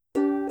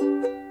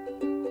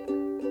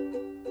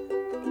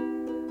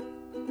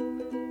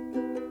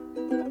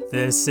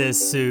This is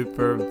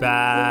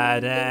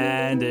Superbad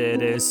and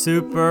it is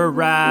super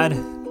rad.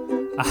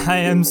 I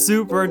am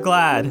super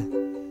glad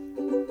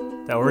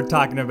that we're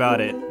talking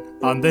about it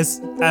on this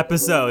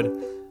episode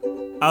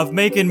of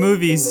Making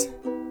Movies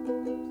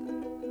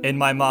in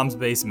My Mom's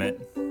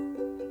Basement.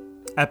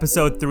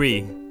 Episode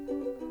 3.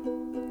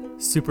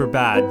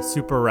 Superbad,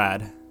 super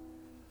rad.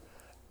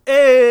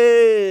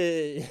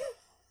 Hey!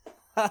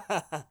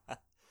 I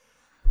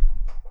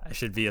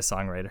should be a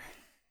songwriter.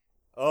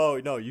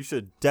 Oh, no, you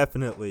should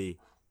definitely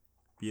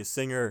be a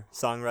singer,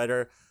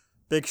 songwriter.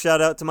 Big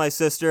shout out to my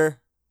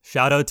sister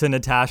Shout out to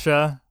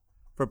Natasha.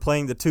 for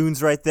playing the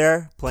tunes right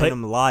there, playing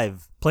them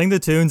live. Playing the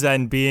tunes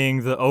and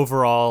being the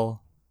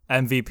overall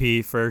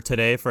MVP for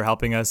today for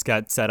helping us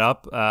get set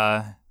up.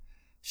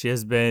 She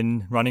has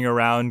been running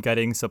around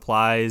getting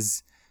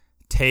supplies,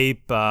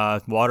 tape,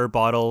 water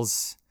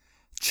bottles,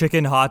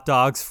 chicken hot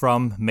dogs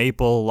from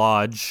Maple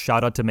Lodge.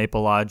 Shout out to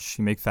Maple Lodge.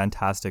 You make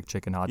fantastic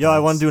chicken hot dogs. Yo, I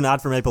want to do an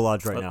ad for Maple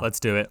Lodge right now. Let's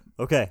do it.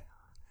 Okay.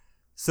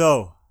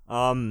 So,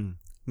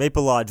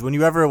 Maple Lodge, when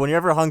you're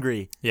ever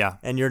hungry, Yeah.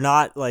 and you're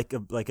not like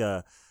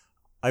a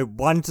I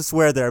wanted to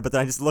swear there, but then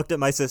I just looked at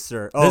my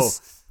sister.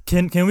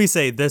 Can we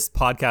say this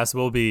podcast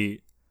will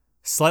be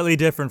slightly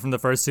different from the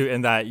first two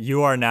in that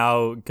you are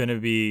now going to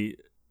be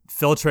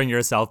filtering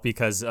yourself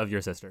because of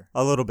your sister?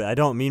 A little bit. I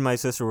don't mean my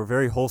sister. We're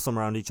very wholesome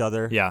around each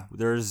other. Yeah.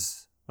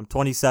 I'm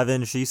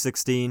 27. She's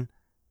 16.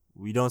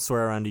 We don't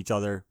swear around each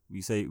other. We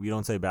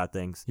don't say bad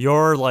things.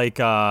 Your like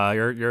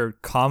your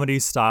comedy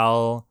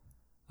style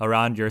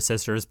around your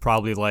sister is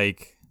probably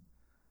like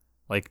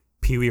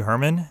Pee Wee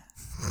Herman.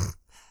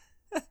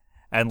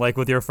 And like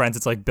with your friends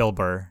it's like Bill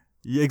Burr.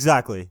 Yeah,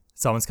 exactly.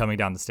 Someone's coming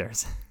down the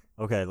stairs.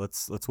 Okay,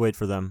 let's wait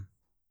for them.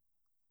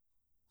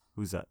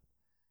 Who's that?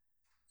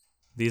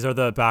 These are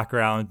the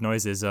background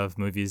noises of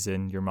movies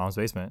in your mom's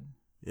basement.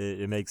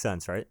 It makes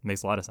sense, right?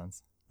 Makes a lot of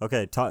sense.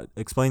 Okay,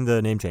 explain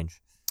the name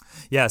change.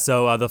 Yeah,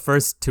 so the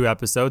first two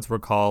episodes were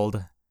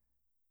called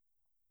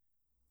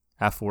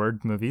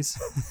F-word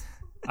movies.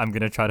 I'm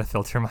going to try to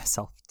filter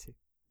myself too.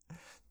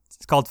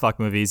 It's called Fuck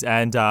Movies,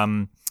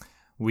 and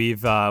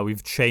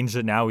we've changed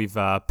it now. We've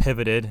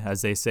pivoted,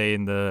 as they say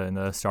in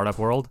the startup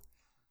world.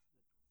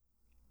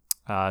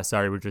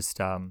 Sorry, we're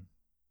just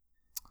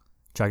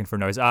checking for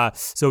noise.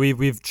 So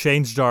we've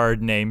changed our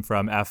name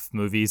from F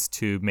Movies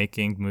to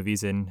Making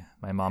Movies in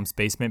My Mom's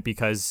Basement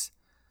because,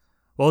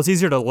 well, it's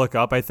easier to look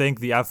up. I think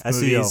the F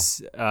SEO.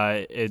 Movies,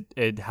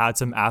 it had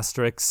some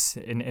asterisks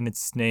in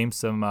its name,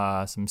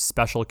 some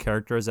special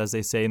characters, as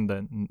they say in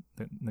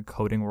the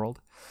coding world.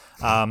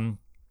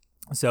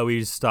 So we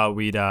just thought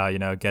we'd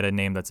get a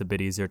name that's a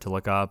bit easier to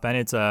look up, and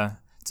it's a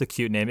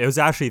cute name. It was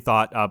actually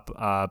thought up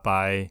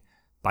by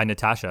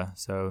Natasha.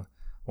 So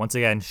once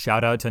again,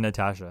 shout out to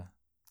Natasha.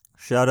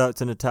 Shout out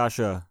to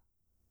Natasha.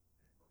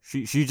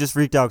 She just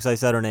freaked out because I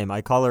said her name.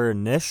 I call her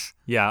Nish.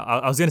 Yeah,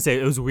 I was gonna say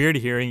it was weird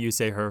hearing you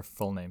say her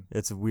full name.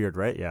 It's weird,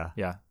 right? Yeah.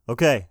 Yeah.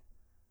 Okay.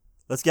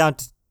 Let's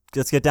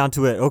get down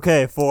to it.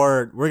 Okay,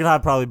 we're gonna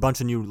have probably a bunch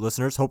of new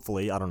listeners.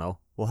 Hopefully, I don't know.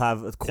 We'll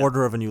have a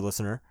quarter of a new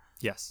listener.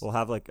 Yes. We'll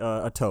have like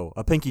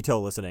a pinky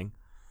toe listening.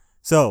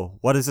 So,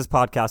 what is this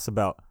podcast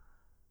about?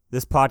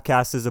 This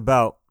podcast is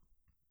about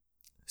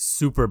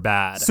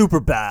Superbad.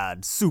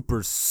 Superbad.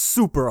 Super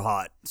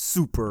hot.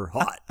 Super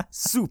hot.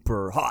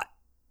 Super hot.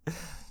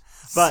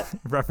 But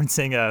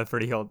referencing a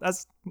pretty old.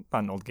 That's not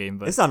an old game,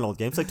 but it's not an old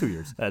game. It's like 2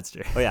 years. That's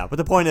true. Oh yeah, but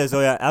the point is,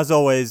 as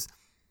always,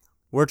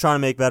 we're trying to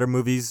make better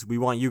movies. We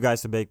want you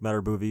guys to make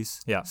better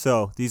movies. Yeah.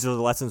 So these are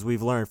the lessons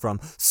we've learned from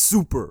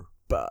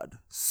Superbad.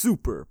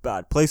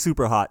 Superbad. Play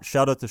super hot.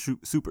 Shout out to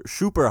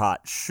super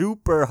hot.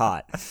 Super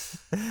hot.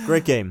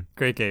 Great game.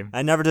 Great game.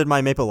 I never did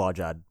my Maple Lodge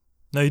ad.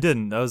 No, you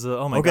didn't. That was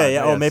oh my god. Okay,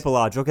 yeah. Yes. Oh, Maple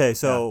Lodge. Okay,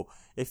 so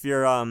if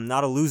you're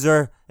not a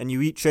loser and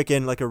you eat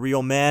chicken like a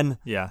real man.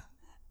 Yeah.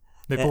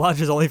 Maple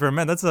Lodge is only for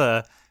men. That's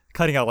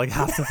cutting out like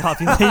half the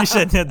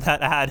population in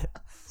that ad.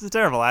 It's a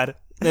terrible ad.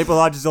 Maple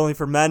Lodge is only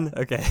for men.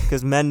 Okay.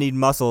 Because men need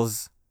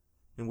muscles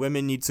and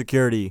women need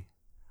security.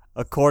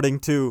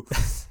 According to,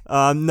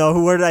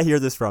 where did I hear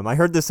this from? I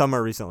heard this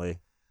somewhere recently.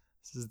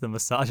 This is the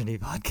misogyny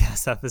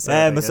podcast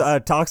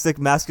episode. Toxic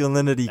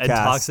masculinity and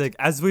cast. Toxic,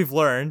 as we've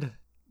learned,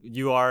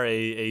 you are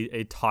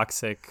a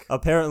toxic.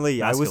 Apparently,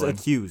 masculine. I was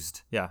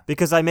accused. Yeah.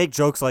 Because I make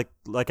jokes like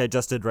I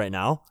just did right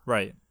now.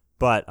 Right.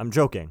 But I'm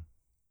joking.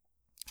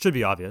 Should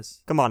be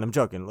obvious. Come on, I'm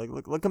joking. Like,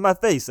 look at my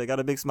face. I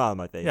got a big smile on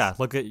my face. Yeah,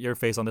 look at your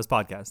face on this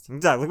podcast.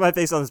 Exactly. Look at my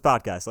face on this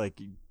podcast.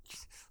 Like,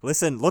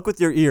 listen, look with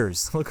your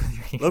ears. Look with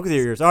your ears. Look with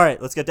your ears. All right,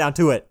 let's get down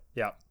to it.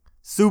 Yeah.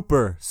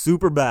 Super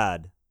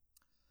bad.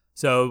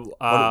 So,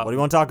 what do you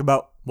want to talk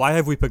about? Why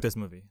have we picked this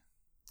movie?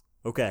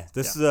 Okay,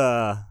 this is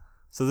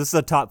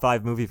a top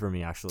 5 movie for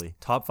me, actually.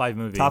 Top 5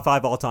 movie. Top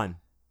 5 all time.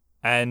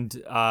 And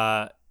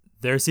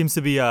there seems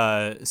to be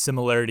a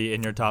similarity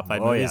in your top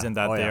 5 movies in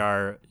that they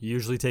are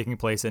usually taking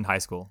place in high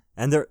school.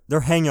 And they're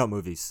hangout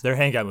movies. They're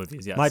hangout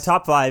movies, yes. My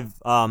top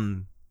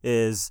 5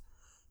 is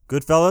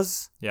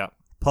Goodfellas, Yeah.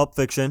 Pulp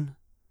Fiction,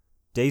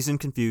 Dazed and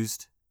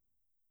Confused.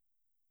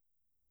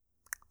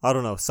 I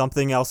don't know,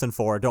 something else in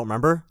 4, I don't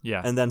remember.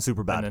 Yeah. And then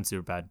Superbad. And then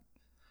Superbad.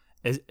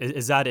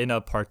 Is that in a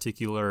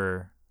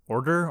particular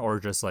order or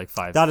just like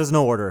 5? That is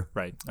no order.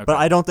 Right. Okay. But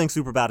I don't think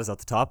Superbad is at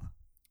the top.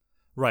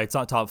 Right. It's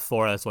not top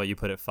 4. That's why you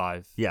put it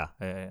 5. Yeah.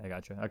 I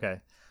gotcha. Okay.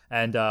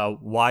 And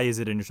why is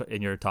it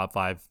in your top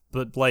 5?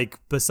 But like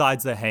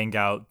besides the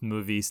hangout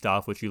movie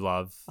stuff, which you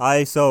love.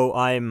 I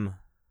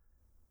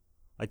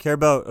care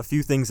about a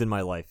few things in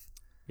my life.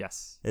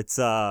 Yes. It's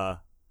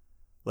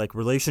like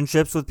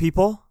relationships with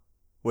people,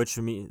 which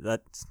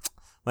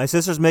my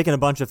sister's making a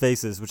bunch of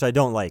faces, which I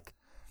don't like.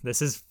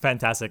 This is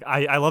fantastic.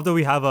 I love that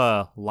we have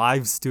a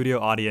live studio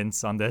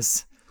audience on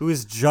this. Who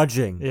is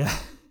judging? Yeah.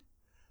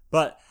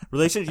 But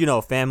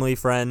relationship, family,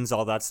 friends,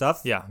 all that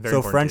stuff. Yeah, very so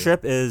important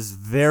friendship is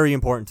very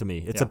important to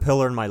me. It's a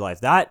pillar in my life.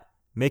 That,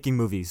 making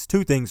movies,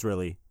 2 things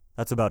really.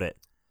 That's about it.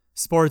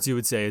 Sports, you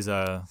would say, is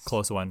a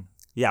close one.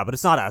 Yeah, but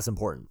it's not as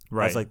important.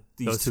 Right. As like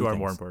these Those 2 are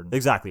more important.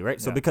 Exactly, right?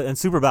 So Yeah. because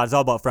Superbad is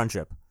all about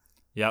friendship,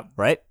 Yep.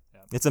 right?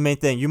 Yep. It's the main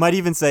thing. You might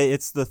even say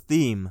it's the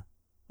theme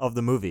of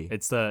the movie.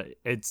 It's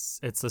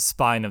the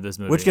spine of this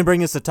movie. Which can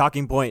bring us to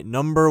talking point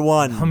number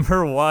 1.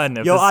 Number 1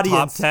 of Yo, this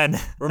audience, top 10.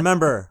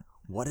 Remember,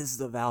 what is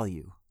the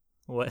value?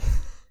 What?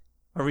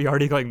 Are we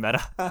already going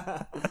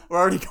meta? We're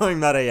already going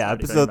meta, yeah.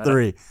 Already Episode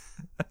going 3.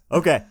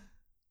 Okay.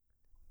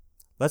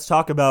 Let's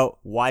talk about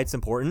why it's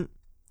important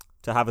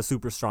to have a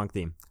super strong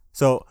theme.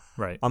 So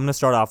Right. I'm going to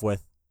start off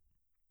with,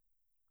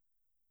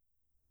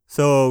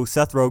 so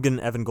Seth Rogen,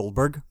 Evan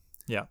Goldberg,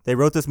 Yeah. they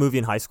wrote this movie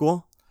in high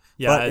school.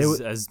 Yeah,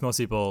 But as most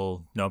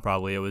people know,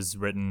 probably it was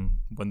written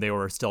when they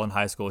were still in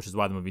high school, which is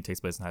why the movie takes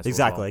place in high school. as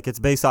Exactly. well. Like it's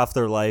based off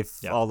their life,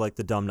 Yeah. all like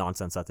the dumb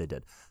nonsense that they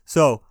did.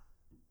 So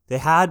they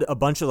had a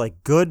bunch of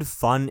like good,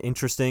 fun,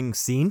 interesting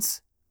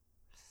scenes,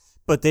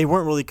 but they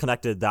weren't really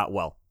connected that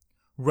well.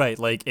 Right.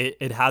 Like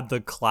it had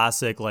the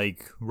classic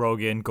like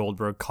Rogen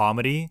Goldberg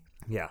comedy,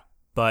 Yeah.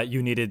 but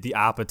you needed the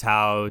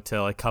Apatow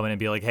to like come in and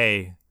be like,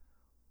 hey,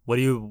 what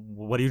are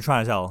you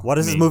trying to tell? What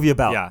is me? this movie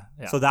about?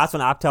 Yeah. So that's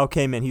when Apatow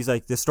came in. He's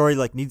like, the story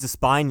like needs a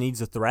spine,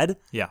 needs a thread.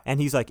 Yeah. And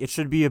he's like, it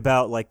should be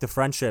about like the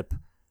friendship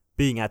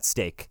being at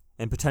stake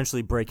and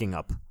potentially breaking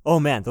up. Oh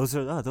man, those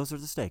are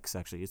the stakes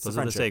actually. It's Those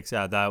the are the friendship. stakes.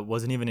 Yeah, that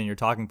wasn't even in your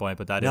talking point,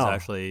 but that is No.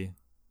 actually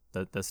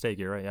the stake.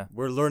 You're right. Yeah.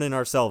 We're learning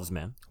ourselves,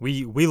 man.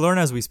 We learn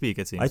as we speak.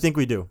 It seems. I think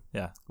we do.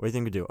 Yeah. I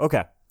think we do.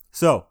 Okay.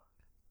 So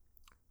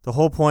the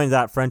whole point of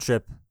that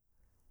friendship,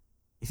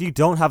 if you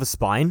don't have a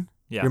spine,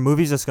 Yeah. your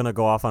movie's just gonna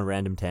go off on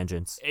random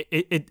tangents.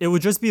 It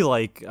would just be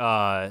like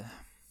I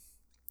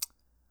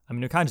mean,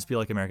 it would kind of just be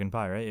like American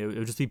Pie, right? It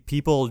would just be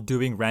people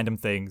doing random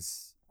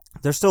things.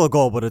 There's still a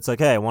goal, but it's like,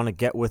 hey, I want to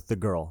get with the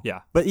girl.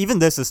 Yeah. But even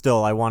this is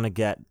still, I want to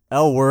get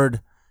L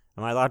word.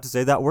 Am I allowed to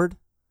say that word?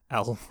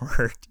 L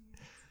word.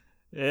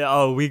 Yeah,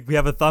 oh, we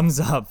have a thumbs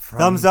up.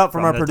 Thumbs up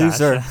from our Natasha.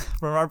 producer.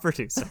 From our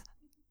producer.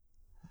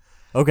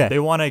 Okay. They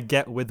want to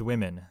get with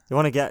women. They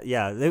want to get,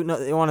 yeah. They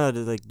want to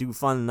like do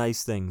fun,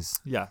 nice things.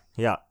 Yeah.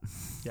 Yeah.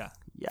 Yeah.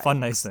 Yikes. Fun,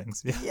 nice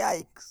things.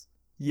 Yeah. Yikes.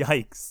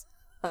 Yikes.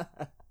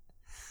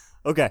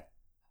 Okay.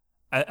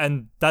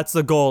 And that's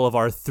the goal of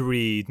our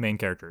 3 main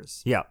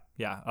characters. Yeah.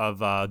 Yeah, of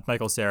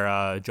Michael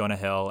Cera, Jonah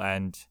Hill,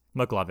 and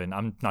McLovin.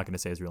 I'm not going to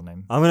say his real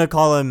name. I'm gonna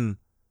call him.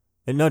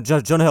 No,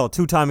 Jonah Hill,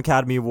 2-time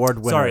Academy Award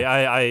winner.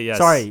 Sorry, yes.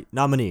 Sorry,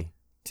 nominee.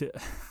 To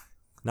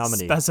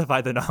Nominee.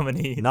 specify the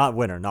nominee. Not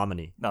winner,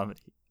 nominee. Nominee.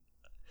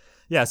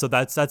 Yeah, so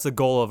that's the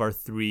goal of our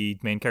 3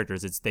 main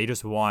characters. It's they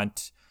just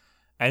want,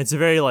 and it's a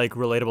very like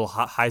relatable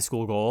high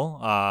school goal.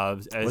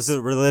 Was it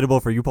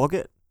relatable for you,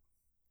 Polkit?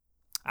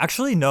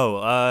 Actually,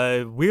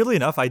 no. Weirdly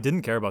enough, I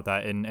didn't care about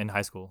that in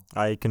high school.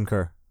 I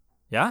concur.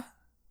 Yeah?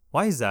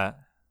 Why is that?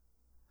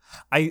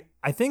 I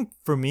think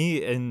for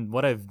me, and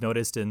what I've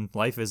noticed in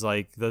life is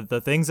like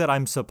the things that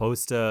I'm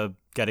supposed to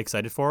get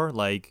excited for,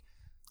 like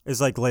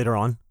It's like later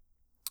on.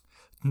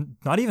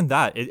 not even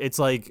that. It's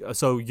like,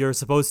 so you're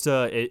supposed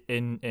to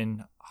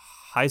in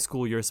high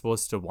school, you're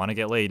supposed to want to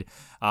get laid.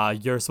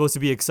 You're supposed to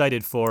be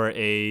excited for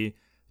a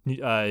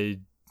New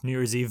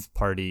Year's Eve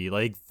party.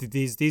 Like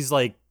these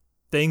like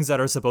things that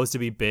are supposed to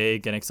be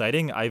big and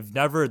exciting. They've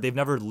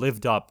never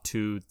lived up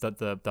to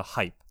the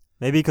hype.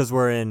 Maybe because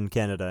we're in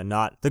Canada,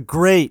 not the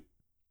great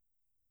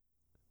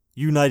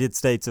United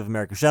States of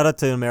America. Shout out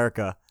to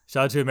America.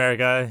 Shout out to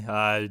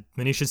America,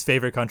 Manisha's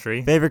favorite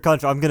country. Favorite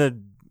country. I'm going to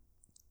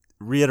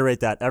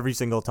reiterate that every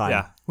single time.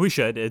 Yeah, we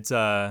should. It's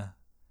one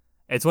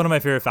of my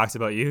favorite facts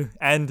about you.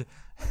 And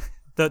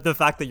the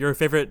fact that your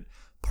favorite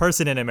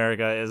person in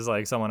America is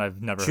like someone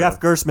I've never Jeff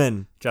heard of.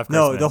 Gersman. Jeff Gersman.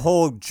 No, the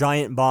whole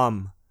Giant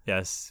Bomb.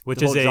 Yes, which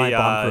The is whole Giant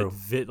Bomb a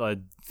crew.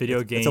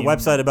 video game. It's a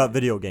website about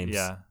video games.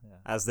 Yeah,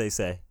 As they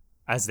say.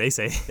 as they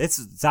say.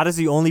 That is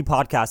the only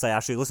podcast I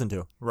actually listen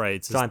to. Right,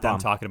 it's just Giant them Bomb.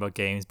 talking about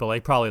games, but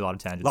like probably a lot of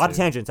tangents. A lot too. of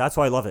tangents. That's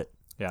why I love it.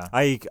 Yeah.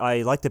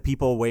 I like the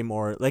people way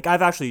more. Like I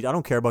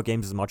don't care about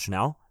games as much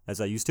now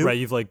as I used to. Right,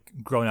 you've like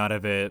grown out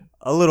of it.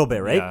 A little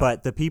bit, right? Yeah.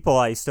 But the people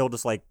I still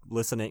just like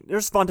listening. They're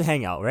just fun to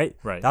hang out, right?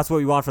 Right. That's what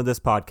we want from this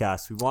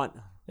podcast. We want.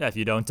 Yeah, if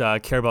you don't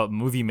care about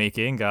movie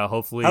making,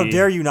 hopefully. How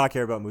dare you not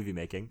care about movie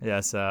making?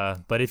 Yes,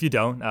 but if you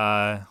don't,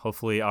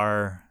 hopefully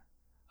our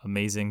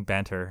amazing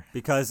banter.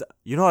 Because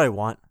you know what I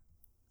want?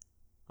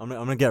 I'm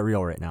gonna get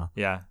real right now.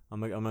 Yeah. I'm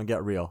gonna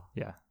get real.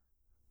 Yeah.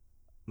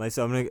 I'm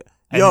gonna.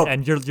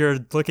 And you're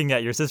looking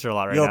at your sister a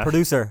lot right now. Yo,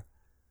 producer,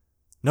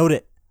 note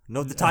it.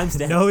 Note the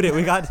timestamp. Note it.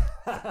 We got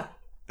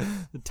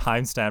the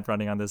timestamp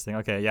running on this thing.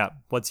 Okay, yeah.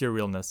 What's your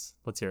realness?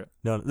 Let's hear it.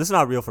 No, this is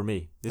not real for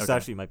me. This Okay.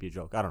 actually might be a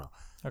joke. I don't know.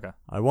 Okay.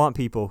 I want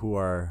people who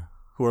are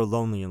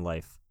lonely in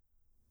life,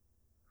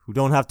 who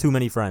don't have too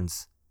many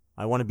friends.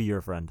 I want to be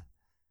your friend.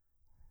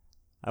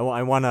 I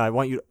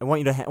want you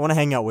to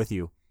hang out with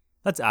you.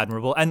 That's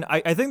admirable. And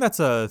I think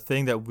that's a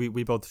thing that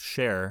we both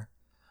share.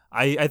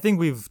 I think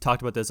we've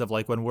talked about this of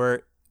like when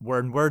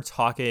we're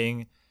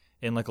talking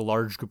in like a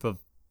large group of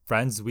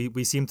friends,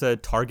 we seem to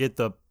target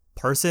the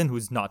person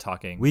who's not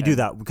talking. We do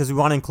that because we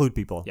want to include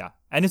people. Yeah.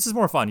 And it's just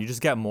more fun. You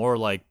just get more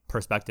like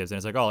perspectives and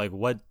it's like, oh, like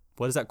what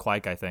does that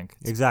quiet guy think?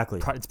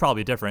 Exactly. It's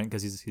probably different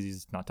because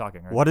he's not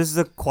talking, right? What does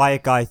the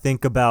quiet guy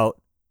think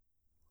about?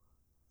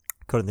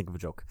 Couldn't think of a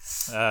joke.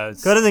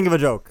 Couldn't think of a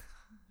joke.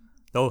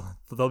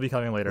 They'll be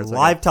coming later. It's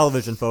live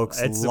television, folks.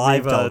 It's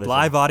live we have television. a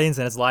live audience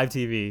and it's live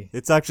TV.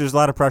 It's actually there's a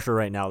lot of pressure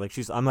right now. Like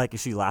I'm like,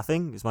 is she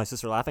laughing? Is my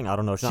sister laughing? I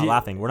don't know. She's not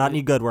laughing. We're not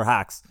any good. We're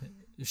hacks.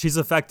 She's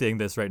affecting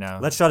this right now.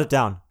 Let's shut it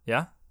down.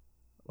 Yeah?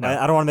 No.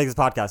 I don't want to make this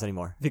podcast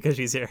anymore. Because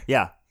she's here.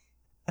 Yeah.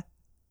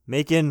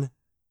 Making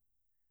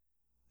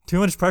too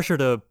much pressure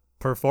to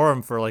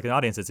perform for like an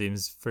audience, it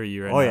seems, for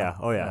you right now.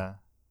 Oh yeah.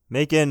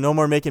 No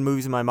more making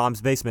movies in my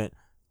mom's basement.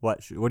 What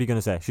are you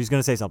gonna say? She's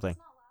gonna say something.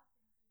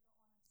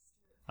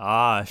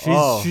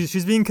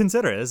 She's being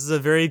considerate. This is a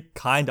very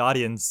kind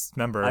audience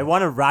member. I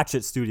want a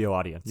Ratchet Studio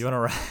audience. You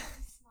want to?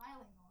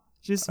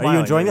 She's Are smiling. you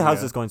enjoying it?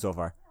 How's this going so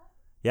far?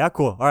 Yeah,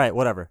 cool. All right,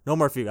 whatever. No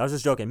more feet. I was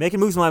just joking. Making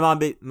moves in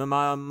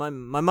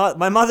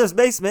my mother's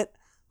basement.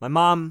 My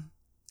mom.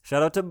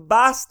 Shout out to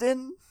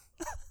Boston.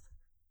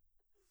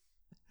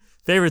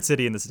 Favorite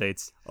city in the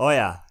States. Oh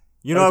yeah.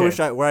 You know,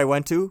 okay. Where I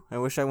went to? I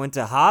wish I went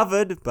to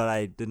Harvard, but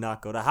I did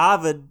not go to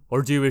Harvard.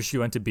 Or do you wish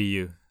you went to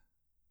BU?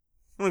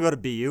 I'm gonna go to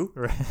BU.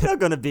 Right. I'm not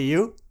gonna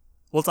BU.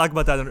 We'll talk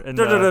about that in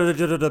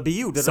the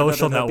BU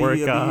social network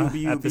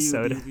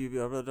episode.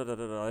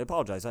 I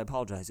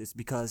apologize. It's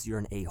because you're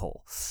an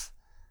a-hole.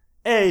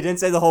 Hey, didn't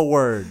say the whole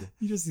word.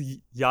 You just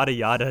yada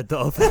yada at the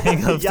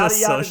opening of the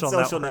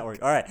social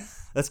network. All right,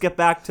 let's get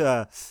back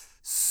to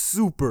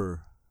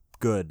super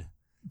good.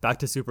 Back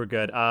to super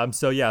good.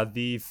 So yeah,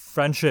 the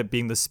friendship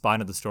being the spine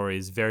of the story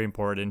is very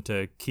important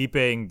to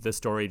keeping the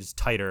story just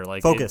tighter,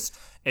 like focused.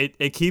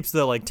 It keeps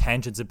the like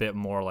tangents a bit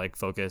more like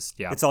focused.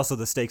 Yeah, it's also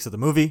the stakes of the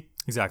movie.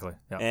 Exactly.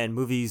 Yeah. And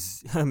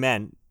movies,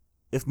 man,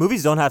 if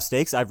movies don't have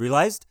stakes, I've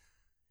realized.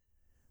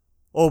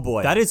 Oh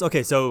boy. That is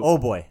okay. So oh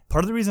boy,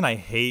 part of the reason I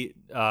hate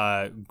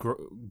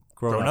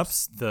Grown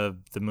Ups, the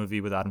movie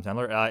with Adam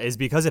Sandler, is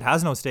because it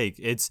has no stake.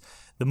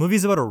 The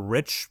movie's about a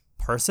rich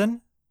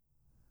person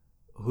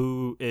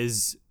who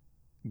is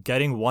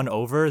getting won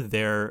over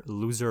their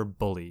loser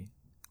bully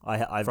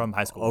from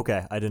high school.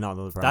 Okay, I did not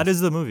know the premise. That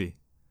is the movie.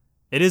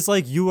 It is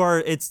like you are.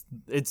 It's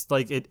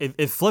like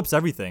it flips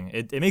everything.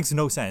 It makes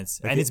no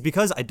sense, and it's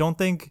because I don't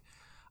think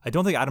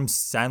Adam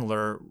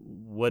Sandler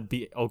would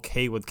be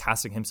okay with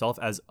casting himself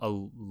as a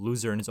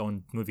loser in his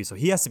own movie. So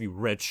he has to be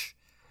rich,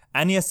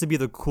 and he has to be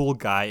the cool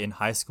guy in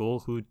high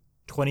school who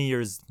 20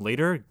 years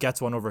later gets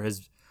one over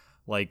his.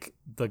 Like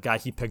the guy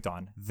he picked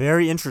on.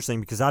 Very interesting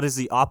because that is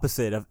the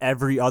opposite of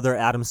every other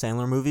Adam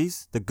Sandler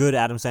movies. The good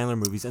Adam Sandler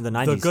movies in the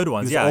 90s. The good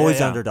ones, he was always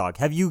the underdog.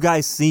 Have you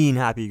guys seen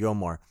Happy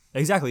Gilmore?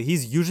 Exactly.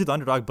 He's usually the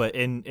underdog, but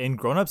in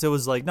Grown Ups, it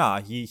was like,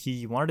 nah,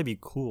 he wanted to be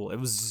cool. It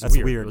was that's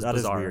weird. That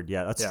is weird.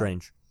 Yeah, that's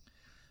strange.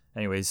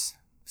 Anyways,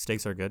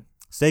 stakes are good.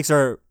 Stakes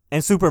are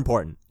and super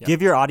important. Yep.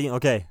 Give your audience.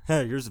 Okay,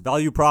 hey, here's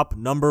value prop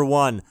number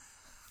 1.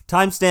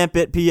 Timestamp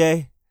it,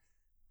 PA.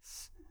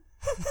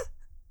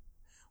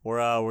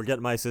 We're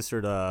getting my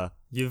sister to.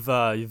 You've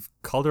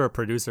called her a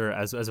producer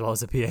as well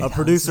as a PA. A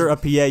producer, a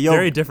PA. Yo,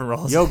 very different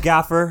roles. Yo,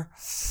 gaffer.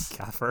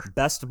 Gaffer.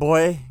 Best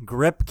boy.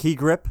 Key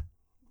grip.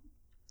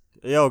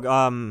 Yo,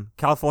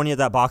 California,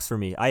 that box for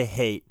me. I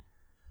hate.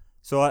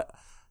 So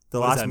the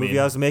last movie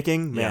I was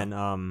making, man,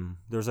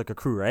 there was like a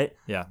crew, right?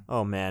 Yeah.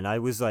 Oh man, I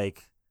was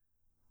like,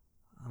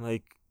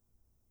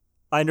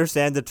 I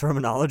understand the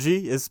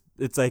terminology. It's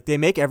like they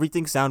make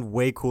everything sound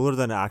way cooler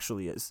than it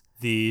actually is.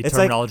 It's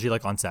terminology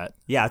like on set.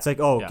 Yeah, it's like,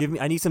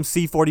 I need some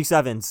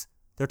C-47s.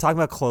 They're talking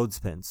about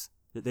clothespins.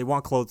 They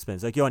want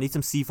clothespins. Like, yo, I need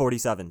some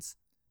C-47s.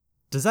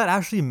 Does that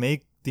actually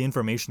make the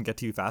information get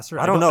to you faster?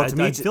 I don't know. To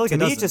me,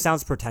 it just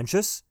sounds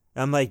pretentious.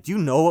 I'm like, do you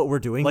know what we're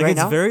doing right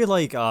now? It's very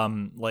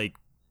like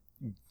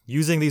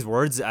using these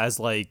words as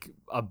like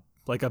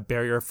a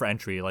barrier for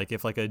entry. Like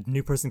if like a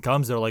new person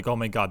comes, they're like, oh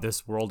my god,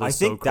 this world is so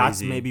crazy. I think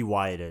that's maybe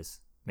why it is.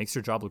 Makes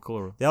your job look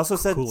cooler. They also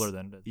said cooler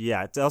than it is.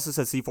 Yeah, they also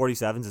said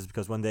C-47s is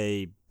because when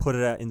they put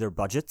it in their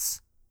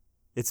budgets,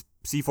 it's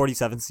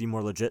C-47s seem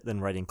more legit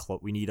than writing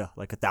we need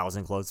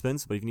 1,000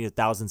 clothespins, but if you need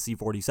 1,000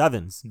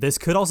 C-47s. This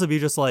could also be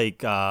just like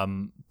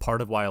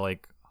part of why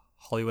like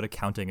Hollywood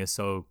accounting is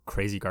so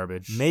crazy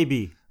garbage.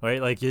 Maybe.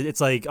 Right? Like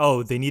it's like,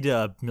 oh, they need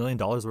 $1 million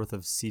worth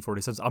of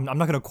C-47s. I'm not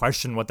going to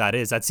question what that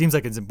is. That seems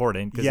like it's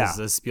important because this is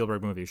a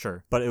Spielberg movie,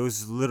 sure. But it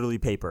was literally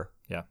paper.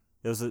 Yeah.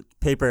 It was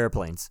paper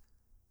airplanes.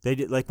 They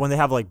did like when they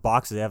have like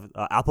boxes. They have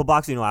apple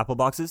box. You know apple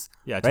boxes.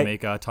 Yeah, to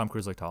make Tom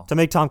Cruise look tall. To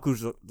make Tom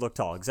Cruise look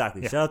tall.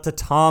 Exactly. Yeah. Shout out to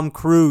Tom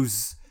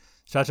Cruise.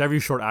 Shout out to every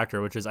short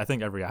actor, which is I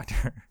think every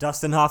actor.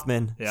 Dustin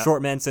Hoffman. Yeah.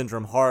 Short man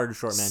syndrome. Hard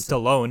short man.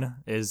 Stallone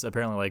is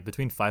apparently like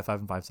between 5'5"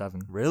 and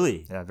 5'7".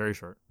 Really? Yeah, very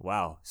short.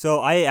 Wow. So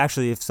I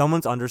actually, if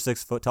someone's under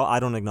 6 foot tall, I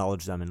don't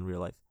acknowledge them in real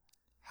life.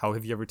 How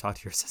have you ever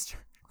talked to your sister?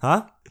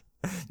 Huh?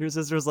 Your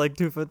sister's like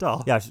 2 foot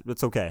tall. Yeah,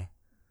 it's okay.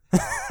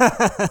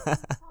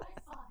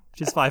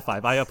 She's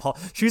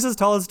 5'5". She's as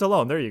tall as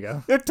Stallone. There you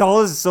go. You're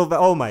tall as so.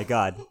 Oh my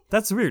god.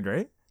 That's weird,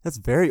 right? That's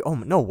very. Oh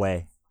no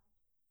way.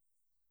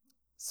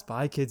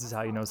 Spy Kids is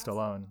how you know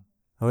Stallone.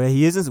 Oh yeah,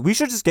 he isn't. We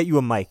should just get you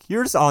a mic.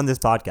 You're just on this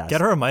podcast.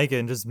 Get her a mic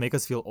and just make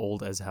us feel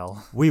old as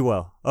hell. We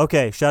will.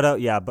 Okay, shout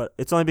out. Yeah, but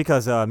it's only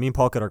because me and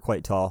Polkut are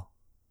quite tall.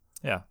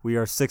 Yeah. We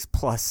are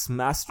 6+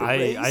 master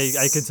race.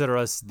 I consider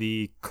us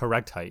the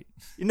correct height.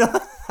 You know,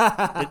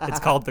 it's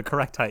called the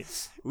correct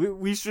height.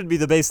 We should be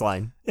the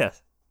baseline.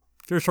 Yes.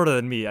 If you're shorter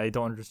than me, I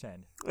don't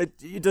understand.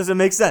 It doesn't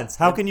make sense.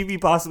 How can you be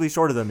possibly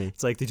shorter than me?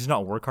 It's like, did you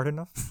not work hard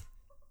enough?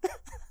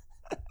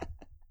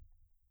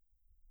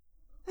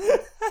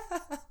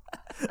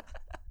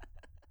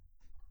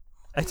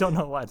 I don't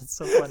know why. That's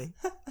so funny.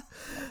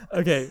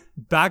 Okay,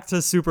 back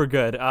to Super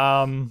Good.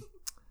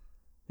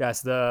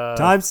 Yes, the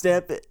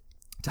timestamp it.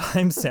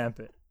 Timestamp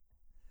it.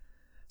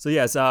 So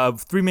yes,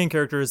 3 main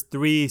characters,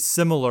 3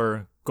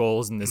 similar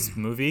goals in this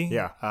movie.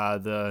 Yeah.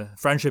 The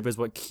friendship is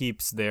what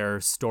keeps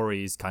their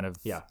stories kind of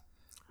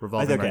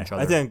revolving around each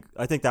other.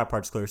 I think that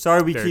part's clear.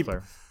 Sorry, we Very keep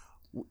clear.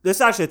 This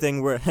is actually a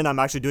thing where, and I'm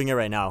actually doing it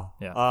right now.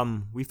 Yeah.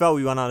 We felt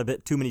we went on a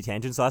bit too many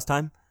tangents last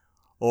time,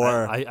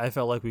 or I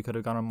felt like we could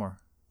have gone on more.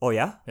 Oh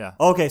yeah. Yeah.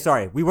 Okay,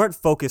 sorry, we weren't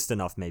focused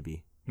enough,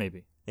 maybe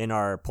in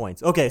our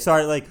points. Okay,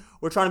 sorry. Like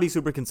we're trying to be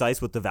super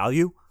concise with the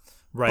value.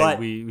 Right, but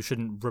we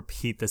shouldn't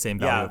repeat the same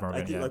value over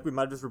again. Like we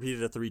might have just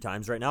repeated it 3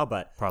 times right now,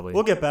 but probably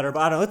we'll get better.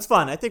 But I don't know, it's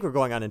fun. I think we're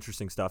going on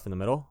interesting stuff in the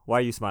middle. Why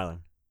are you smiling?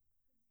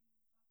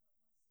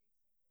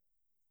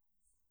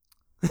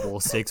 Well,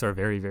 steaks are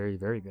very, very,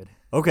 very good.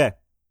 Okay.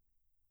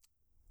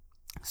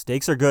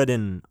 Steaks are good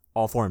in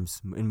all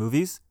forms. In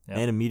movies,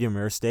 and a medium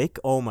rare steak.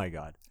 Oh my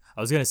god.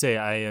 I was gonna say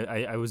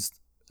I was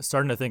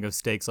starting to think of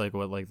steaks like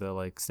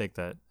the steak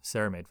that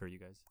Sarah made for you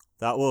guys.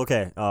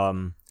 Okay.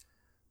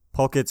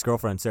 Polkut's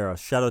girlfriend, Sarah.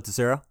 Shout out to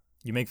Sarah.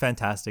 You make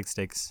fantastic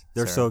steaks.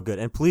 They're Sarah. so good.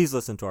 And please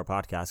listen to our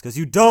podcast because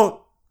you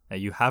don't.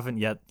 You haven't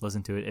yet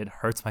listened to it. It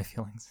hurts my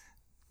feelings.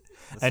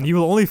 And you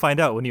will only find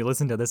out when you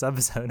listen to this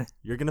episode.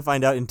 You're going to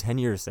find out in 10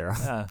 years, Sarah.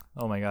 Yeah.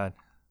 Oh my God.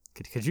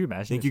 Could you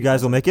imagine? Think you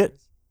guys will make it?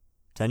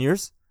 10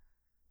 years?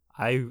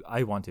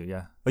 I want to,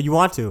 yeah. But you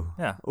want to?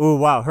 Yeah. Oh,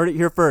 wow. Heard it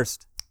here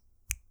first.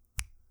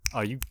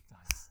 Oh, you...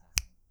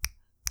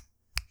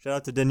 Shout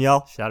out to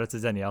Danielle. Shout out to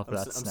Danielle for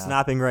that I'm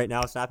snapping right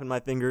now. Snapping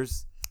my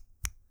fingers.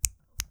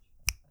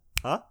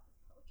 Huh?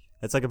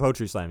 It's like a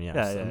poetry slam, yeah.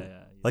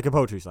 Yeah. Like a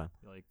poetry slam.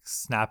 Like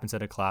snap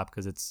instead of clap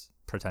because it's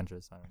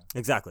pretentious. I don't know.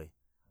 Exactly.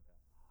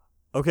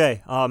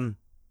 Okay.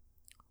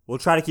 We'll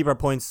try to keep our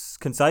points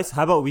concise.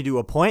 How about we do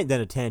a point, then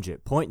a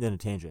tangent? Point, then a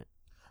tangent.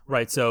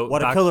 Right. So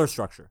what a killer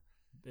structure.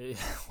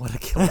 What a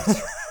killer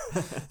structure.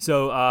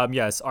 So,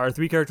 yes, our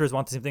 3 characters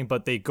want the same thing,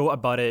 but they go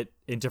about it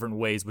in different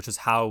ways, which is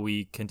how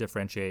we can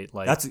differentiate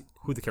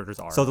who the characters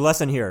are. So the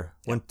lesson here,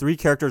 when 3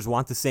 characters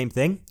want the same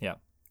thing,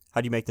 how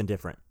do you make them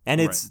different?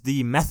 And it's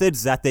the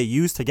methods that they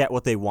use to get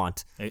what they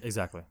want.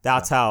 Exactly.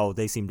 That's how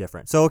they seem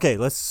different. So, okay,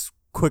 let's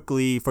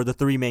quickly, for the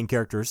 3 main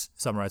characters,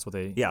 summarize what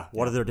they...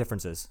 what are their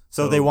differences?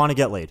 So they want to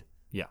get laid.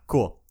 Yeah.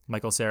 Cool.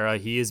 Michael Cera,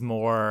 he's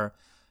more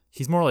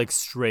like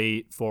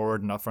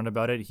straightforward and upfront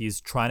about it.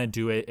 He's trying to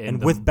do it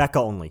with Becca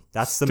only.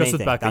 That's the main thing. Just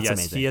with Becca, yes. The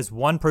main thing. He has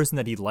one person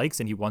that he likes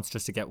and he wants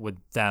just to get with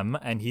them,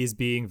 and he's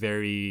being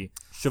very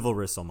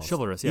chivalrous almost.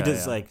 Chivalrous, yeah. He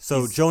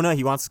does Jonah,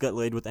 he wants to get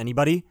laid with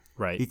anybody.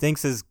 Right. He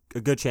thinks there's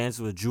a good chance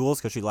with Jules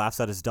because she laughs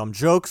at his dumb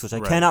jokes, which I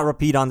cannot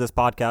repeat on this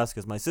podcast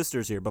because my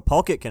sister's here, but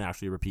Polkut can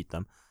actually repeat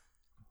them.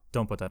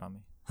 Don't put that on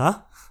me.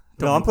 Huh?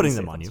 No, I'm putting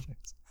them on you.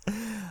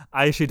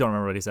 I actually don't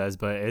remember what he says,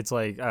 but it's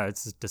like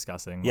it's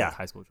disgusting. Yeah. Like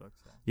high school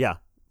jokes. Yeah.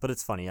 But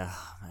it's funny. Man.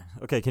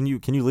 Okay, can you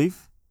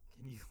leave?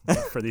 Can you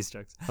leave for these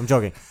jokes? I'm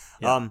joking.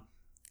 Yeah.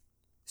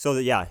 So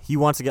that he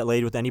wants to get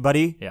laid with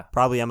anybody. Yeah.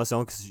 Probably Emma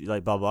Stone because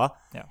like blah blah.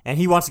 Yeah. And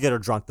he wants to get her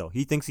drunk though.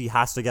 He thinks he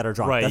has to get her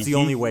drunk. Right. That's the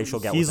only way she'll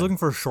get. He's with him. looking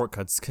for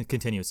shortcuts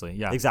continuously.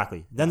 Yeah.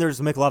 Exactly. Then there's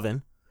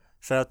McLovin.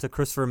 Shout out to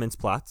Christopher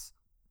Mintz-Plasse.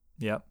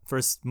 Yeah.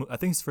 I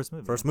think it's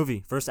first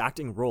movie. First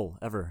acting role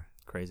ever.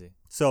 Crazy.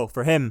 So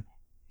for him,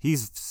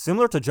 he's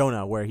similar to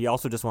Jonah, where he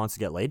also just wants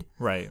to get laid.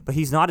 Right. But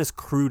he's not as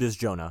crude as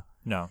Jonah.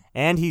 No.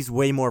 And he's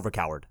way more of a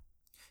coward.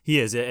 He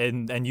is.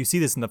 And you see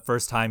this in the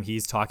first time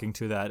he's talking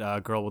to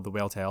that girl with the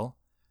whale tail.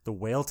 The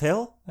whale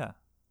tail? Yeah.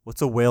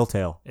 What's a whale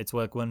tail? It's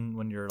like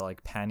when your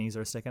like panties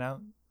are sticking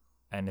out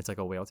and it's like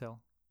a whale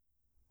tail.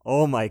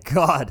 Oh my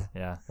god.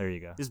 Yeah, there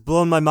you go. Just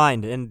blown my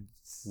mind. And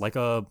like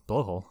a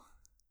blowhole.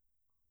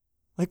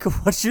 Like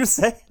what'd you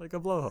say? Like a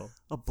blowhole.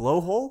 A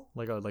blowhole?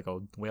 Like a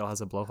whale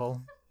has a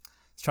blowhole.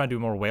 He's trying to do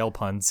more whale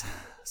puns.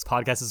 This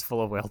podcast is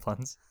full of whale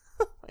puns.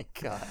 My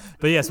God.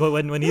 But yes,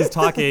 when he's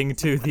talking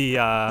to the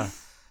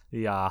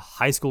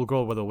high school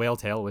girl with a whale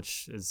tail,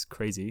 which is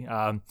crazy.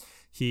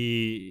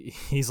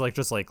 He's like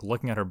just like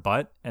looking at her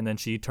butt, and then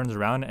she turns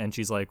around and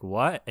she's like,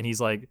 "What?" And he's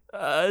like,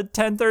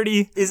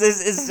 10:30.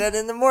 It's 10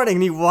 in the morning,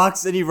 and he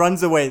walks and he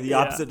runs away the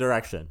opposite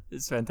direction.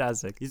 It's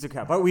fantastic. He's a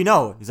coward, but we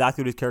know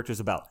exactly what his character's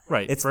about.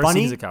 Right. It's First,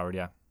 funny. he's a coward.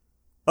 Yeah.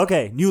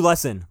 Okay, new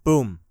lesson.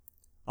 Boom.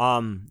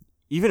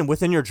 Even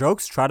within your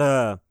jokes, try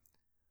to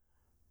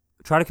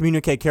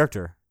communicate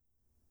character.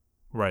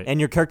 Right. And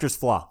your character's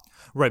flaw.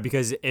 Right,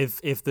 because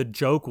if the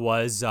joke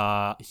was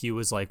he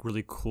was like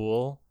really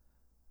cool,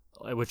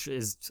 which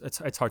is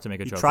it's hard to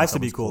make a joke. He tries to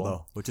be cool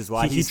though, which is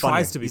why he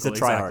tries to be he's cool. a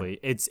tryhard.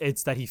 Exactly.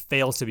 It's that he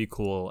fails to be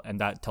cool, and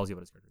that tells you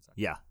what his character is.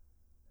 Yeah.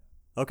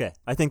 Okay,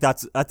 I think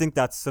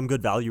that's some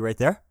good value right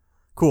there.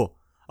 Cool.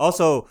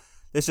 Also,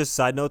 it's just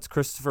side notes.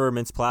 Christopher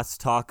Mintz-Plasse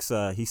talks.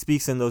 He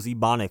speaks in those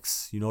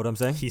Ebonics. You know what I'm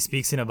saying? He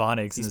speaks in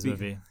Ebonics in this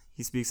movie.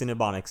 He speaks in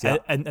Ebonics. Yeah.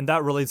 And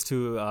that relates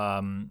to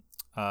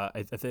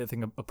I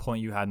think a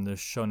point you had in the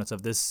show notes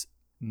of this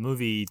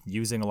movie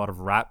using a lot of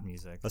rap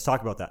music. Let's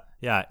talk about that.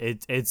 Yeah,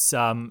 it's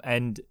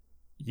and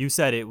you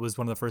said it was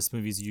one of the first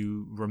movies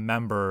you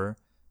remember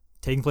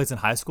taking place in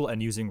high school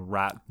and using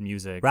rap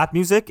music. Rap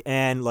music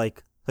and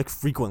like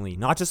frequently,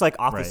 not just like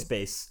Office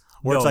Space,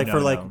 where it's like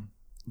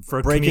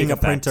for breaking a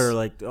printer,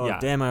 like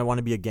damn, I want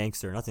to be a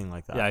gangster, nothing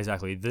like that. Yeah,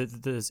 exactly.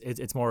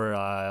 It's more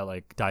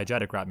like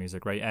diegetic rap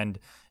music, right? And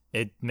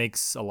it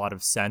makes a lot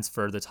of sense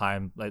for the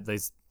time. Like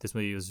this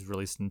movie was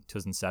released in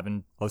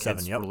 2007.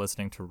 Kids were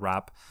listening to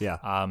rap. Yeah.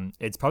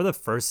 It's probably the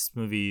first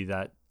movie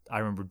that I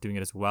remember doing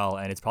it as well,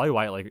 and it's probably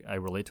why like I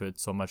relate to it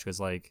so much because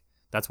like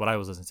that's what I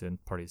was listening to in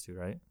parties too,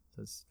 right?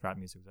 Because rap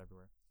music was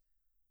everywhere.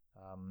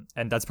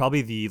 And that's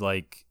probably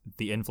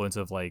the influence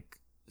of like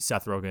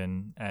Seth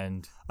Rogen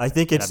and I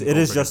think it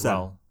is just them.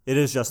 Well. It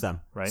is just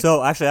them. Right.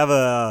 So actually, I have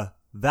a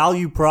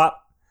value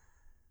prop.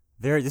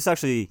 This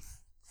actually.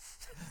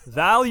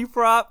 Value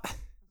prop.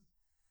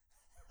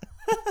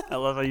 I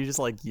love how you just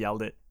like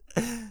yelled it.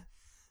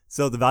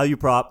 So the value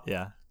prop,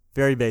 yeah,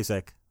 very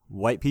basic.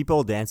 White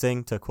people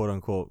dancing to quote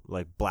unquote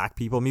like black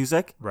people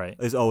music, right,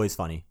 is always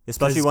funny,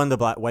 especially when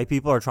the white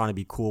people are trying to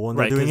be cool when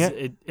they're doing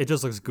it. It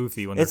just looks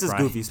goofy when it's they're just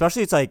crying. goofy,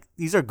 especially it's like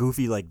these are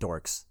goofy like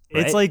dorks.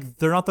 Right? It's like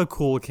they're not the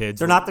cool kids.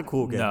 They're not the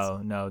cool kids.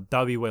 No, that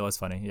would be way less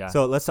funny. Yeah.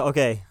 So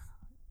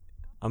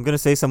I'm gonna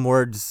say some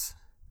words,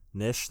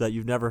 Nish, that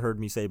you've never heard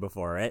me say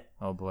before, right?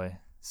 Oh boy.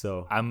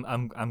 So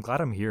I'm glad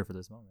I'm here for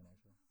this moment.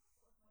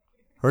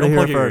 Actually, heard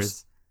it here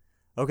first.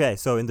 Okay,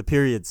 so in the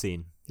period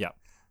scene. Yeah.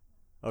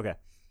 Okay.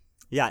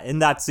 Yeah, in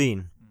that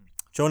scene,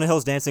 Jonah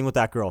Hill's dancing with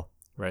that girl.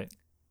 Right.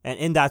 And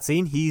in that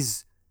scene,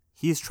 he's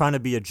trying to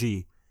be a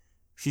G.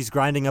 She's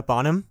grinding up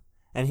on him,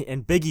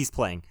 and Biggie's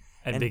playing.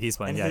 And Biggie's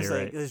playing. Yeah, you're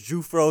right. His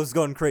Jufro's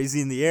going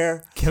crazy in the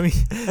air.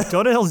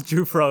 Jonah Hill's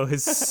Jufro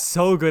is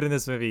so good in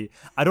this movie.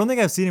 I don't think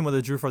I've seen him with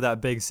a Jufro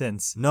that big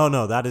since.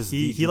 No, that is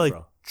he like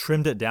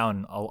trimmed it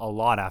down a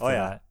lot after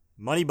that.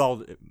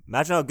 Moneyball.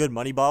 Imagine how good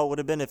Moneyball would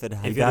have been if it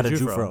had a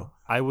Jufro.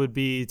 I would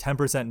be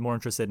 10% more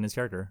interested in his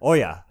character. Oh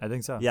yeah, I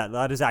think so. Yeah,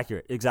 that is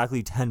accurate.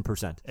 Exactly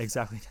 10%.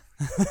 Exactly.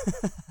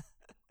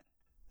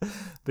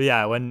 But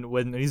yeah,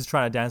 when he's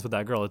trying to dance with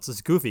that girl, it's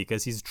just goofy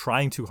because he's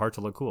trying too hard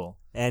to look cool.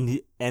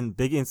 And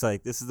Biggie's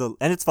like,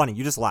 and it's funny.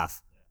 You just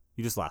laugh.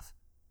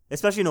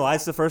 Especially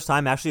it's the first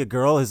time actually a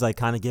girl is like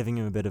kind of giving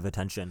him a bit of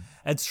attention.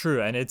 It's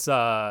true, and it's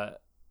that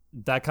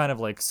kind of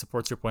like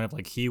supports your point of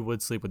like he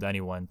would sleep with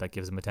anyone that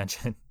gives him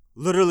attention.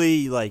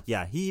 Literally, like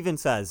he even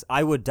says,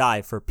 "I would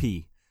die for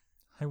P."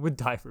 I would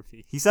die for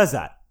P. He says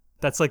that.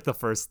 That's like the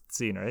first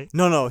scene, right?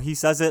 No, he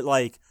says it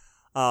like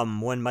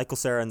when Michael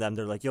Cera and them,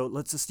 they're like, "Yo,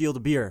 let's just steal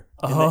the beer."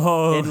 In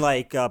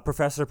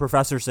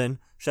Professorson,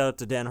 shout out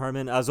to Dan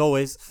Harmon as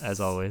always.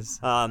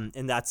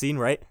 In that scene,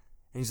 right?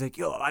 And he's like,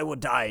 "Yo, I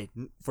would die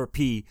for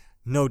P,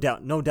 no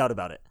doubt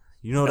about it."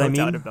 You know what I mean?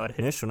 No doubt about it.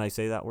 Nish, when I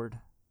say that word.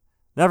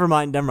 Never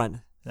mind.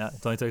 Yeah,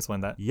 it's only to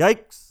explain that.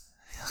 Yikes!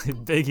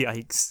 Big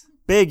yikes!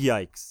 Big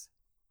yikes!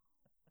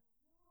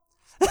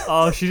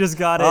 Oh, she just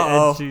got it,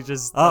 and she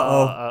just.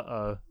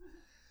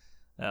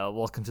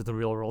 Welcome to the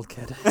real world,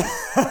 kid.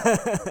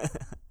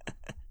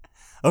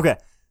 Okay,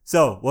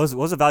 so what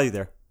was the value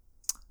there?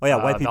 Oh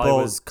yeah, white people.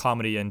 Value was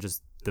comedy and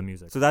just the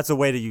music. So that's a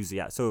way to use it.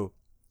 Yeah. So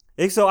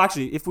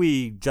actually, if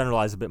we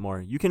generalize a bit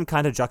more, you can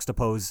kind of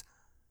juxtapose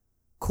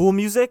cool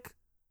music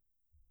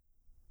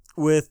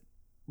with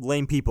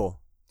lame people.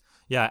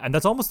 Yeah, and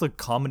that's almost the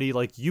comedy.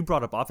 Like you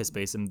brought up Office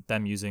Space and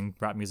them using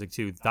rap music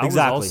too. That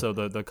exactly. was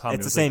also the comedy.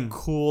 It's the same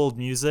cool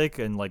music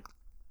and like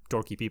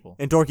dorky people.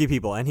 And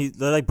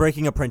they're like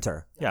breaking a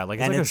printer. Yeah, like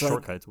it's a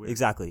shortcut. It's weird.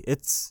 Exactly.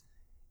 It's.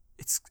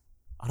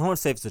 I don't want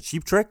to say it's a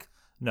cheap trick.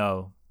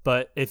 No,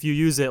 but if you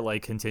use it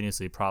like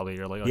continuously, probably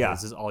you're like, okay,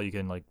 this is all you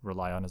can like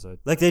rely on as a.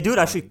 Like they do it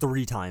actually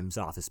 3 times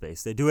in Office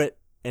Space. They do it.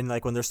 And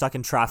like when they're stuck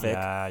in traffic,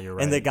 yeah, you're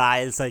right. And the guy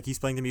is like he's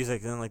playing the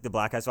music, and then like the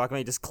black guy's walking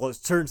away, he just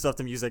turns off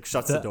the music,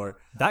 shuts the door.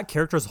 That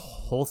character's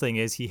whole thing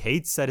is he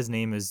hates that his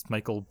name is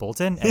Michael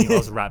Bolton, and he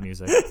loves rap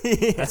music.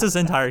 Yeah. That's his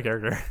entire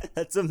character.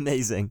 That's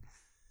amazing.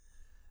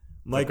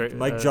 Mike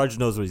Judge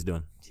knows what he's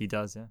doing. He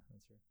does, yeah.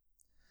 That's true.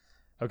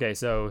 Okay,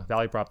 so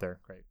value prop there.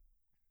 Great.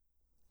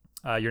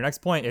 Your next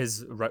point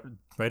is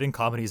writing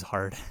comedy is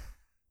hard.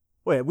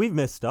 Wait, we've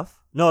missed stuff.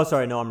 No,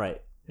 sorry, no, I'm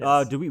right.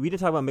 Yes. We didn't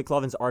talk about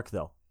McLovin's arc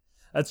though.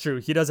 That's true.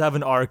 He does have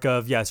an arc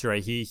of, yes, you're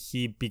right.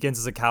 He begins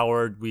as a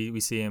coward. We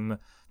see him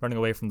running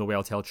away from the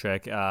whale tail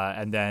chick,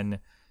 and then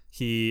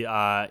he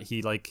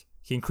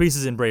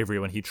increases in bravery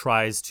when he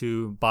tries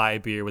to buy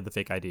beer with the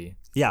fake ID.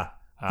 Yeah,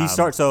 he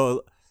starts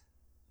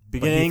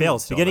beginning. He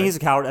fails still, beginning right? he's a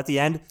coward. At the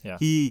end, Yeah.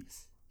 he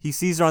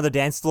sees her on the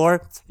dance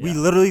floor. Yeah. We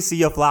literally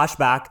see a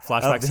flashback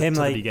of him to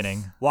like the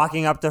beginning.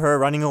 walking up to her,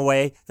 running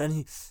away.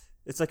 Then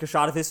it's like a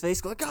shot of his face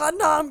going, God,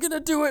 no, I'm gonna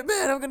do it,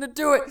 man, I'm gonna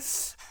do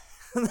it.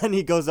 And then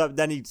he goes up,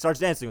 then he starts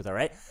dancing with her,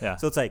 right? Yeah.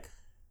 So it's like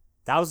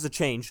that was the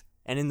change.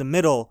 And in the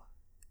middle,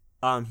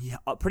 he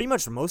pretty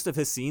much most of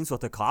his scenes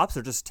with the cops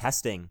are just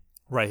testing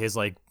Right, his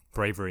like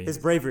bravery. his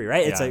bravery,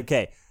 right? It's Yeah. like,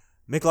 okay,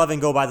 McLovin,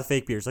 go buy the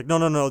fake beers. Like,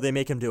 no, they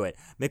make him do it.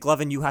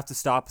 McLovin, you have to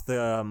stop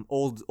the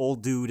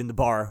old dude in the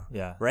bar.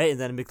 Yeah. Right? And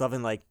then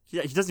McLovin, like, he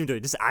doesn't even do it.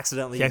 He just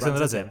accidentally He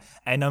accidentally runs does into it. him.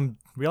 And I'm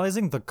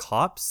realizing the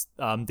cops,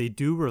 they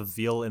do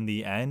reveal in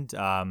the end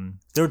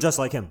They were just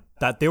like him.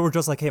 that they were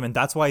just like him, and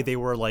that's why they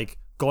were like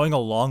going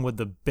along with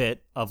the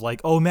bit of like,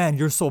 oh man,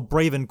 you're so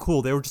brave and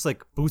cool. They were just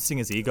like boosting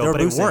his ego,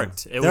 but it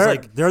worked. It was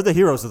like they're the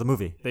heroes of the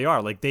movie. they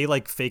are like they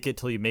like fake it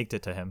till you make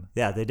it to him.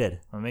 Yeah, they did.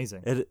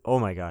 Amazing. Oh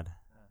my god.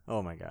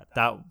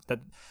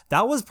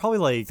 That was probably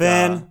like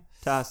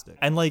Fantastic.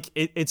 and like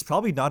it's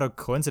probably not a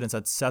coincidence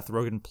that Seth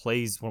Rogen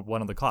plays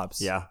one of the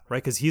cops. Yeah. Right,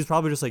 because he's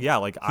probably just like, yeah,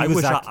 like I was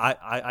wish that-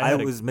 I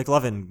was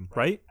McLovin.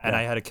 right, and Yeah.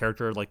 I had a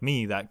character like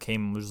me that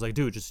came and was just like,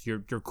 dude, just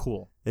you're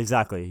cool.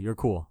 Exactly. You're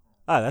cool.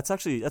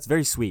 That's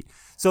very sweet.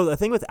 So the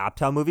thing with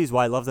Apatow movies,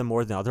 why I love them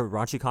more than other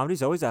raunchy comedies,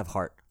 they always have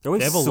heart. They're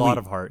always They have sweet. a lot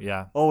of heart.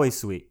 Yeah. Always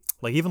sweet.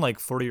 Like even like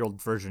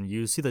 40-year-old version,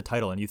 you see the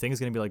title and you think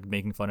it's gonna be like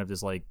making fun of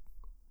this like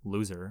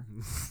loser.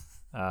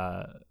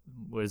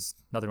 Was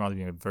nothing wrong with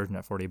being a virgin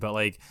at 40, but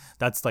like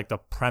that's like the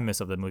premise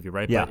of the movie,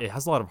 right? Yeah. But it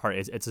has a lot of heart.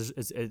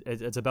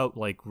 It's about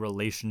like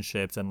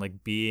relationships and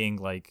like being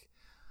like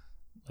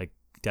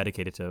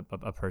dedicated to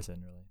a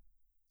person, really.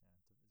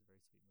 Yeah,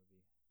 it's a very sweet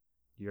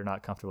movie. You're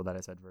not comfortable that I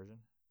said virgin?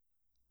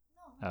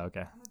 No. Oh,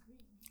 okay. I'm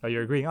agreeing. Oh,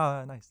 you're agreeing?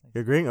 Oh, nice.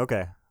 You're agreeing?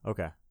 Okay.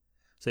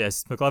 So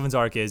yes, McLovin's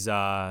arc is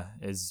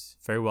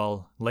very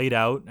well laid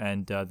out,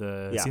 and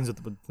the scenes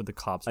with the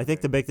cops. I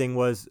think the big thing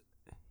was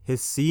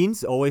his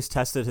scenes always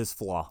tested his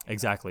flaw.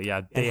 Exactly.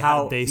 Yeah.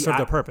 And They served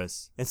a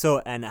purpose. It's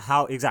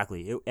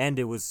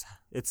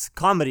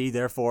comedy,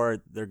 therefore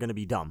they're gonna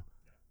be dumb,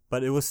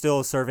 but it was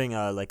still serving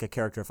like a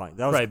character fine.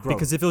 That was Right, growth.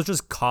 because if it was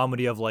just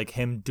comedy of like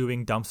him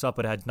doing dumb stuff,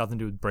 but it had nothing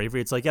to do with bravery,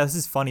 it's like, yeah, this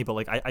is funny, but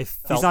like I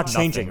felt he's not nothing.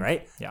 changing,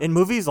 right? Yeah. In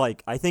movies,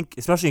 like I think,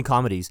 especially in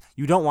comedies,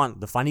 you don't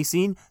want the funny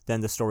scene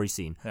then the story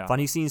scene. Yeah.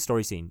 Funny scene,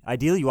 story scene.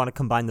 Ideally, you want to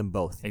combine them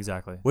both.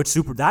 Exactly.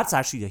 That's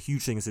actually a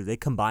huge thing. Is that they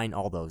combine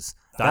all those.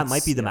 That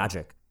might be the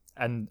magic.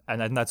 And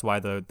that's why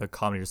the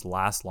comedy just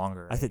lasts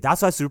longer. I think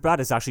that's why Superbad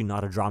is actually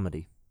not a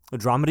dramedy. A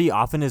dramedy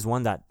often is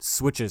one that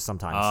switches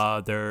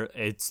sometimes.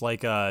 It's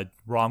like a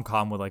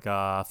rom-com with like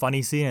a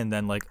funny scene and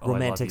then like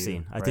Romantic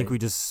scene. I think we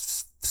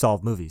just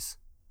solved movies.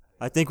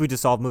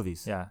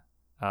 Yeah.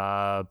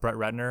 Brett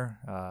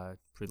Ratner,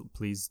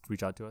 please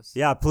reach out to us.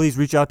 Yeah, please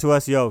reach out to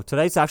us. Yo,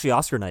 tonight's actually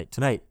Oscar night.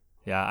 Tonight.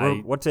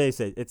 Yeah. What today is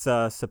it? It's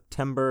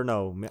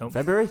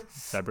February?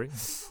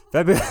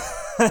 February.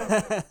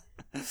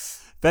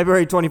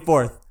 February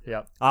 24th.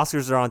 Yeah.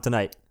 Oscars are on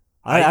tonight.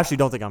 I actually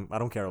don't think I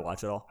don't care to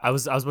watch it all. I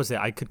was about to say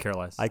I could care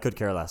less. I could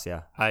care less,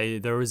 yeah.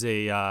 There was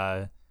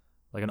a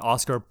like an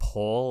Oscar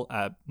poll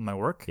at my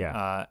work.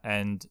 Yeah.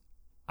 And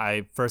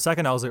for a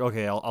second I was like,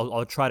 okay,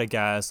 I'll try to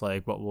guess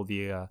like what will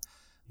the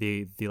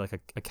like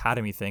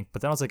Academy think,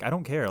 but then I was like, I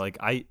don't care. Like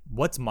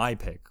what's my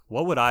pick?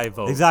 What would I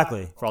vote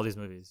exactly for all these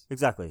movies?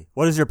 Exactly.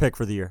 What is your pick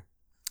for the year?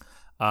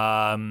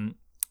 I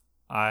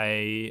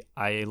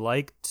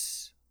like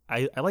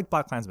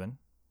BlacKkKlansman.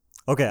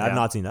 Okay, Yeah. I've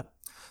not seen that.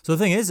 So the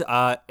thing is,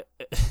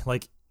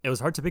 like it was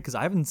hard to pick because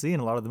I haven't seen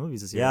a lot of the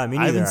movies this year. Yeah, me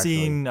I neither, haven't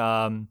seen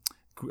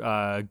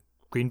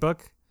Green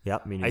Book. Yeah,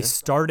 me neither. I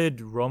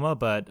started Roma,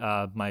 but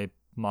my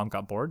mom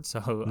got bored, so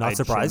Not I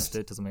surprised. changed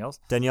it to something else.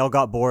 Danielle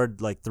got bored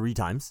like 3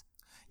 times.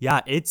 Yeah,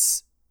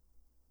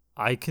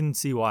 I can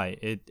see why.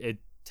 It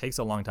takes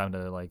a long time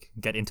to like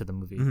get into the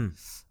movie.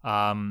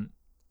 Mm-hmm.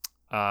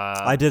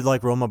 I did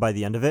like Roma by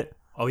the end of it.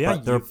 Oh yeah,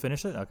 but there you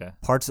finished it? Okay.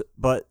 parts,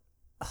 but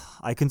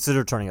I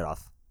consider turning it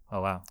off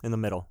Oh wow. in the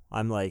middle.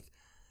 I'm like,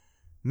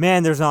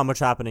 man, there's not much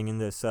happening in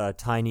this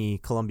tiny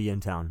Colombian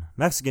town,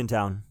 Mexican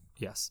town.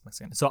 Yes,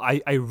 Mexican. So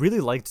I really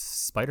liked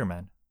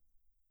Spider-Man.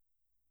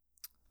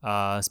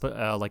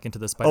 Like Into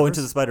the Spider-Verse. Oh,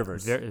 Into the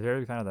Spider-Verse. Very,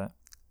 very fan of that.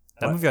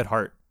 That What? movie had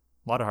heart.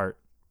 A lot of heart.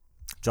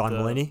 John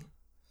Mulaney.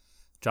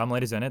 John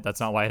Mulaney's in it. That's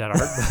not why it had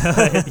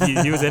heart.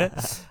 he was in it.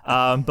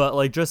 But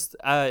like just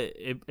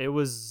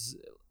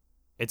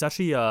it's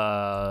actually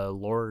a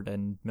Lord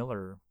and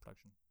Miller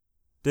production.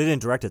 They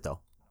didn't direct it though.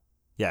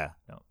 Yeah.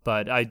 No,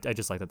 but I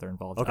just like that they're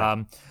involved.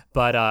 Okay.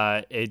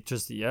 But it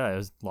just it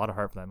was a lot of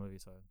heart for that movie.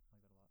 So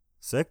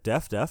Sick.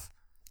 Def.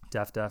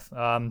 Def.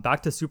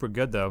 Back to Super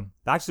Good though.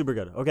 Back to Super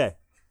Good. Okay.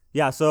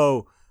 Yeah.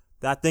 So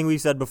that thing we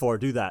said before,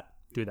 do that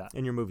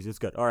in your movies. It's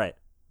good. All right.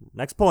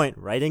 Next point,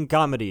 writing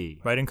comedy.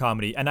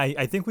 And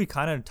I think we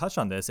kind of touched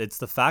on this. It's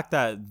the fact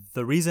that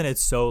the reason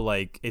it's so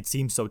like it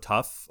seems so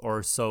tough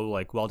or so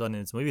like well done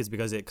in its movie is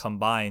because it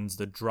combines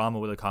the drama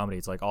with the comedy.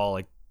 It's like all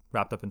like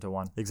wrapped up into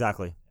one.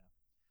 Exactly.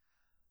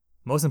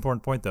 Most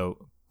important point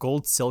though,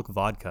 Gold Silk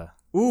Vodka.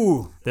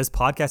 Ooh. This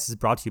podcast is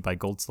brought to you by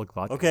Gold Silk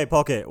Vodka. Okay,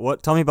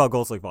 Poke, tell me about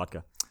Gold Silk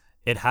Vodka.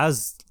 It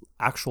has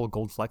actual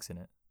gold flecks in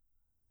it.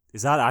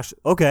 Is that actually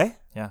okay?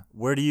 Yeah.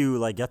 Where do you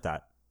like get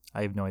that?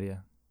 I have no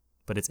idea.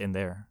 But it's in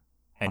there.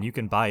 And you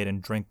can buy it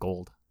and drink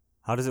gold.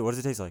 What does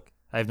it taste like?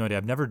 I have no idea.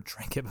 I've never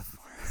drank it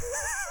before.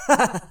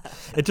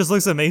 It just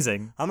looks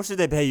amazing. How much did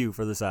they pay you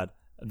for this ad?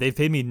 They've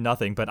paid me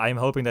nothing, but I'm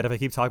hoping that if I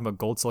keep talking about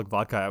Gold Silk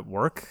Vodka at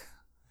work,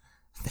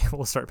 they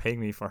will start paying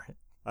me for it.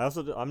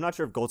 I'm not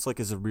sure if Gold Silk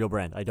is a real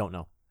brand. I don't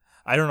know.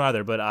 I don't know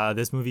either, but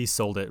this movie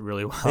sold it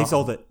really well. They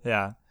sold it.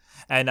 Yeah.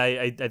 And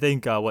I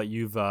think what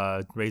you've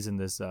raised in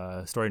this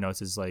story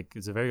notes is like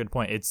it's a very good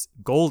point. It's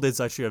gold is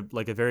actually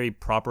a very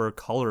proper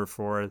color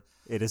for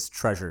it is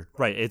treasure.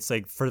 Right. It's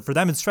like for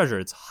them it's treasure.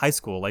 It's high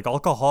school. Like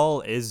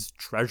alcohol is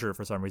treasure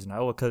for some reason.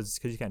 Oh, because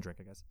you can't drink,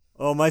 I guess.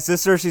 Oh, my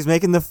sister, she's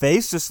making the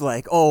face just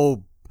like,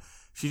 oh,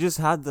 she just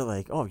had the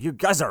like, oh, you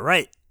guys are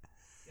right.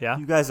 Yeah.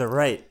 You guys are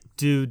right.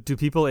 Do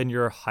people in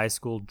your high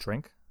school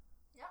drink?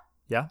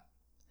 Yeah.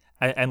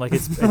 Yeah. And like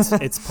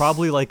it's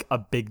probably like a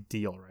big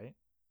deal, right?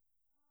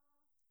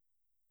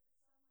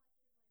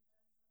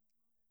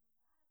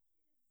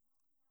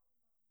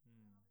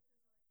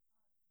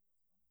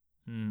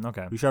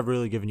 Okay. We should have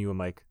really given you a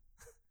mic.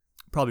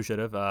 Probably should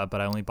have, but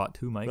I only bought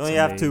 2 mics. We only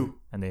have 2.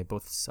 And they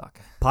both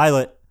suck.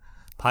 Pilot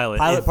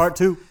part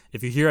 2.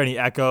 If you hear any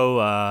echo,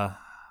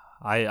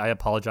 I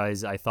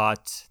apologize. I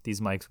thought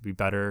these mics would be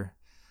better.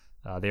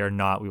 They are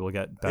not. We will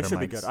get better mics. They should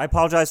be good. I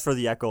apologize for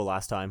the echo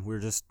last time. We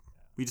just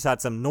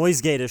had some noise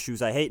gate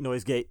issues. I hate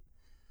noise gate.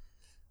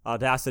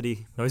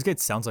 Audacity. Noise gate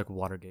sounds like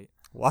Watergate.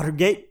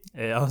 Watergate?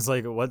 I was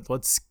like,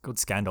 what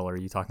scandal are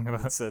you talking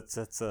about?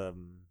 It's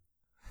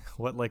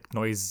What like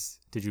noise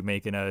did you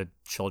make in a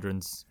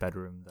children's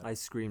bedroom? I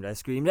screamed,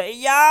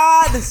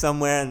 yeah,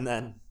 somewhere, and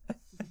then.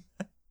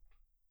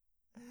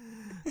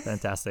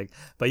 Fantastic.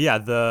 But yeah,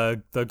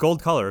 the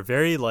gold color,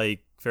 very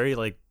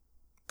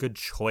good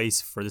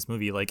choice for this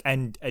movie. Like,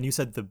 and you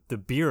said the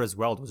beer as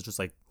well was just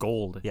like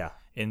gold. Yeah.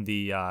 In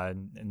the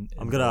can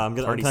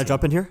I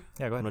jump in here?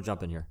 Yeah, go ahead. I'm gonna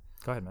jump in here.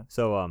 Go ahead, man.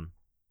 So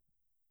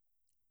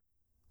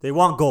they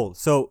want gold.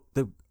 So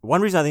the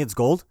one reason I think it's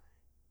gold,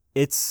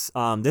 it's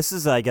this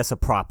is I guess a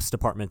props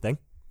department thing.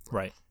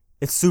 Right.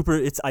 It's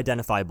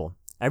identifiable.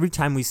 Every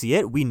time we see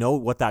it, we know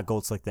what that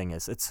gold slick thing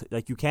is. It's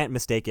like you can't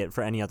mistake it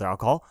for any other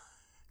alcohol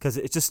because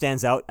it just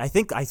stands out. I'm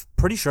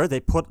pretty sure they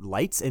put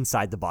lights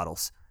inside the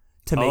bottles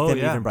to make them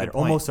even brighter.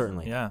 Almost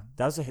certainly. Yeah.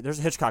 There's a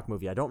Hitchcock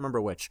movie. I don't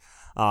remember which.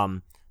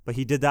 But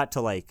he did that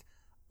to like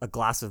a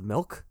glass of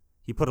milk.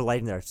 He put a light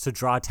in there to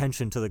draw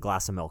attention to the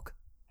glass of milk.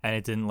 And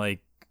it didn't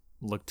like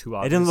look too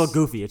obvious. It didn't look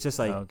goofy. It's just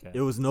like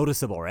It was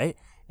noticeable, right?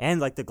 And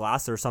like the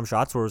glass, there were some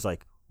shots where it was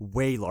like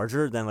way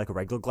larger than like a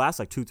regular glass,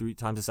 like 2-3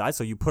 times the size.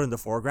 So you put it in the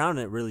foreground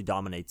and it really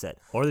dominates it.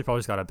 Or they probably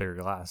just got a bigger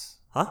glass.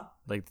 Huh?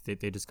 Like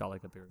they just got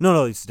like a bigger.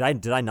 No.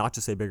 Did I not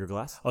just say bigger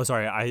glass? Oh,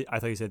 sorry. I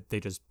thought you said they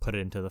just put it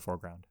into the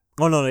foreground.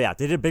 Oh no, yeah,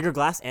 they did a bigger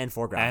glass and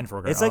foreground.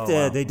 It's like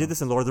they did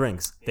this in Lord of the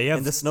Rings. They have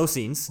in the snow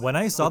scenes. When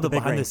I saw the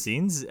behind the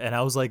scenes, and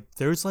I was like,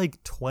 "There's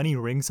like 20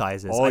 ring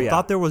sizes." Oh, I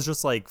thought there was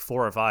just like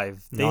 4 or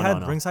 5. They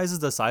No. ring sizes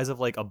the size of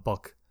like a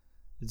book.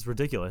 It's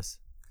ridiculous.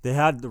 They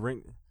had the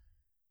ring.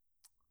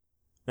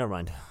 Never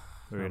mind.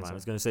 I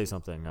was gonna say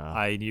something.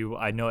 I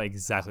know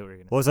exactly what you're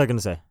gonna. What was I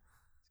gonna say?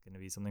 It's gonna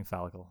be something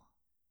phallical.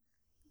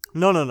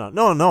 No.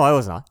 I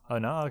was not. Oh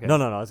no. Okay. No.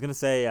 I was gonna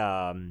say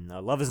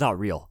love is not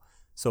real.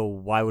 So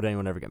why would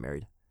anyone ever get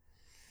married?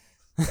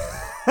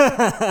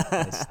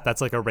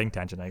 That's like a ring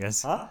tangent, I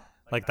guess. Huh?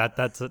 Like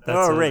that's a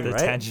ring, the right?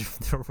 tangent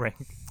for the ring.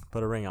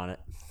 Put a ring on it.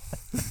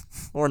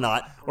 Or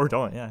not. Or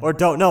don't, yeah. Or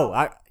don't.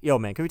 No. Yo,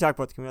 man, can we have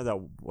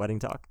that wedding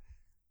talk?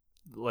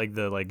 Like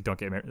don't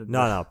get married.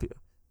 No.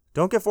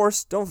 Don't get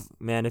forced.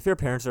 Man, if your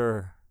parents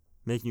are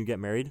making you get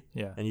married,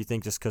 yeah, and you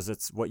think just because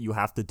it's what you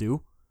have to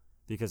do,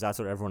 because that's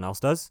what everyone else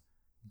does.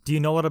 Do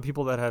you know a lot of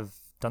people that have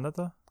done that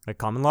though? Like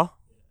common law?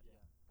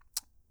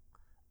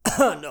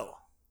 No.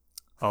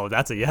 Oh,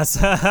 that's a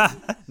yes.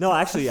 No,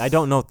 actually, I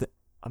don't know.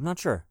 I'm not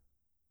sure.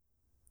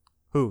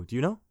 Who? Do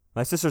you know?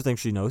 My sister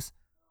thinks she knows.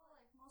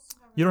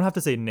 You don't have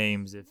to say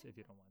names if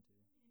you don't want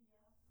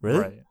to. Really?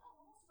 Right.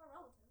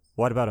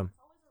 What about him?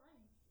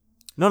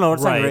 No,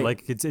 it's right. Not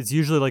like it's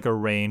usually like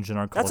arranged in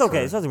our culture. That's okay.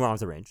 There's nothing wrong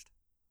with arranged.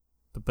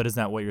 But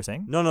isn't that what you're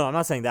saying? No, I'm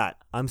not saying that.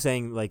 I'm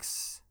saying like,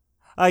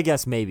 I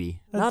guess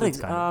maybe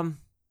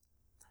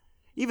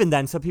even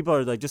then, some people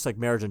are like just like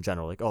marriage in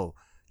general. Like, oh,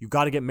 you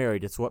got to get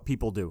married. It's what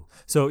people do.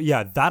 So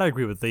yeah, that I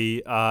agree with.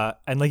 The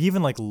and like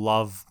even like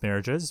love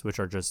marriages, which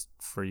are just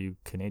for you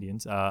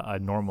Canadians, a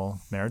normal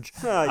marriage.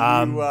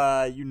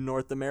 You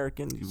North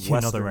Americans, you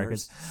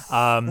Westerners. North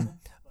Americans.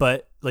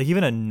 But like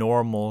even a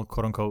normal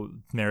quote unquote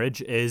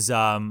marriage is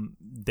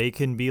they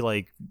can be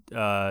like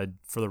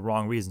for the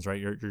wrong reasons,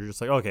 right? You're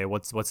just like, okay,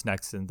 what's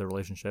next in the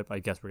relationship? I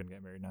guess we're gonna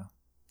get married now.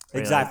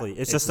 Right? Exactly. Like,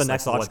 it's just the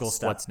next like, logical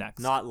step. What's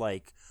next? Not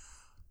like,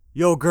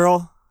 yo,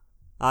 girl,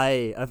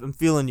 I'm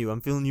feeling you.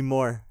 I'm feeling you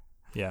more.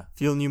 Yeah.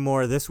 Feeling you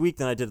more this week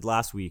than I did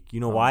last week. You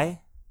know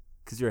why?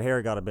 Because your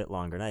hair got a bit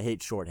longer, and I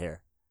hate short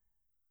hair.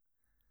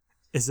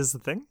 Is this the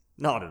thing?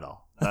 Not at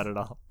all. Not at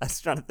all. I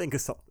was trying to think of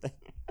something.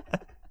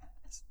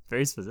 It's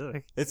very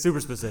specific. It's super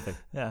specific.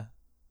 Yeah.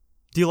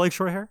 Do you like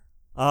short hair?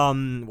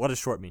 What does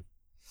short mean?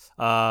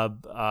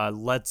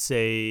 Let's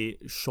say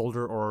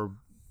shoulder or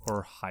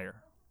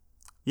higher.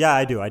 Yeah,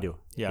 I do.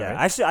 Yeah. Right?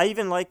 Actually, I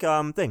even like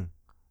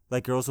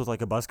like girls with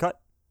like a buzz cut.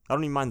 I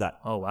don't even mind that.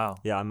 Oh wow.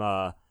 Yeah, I'm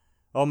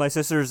oh, my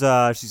sister's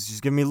she's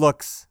giving me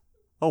looks.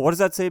 Oh, what does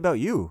that say about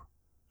you?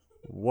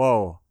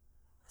 Whoa.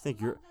 I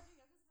think you're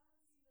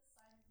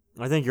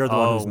the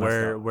one who's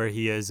messed up. where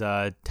he is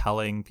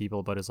telling people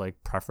about his like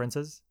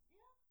preferences.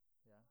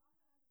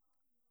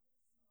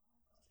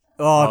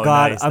 Oh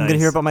God, nice, I'm gonna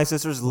hear about my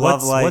sister's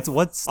love life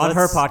on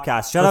her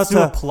podcast. Shout out to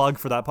to a plug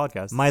for that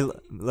podcast.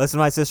 Listen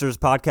to my sister's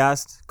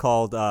podcast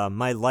called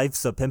 "My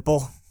Life's a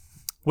Pimple."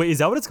 Wait, is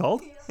that what it's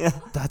called? Yeah,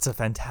 that's a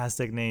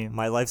fantastic name.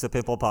 My Life's a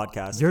Pimple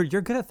podcast.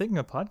 You're good at thinking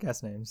of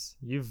podcast names.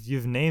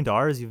 You've named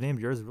ours. You've named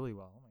yours really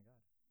well. Oh my God,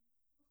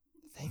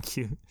 thank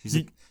you.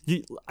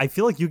 I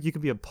feel like you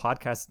could be a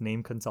podcast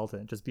name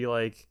consultant. Just be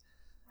like,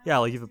 yeah,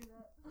 like you've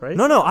right.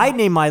 No, I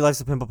named My Life's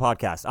a Pimple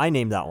podcast. I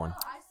named that one.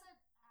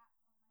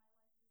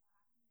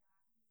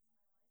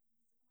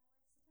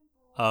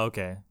 Oh,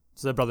 okay.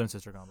 It's a brother and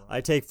sister combo.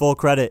 I take full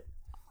credit.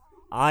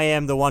 I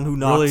am the one who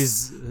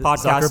knocks really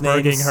podcast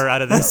Zuckerberging names. her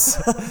out of this.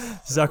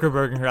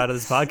 Zuckerberging her out of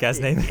this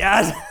podcast name.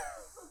 Yes,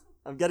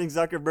 I'm getting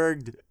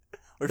Zuckerberged.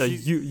 Or No,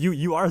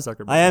 you are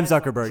Zuckerberg. I am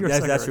Zuckerberg. You're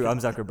Yes, Zuckerberg. that's true. I'm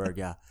Zuckerberg.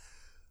 Yeah.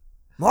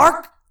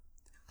 Mark.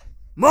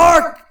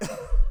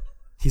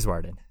 He's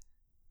wired in.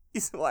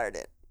 He's wired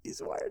in.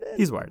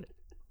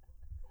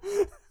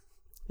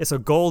 Yeah, so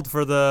gold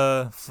for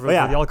the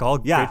alcohol.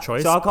 Yeah. Great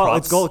choice. So alcohol, Props.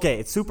 it's gold. Okay,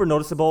 it's super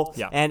noticeable.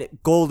 Yeah. And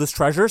gold is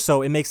treasure,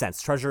 so it makes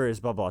sense. Treasure is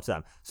blah blah to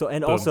them. So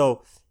and Boom.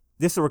 also,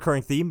 this is a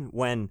recurring theme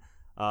when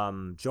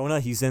Jonah,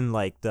 he's in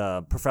like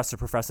the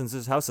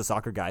Professor's house, the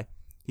soccer guy.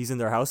 He's in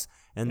their house,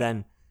 and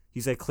then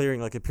he's like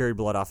clearing like a period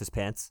blood off his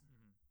pants.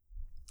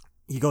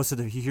 He goes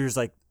to he hears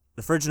like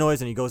the fridge noise,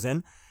 and he goes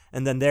in,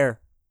 and then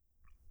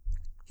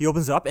he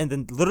opens it up, and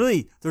then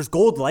literally there's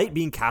gold light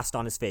being cast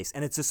on his face,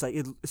 and it's just like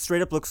it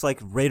straight up looks like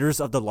Raiders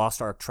of the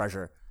Lost Ark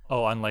treasure.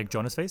 Oh, on like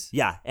Jonah's face?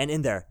 Yeah, and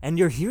in there, and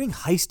you're hearing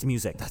heist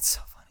music. That's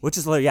so funny. Which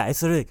is literally,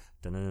 it's literally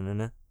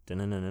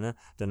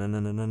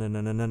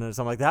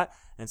something like that,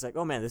 and it's like,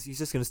 oh man, he's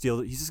just gonna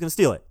steal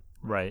it.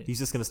 Right. He's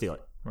just gonna steal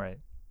it. Right.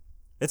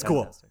 It's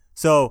Fantastic. cool.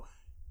 So,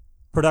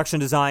 production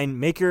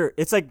design,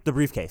 it's like the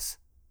briefcase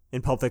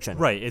in Pulp Fiction.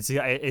 Right. It's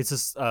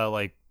just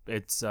like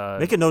it's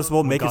make it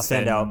noticeable, make it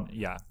stand out.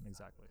 Yeah,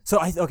 exactly. So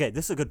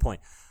this is a good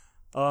point.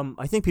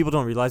 I think people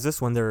don't realize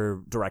this when they're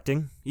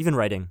directing, even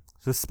writing,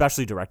 so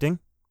especially directing.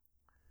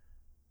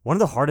 One of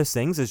the hardest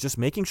things is just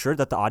making sure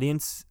that the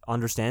audience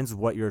understands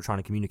what you're trying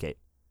to communicate.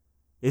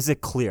 Is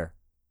it clear?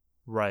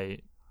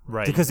 Right.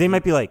 Because they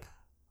might be like,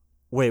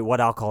 wait,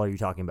 what alcohol are you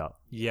talking about?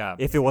 Yeah.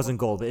 If it wasn't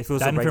gold, but if it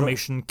was that a regular,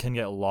 information can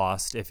get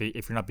lost if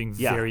you're not being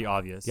very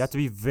obvious. You have to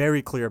be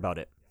very clear about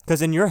it.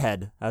 Because in your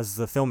head, as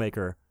the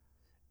filmmaker,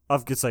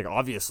 it's like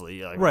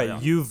obviously right. Yeah.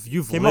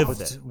 You've Came lived up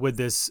with it. with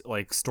this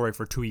like story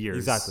for 2 years.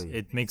 Exactly.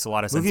 It makes a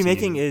lot of sense. Movie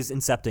making is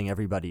incepting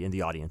everybody in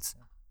the audience.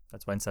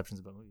 That's why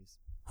Inception's about movies.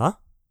 Huh?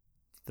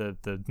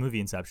 The movie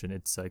Inception,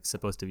 it's like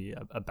supposed to be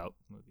about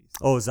movies.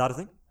 Oh, is that a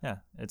thing? Yeah,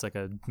 it's like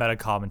a meta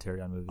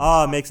commentary on movies.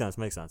 Oh, makes sense.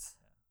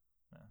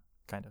 Yeah,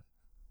 kind of.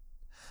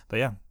 But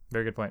yeah,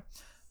 very good point.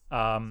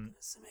 To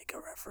make a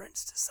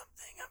reference to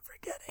something I'm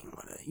forgetting.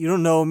 You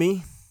don't know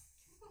me.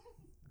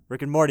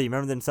 Rick and Morty.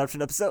 Remember the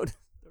Inception episode?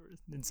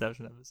 The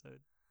Inception episode.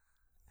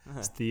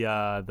 It's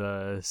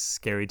the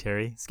Scary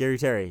Terry. Scary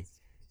Terry.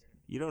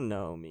 You don't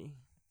know me.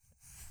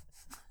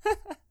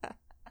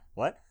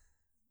 What?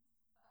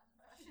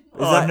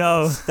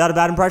 Is that a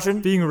bad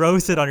impression? Being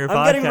roasted on your podcast.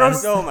 I'm getting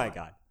roasted. Oh my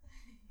God.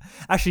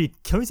 Actually,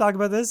 can we talk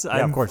about this?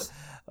 Yeah, of course.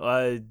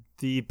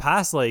 The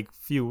past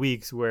few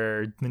weeks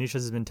where Manish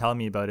has been telling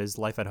me about his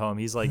life at home,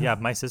 he's like, yeah,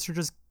 my sister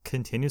just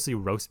continuously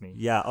roasts me.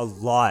 Yeah, a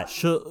lot.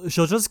 She'll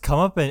just come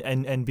up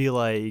and be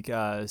like,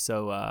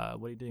 so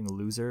what are you doing,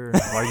 loser?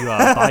 Why are you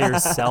by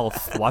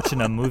yourself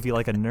watching a movie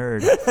like a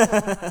nerd?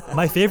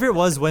 My favorite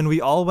was when we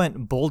all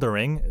went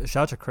bouldering.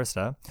 Shout out to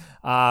Krista.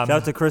 Shout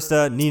out to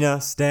Krista, Nina,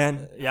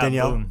 Stan,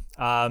 Danielle.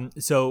 Boom.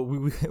 So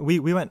we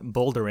went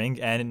bouldering,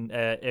 and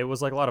it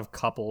was like a lot of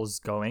couples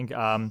going.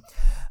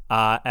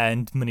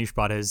 And Manish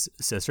brought his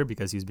sister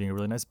because he was being a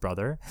really nice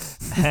brother.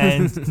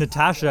 And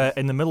Natasha,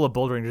 in the middle of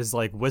bouldering, just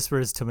like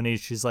whispers to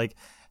Manish, she's like,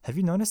 have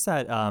you noticed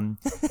that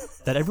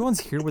that everyone's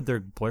here with their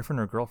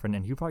boyfriend or girlfriend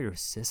and you brought your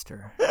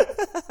sister?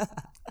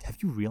 Have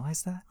you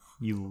realized that?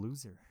 You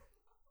loser.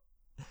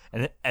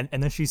 And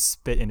then she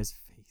spit in his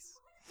face.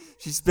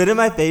 She spit in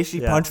my face.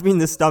 She punched me in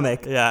the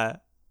stomach. Yeah.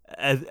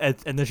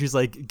 and then she's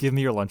like, "Give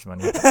me your lunch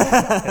money."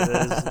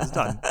 It's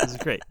done. This is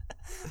great.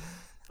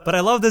 But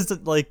I love this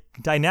like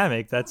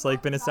dynamic that's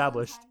like been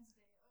established.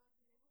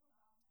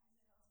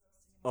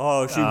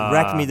 Oh, she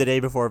wrecked me the day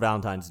before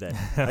Valentine's Day.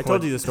 I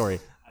told you the story.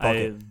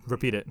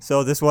 Repeat it.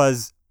 So this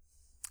was.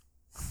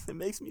 It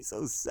makes me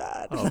so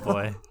sad. Oh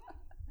boy.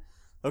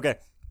 Okay.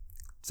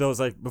 So it was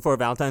like before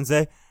Valentine's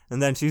Day,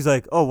 and then she's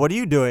like, "Oh, what are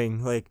you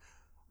doing?" Like,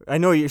 I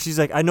know you. She's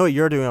like, "I know what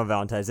you're doing on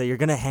Valentine's Day. You're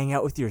gonna hang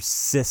out with your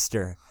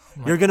sister.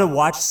 You're gonna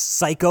watch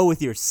Psycho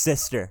with your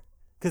sister."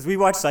 Because we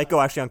watched Psycho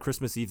actually on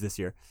Christmas Eve this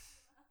year.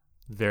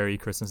 Very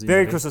Christmas.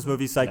 Very Christmas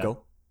movie, Psycho. Yeah.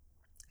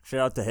 Shout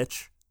out to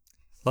Hitch.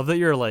 Love that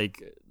you're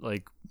like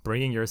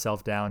bringing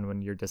yourself down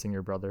when you're dissing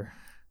your brother.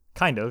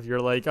 Kind of. You're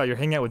like, oh, you're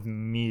hanging out with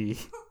me.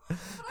 I'm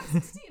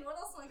 16. What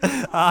else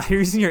am I You're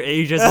using your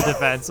age as a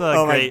defense.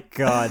 Oh, great. My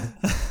God.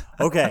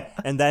 Okay,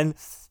 and then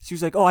she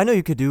was like, "Oh, I know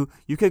you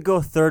could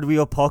go third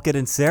wheel Pulkit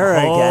and Sarah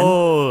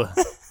again."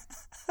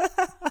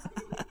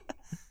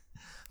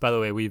 By the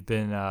way, we've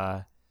been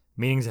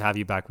meaning to have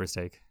you back for a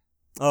steak.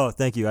 Oh,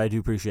 thank you. I do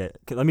appreciate it.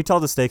 Okay, let me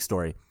tell the steak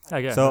story.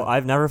 Okay. So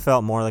I've never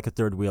felt more like a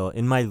third wheel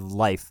in my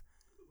life.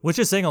 Which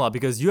is saying a lot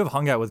because you have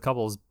hung out with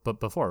couples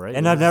before, right?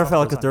 And I've never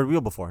felt like a third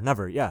wheel before.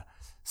 Never, yeah.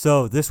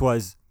 So this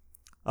was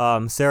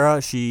Sarah,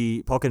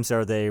 Pulkit and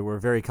Sarah, they were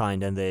very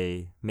kind and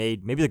they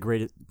made maybe the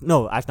greatest,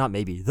 no, actually not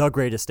maybe, the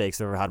greatest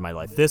steaks I've ever had in my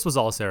life. This was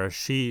all Sarah.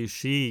 She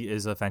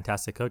is a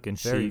fantastic cook and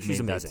she's made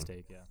amazing. That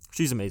steak. Yeah.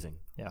 She's amazing.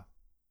 Yeah.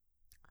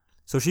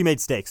 So she made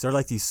steaks. They're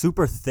like these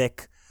super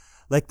thick,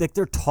 like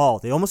they're tall.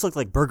 They almost look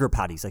like burger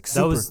patties, like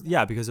super.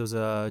 Because it was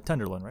a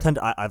tenderloin, right?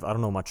 I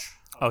don't know much.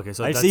 Okay,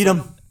 so I just eat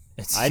them.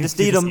 I just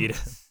eat them.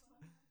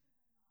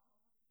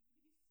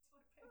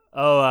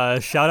 Oh,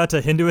 shout out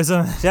to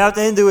Hinduism. Shout out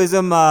to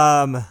Hinduism.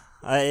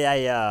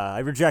 I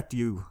reject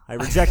you. I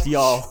reject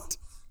y'all.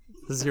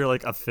 This is your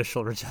like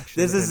official rejection.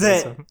 This is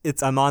Hinduism.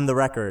 I'm on the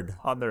record.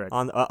 On the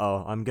record.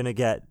 I'm gonna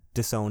get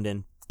disowned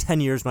in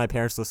 10 years. My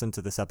parents listen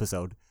to this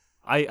episode.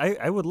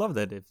 I would love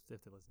that if they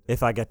listen.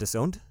 If I get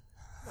disowned?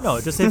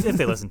 No, just if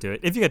they listen to it.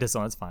 If you get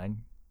disowned, it's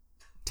fine.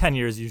 10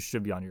 years, you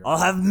should be on your own. I'll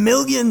have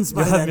millions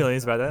by then. Have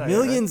millions by then.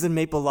 Millions in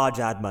Maple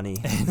Lodge ad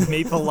money.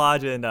 Maple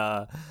Lodge and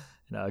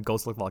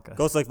Ghost Lake Vodka.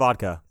 Ghost Lake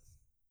Vodka.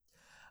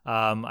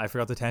 I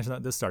forgot the tangent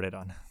that this started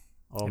on.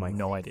 Oh my!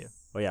 No idea.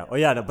 Oh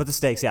yeah. No, but the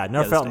steaks. Yeah,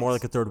 never felt steaks. more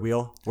like a third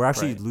wheel. We're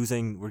actually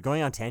losing. We're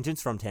going on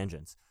tangents from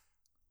tangents.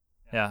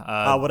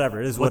 Yeah.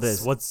 Whatever. It is what it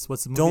is. What's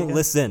the movie Don't again?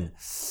 listen.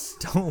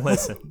 Don't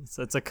listen.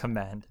 So it's a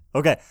command.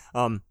 Okay.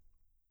 Let's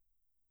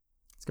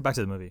get back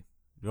to the movie.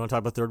 You want to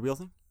talk about third wheel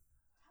thing?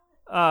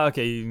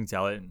 Okay, you can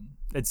tell it.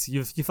 It's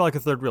you felt like a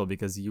third wheel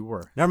because you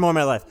were. Never more in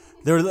my life.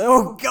 They were.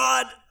 Oh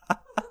God.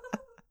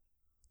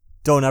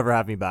 Don't ever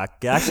have me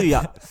back. Actually,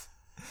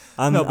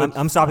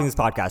 I'm stopping this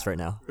podcast right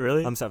now.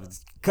 Really? I'm stopping.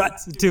 Cut.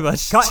 Too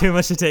much. Cut. Too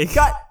much to take.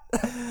 Cut.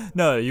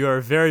 No, you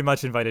are very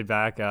much invited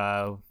back.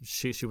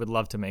 She would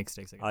love to make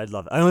steaks again. I'd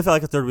love it. I only felt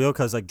like a third wheel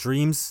because like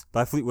Dreams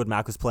by Fleetwood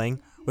Mac was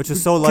playing, which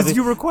was so lovely. Because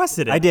you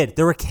requested it. I did.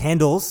 There were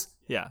candles.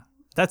 Yeah,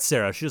 that's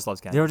Sarah. She just loves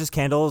candles. There were just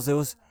candles.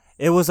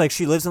 It was like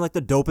she lives in like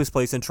the dopest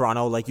place in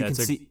Toronto. Like you can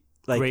see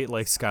like great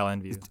like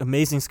skyline view.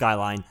 Amazing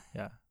skyline.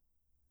 Yeah.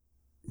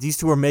 These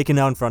two were making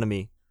out in front of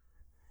me.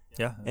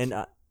 Yeah. And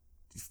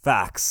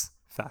facts.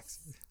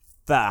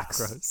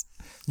 Gross.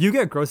 You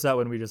get grossed out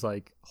when we just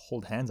like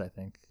hold hands, I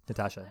think.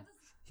 Natasha.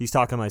 He's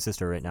talking to my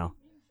sister right now.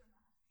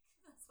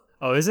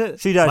 Oh, is it?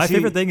 She does. My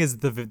favorite thing is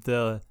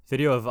the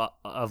video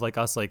of like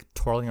us like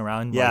twirling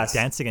around, like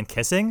dancing and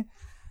kissing.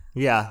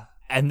 Yeah.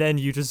 And then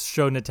you just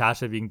show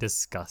Natasha being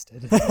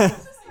disgusted.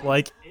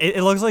 Like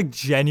it looks like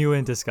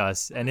genuine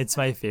disgust, and it's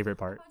my favorite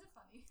part.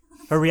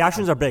 Her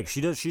reactions are big.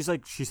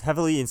 She's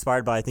heavily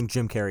inspired by I think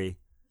Jim Carrey.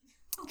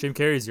 Jim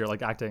Carrey's your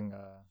like acting.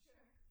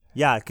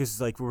 Yeah,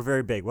 because like we're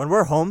very big. When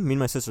we're home, me and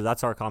my sister,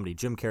 that's our comedy,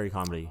 Jim Carrey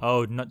comedy.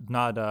 Oh,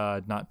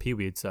 not Pee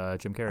Wee. It's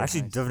Jim Carrey.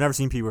 Actually, nice. I've never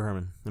seen Pee Wee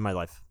Herman in my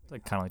life.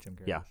 Like kind of like Jim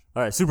Carrey. Yeah.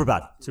 All right.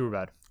 Superbad.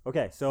 Superbad.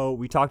 Okay, so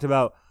we talked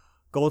about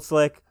Gold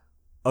Slick.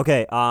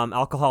 Okay,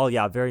 alcohol.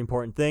 Yeah, very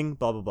important thing.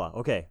 Blah blah blah.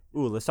 Okay.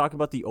 Ooh, let's talk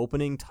about the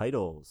opening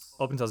titles.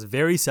 Opening titles,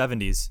 very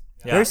 70s.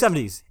 Yeah. Very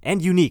 70s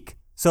and unique.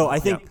 So I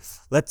think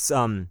let's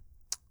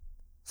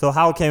So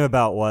how it came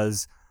about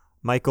was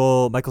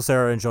Michael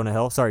Cera and Jonah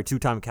Hill. Sorry,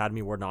 2-time Academy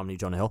Award nominee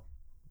Jonah Hill.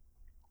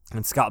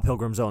 And Scott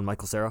Pilgrim's own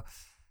Michael Cera.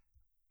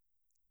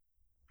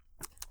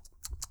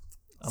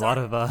 A lot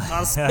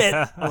of spit.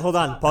 Hold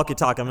on, pocket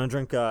talk. I'm gonna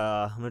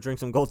drink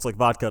some Gold Slick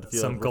vodka to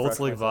feel some Gold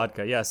Slick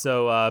vodka. Yeah.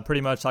 So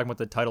pretty much talking about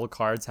the title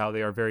cards, how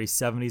they are very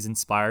 70s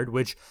inspired,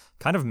 which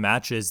kind of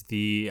matches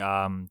the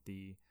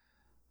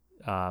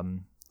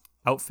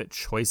outfit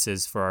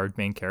choices for our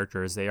main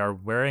characters. They are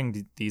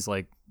wearing these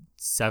like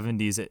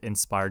 70s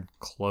inspired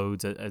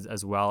clothes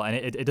as well, and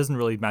it doesn't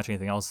really match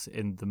anything else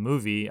in the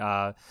movie.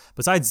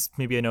 Besides,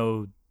 maybe I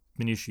know,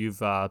 Manish, you've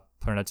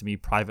pointed out to me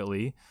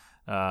privately.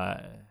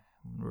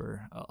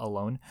 We're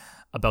alone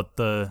about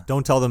the.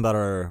 Don't tell them about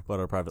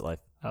our private life.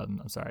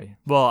 I'm sorry.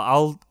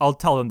 Well, I'll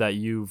tell them that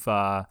you've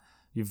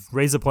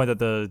raised the point that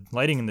the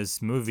lighting in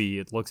this movie,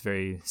 it looks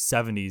very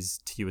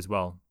 70s to you as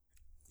well.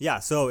 Yeah,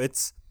 so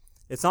it's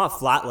not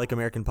flat like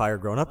American Pie or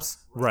Grown Ups.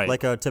 Right.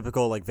 Like a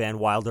typical like Van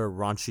Wilder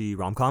raunchy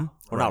rom-com.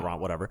 Or not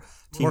whatever.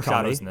 Teen More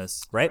comedy. shadows in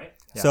this. Right?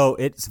 Yeah. So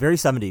it's very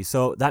 70s.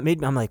 So that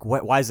made me, I'm like,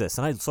 why is this?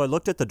 And I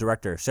looked at the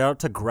director. Shout out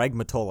to Greg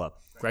Mottola.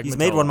 He's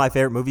made one of my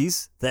favorite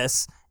movies,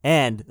 this,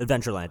 and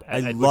Adventureland.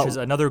 Which is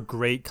another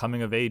great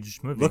coming-of-age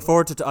movie. Look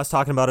forward to us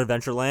talking about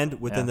Adventureland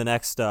within the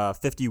next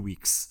 50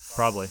 weeks.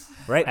 Probably.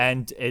 Right?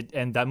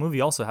 And that movie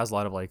also has a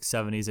lot of like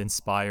 70s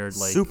inspired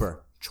like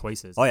Super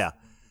choices. Oh, yeah.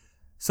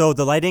 So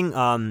the lighting,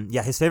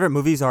 his favorite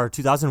movies are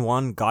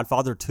 2001,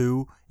 Godfather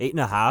 2,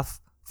 8.5,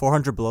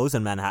 400 Blows,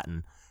 and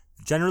Manhattan.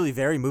 Generally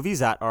very movies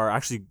that are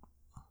actually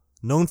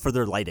known for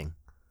their lighting.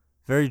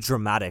 Very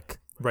dramatic.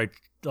 Right.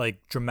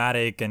 Like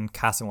dramatic and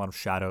casting a lot of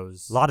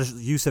shadows. A lot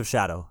of use of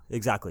shadow.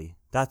 Exactly.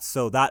 That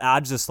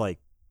adds just like,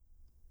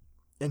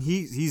 and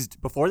he's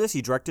before this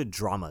he directed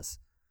dramas.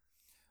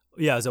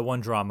 Yeah, it's a one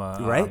drama.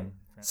 Right?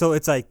 So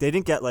it's like they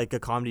didn't get like a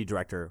comedy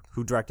director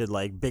who directed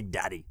like Big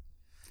Daddy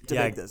to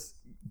make this.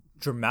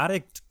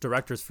 Dramatic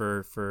directors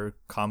for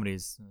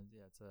comedies.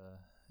 Yeah,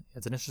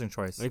 it's an interesting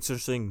choice.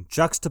 Interesting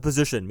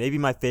juxtaposition. Maybe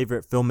my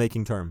favorite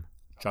filmmaking term.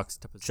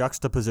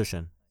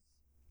 Juxtaposition.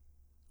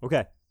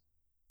 Okay.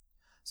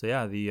 So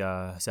yeah, the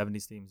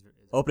 70s themes.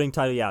 Opening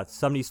title,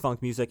 70s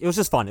funk music. It was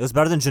just fun. It was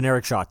better than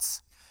generic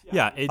shots.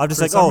 Yeah, I'm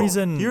just like,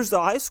 reason, here's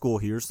the high school,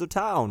 here's the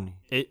town.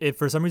 It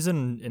for some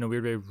reason, in a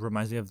weird way,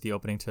 reminds me of the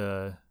opening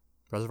to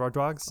Reservoir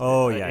Dogs.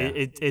 Oh,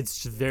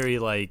 It's very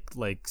like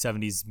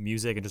 70s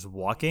music and just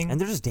walking. And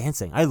they're just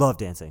dancing. I love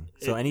dancing.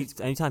 So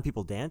anytime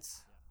people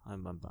dance,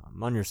 I'm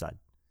on your side.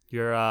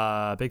 You're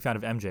a big fan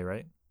of MJ,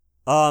 right?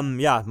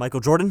 Yeah, Michael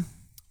Jordan.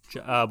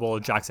 Well,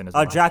 Jackson as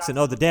well. Jackson.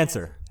 Oh, the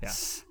dancer. Yeah.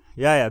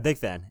 Yeah, big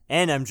fan.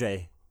 And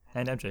MJ.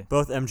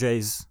 Both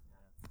MJs,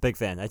 big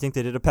fan. I think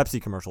they did a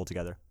Pepsi commercial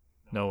together.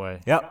 No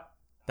way. Yep.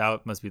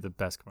 That must be the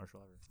best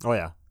commercial ever. Oh,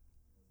 yeah.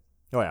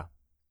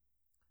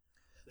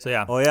 So,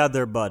 yeah. Oh, yeah,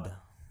 they're Bud.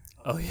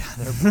 Oh, yeah,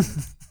 they're Bud.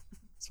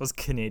 That's what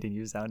Canadian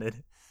you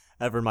sounded.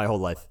 Ever my whole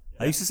life.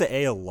 I used to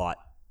say A lot.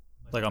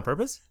 Like on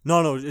purpose?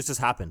 No, it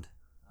just happened.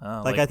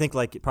 Oh, I think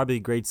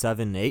probably grade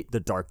 7, 8, the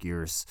dark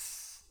years.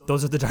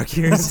 Those are the dark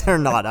years. They're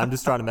not. I'm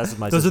just trying to mess with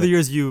myself. Those are the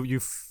years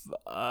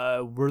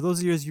were those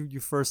the years you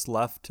first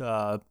left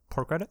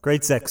Port Credit?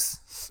 Grade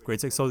 6. Grade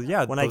 6. So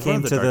yeah, when I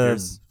came to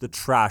the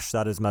trash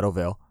that is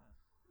Meadowvale.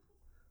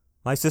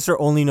 My sister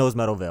only knows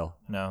Meadowvale.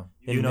 No,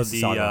 you know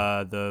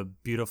the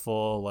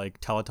beautiful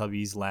like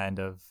Teletubbies land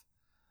of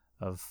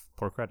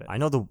Port Credit. I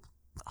know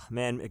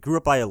man. I grew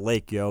up by a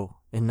lake, yo,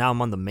 and now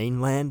I'm on the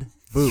mainland.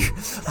 Boo.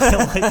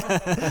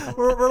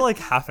 we're like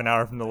half an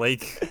hour from the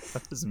lake.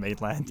 This is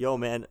mainland. Yo,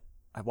 man.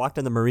 I walked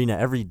in the marina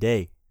every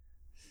day.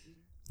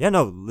 Yeah,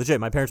 no, legit.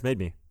 My parents made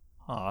me.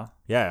 Aw.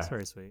 Yeah. That's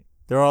very sweet.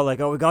 They're all like,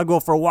 oh, we gotta go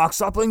for a walk.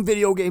 Stop playing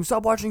video games.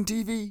 Stop watching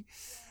TV.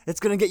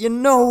 It's gonna get you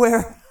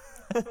nowhere.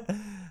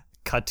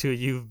 Cut to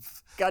you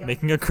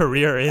making a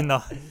career in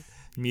the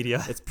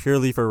media. It's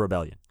purely for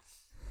rebellion.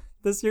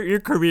 Your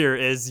career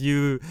is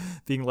you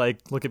being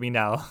like, look at me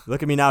now.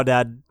 Look at me now,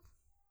 Dad.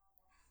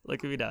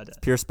 Look at me now, Dad. It's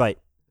pure spite.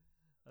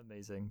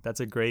 Amazing.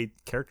 That's a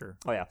great character.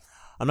 Oh, yeah.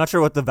 I'm not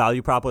sure what the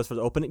value prop was for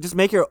the opening. Just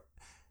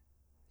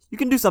you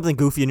can do something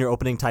goofy in your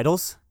opening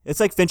titles. It's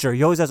like Fincher.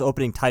 He always has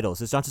opening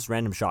titles. It's not just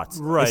random shots.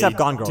 Right. Except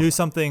Gone Girl. Do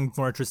something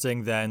more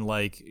interesting than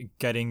like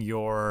getting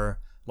your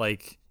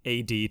like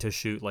AD to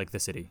shoot like the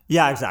city.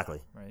 Yeah,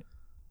 exactly. Right.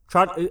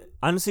 Try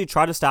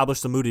to establish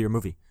the mood of your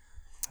movie.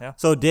 Yeah.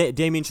 So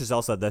Damien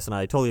Chazelle said this, and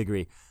I totally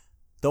agree.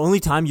 The only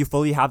time you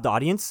fully have the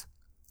audience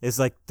is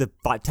like the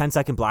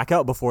 10-second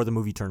blackout before the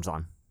movie turns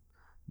on.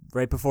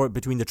 Right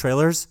between the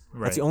trailers.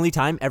 Right. That's the only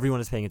time everyone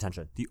is paying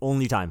attention. The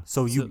only time.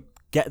 So you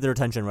get their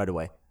attention right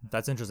away.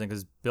 That's interesting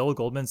because Bill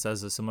Goldman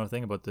says a similar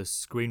thing about the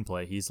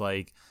screenplay. He's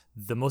like,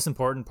 the most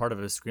important part of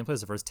his screenplay is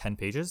the first 10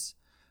 pages.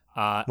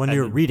 When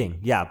you're reading,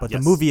 but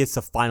the movie is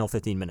the final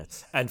 15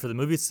 minutes. And for the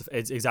movie,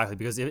 it's exactly,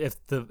 because if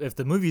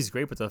the movie is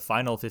great but the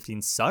final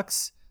 15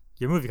 sucks,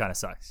 your movie kind of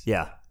sucks.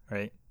 Yeah.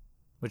 Right?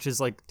 Which is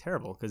like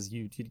terrible because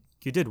you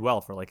did well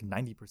for like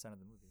 90% of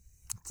the movie.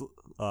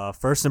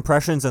 First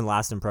impressions and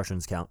last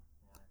impressions count.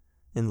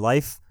 In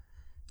life,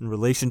 in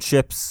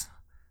relationships,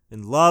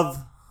 in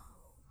love,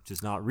 which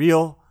is not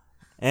real,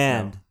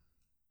 and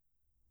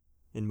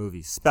in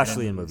movies,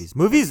 especially in movies.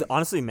 Movies,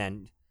 honestly,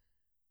 man,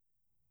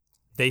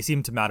 they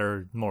seem to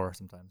matter more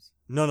sometimes.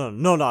 No.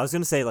 I was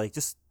gonna say like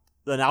just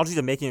the analogy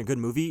to making a good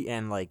movie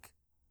and like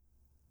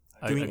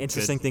doing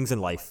interesting things in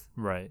life.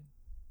 Right.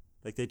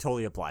 Like they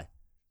totally apply.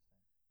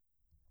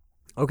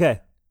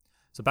 Okay.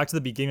 So back to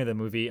the beginning of the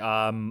movie.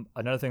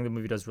 Another thing the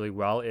movie does really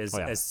well is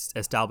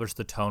establish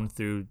the tone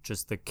through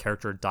just the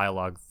character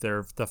dialogue.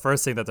 The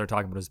first thing that they're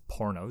talking about is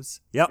pornos.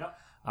 Yep.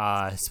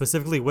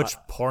 Specifically, which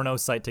porno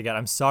site to get.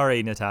 I'm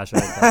sorry, Natasha,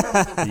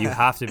 that you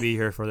have to be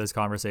here for this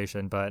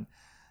conversation, but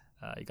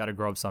you got to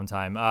grow up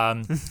sometime.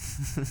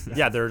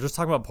 Yeah, they're just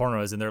talking about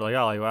pornos, and they're like,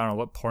 I don't know,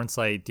 what porn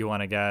site do you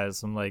want to get?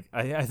 So I'm like,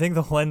 I think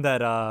the one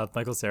that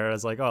Michael Cera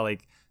is like,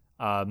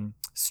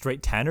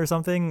 Straight 10 or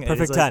something.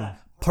 Perfect 10.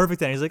 Perfect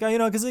 10. He's like,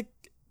 because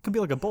could be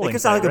like a bowling. It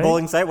could sound site, like right? a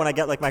bowling site when I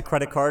get like my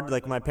credit card.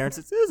 Like my parents,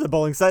 it's a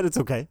bowling site. It's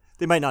okay.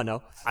 They might not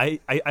know. I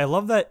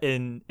love that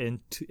in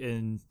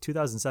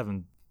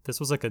 2007 this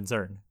was a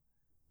concern.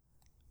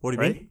 What do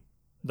you right? mean?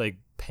 Like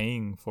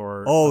paying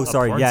for. Oh, a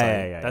sorry. porn Yeah, site.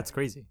 yeah, yeah. That's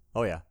crazy.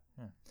 Oh yeah.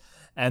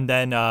 And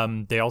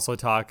then they also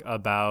talk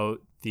about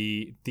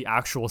the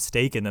actual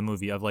stake in the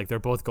movie of like they're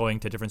both going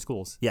to different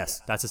schools.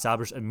 Yes. That's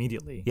established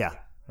immediately. Yeah.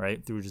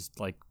 Right? Through just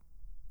like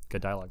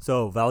good dialogue.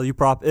 So value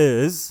prop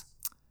is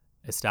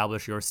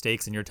Establish your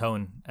stakes and your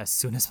tone as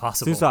soon as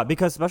possible.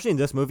 because especially in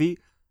this movie,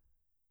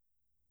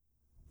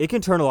 it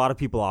can turn a lot of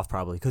people off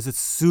probably because it's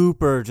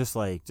super just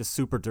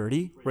super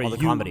dirty. Right, All the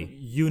comedy.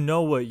 You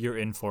know what you're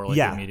in for like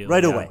immediately.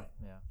 Right Yeah. away.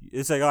 Yeah.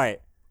 It's like all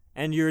right,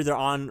 and you're either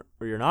on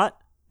or you're not,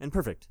 and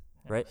perfect.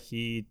 Right?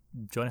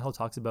 Jonah Hill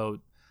talks about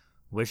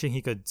wishing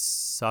he could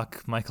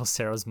suck Michael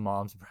Cera's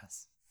mom's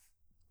breast.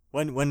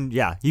 When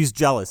he's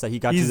jealous that he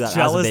got to do He's that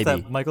jealous as a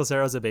baby. that Michael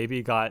Cera as a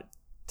baby got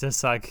to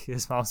suck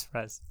his mom's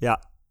breast. Yeah.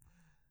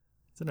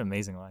 It's an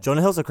amazing line. Jonah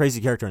Hill's a crazy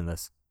character in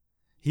this.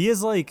 He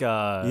is like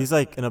He's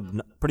like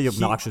pretty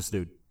obnoxious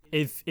dude.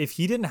 If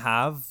he didn't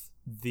have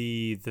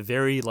the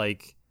very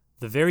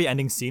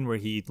ending scene where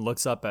he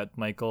looks up at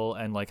Michael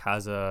and like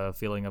has a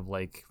feeling of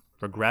like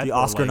regret, The or,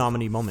 Oscar like,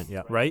 nominee moment,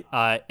 yeah. right?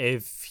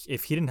 If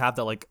he didn't have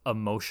that like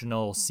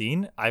emotional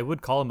scene, I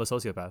would call him a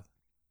sociopath.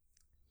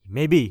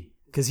 Maybe.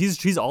 Because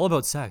he's all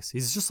about sex.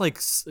 He's just like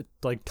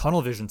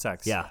tunnel vision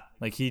sex. Yeah.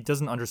 Like he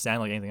doesn't understand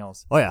like anything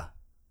else. Oh yeah.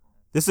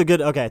 This is a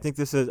good. Okay, I think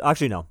this is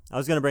actually no. I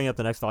was gonna bring up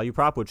the next value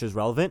prop, which is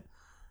relevant,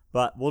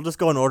 but we'll just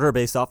go in order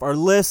based off our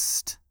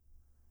list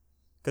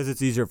because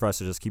it's easier for us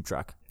to just keep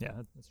track. Yeah,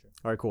 that's true.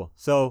 All right, cool.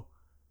 So,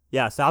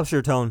 yeah, establish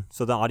your tone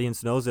so the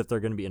audience knows if they're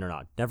gonna be in or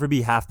not. Never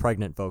be half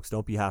pregnant, folks.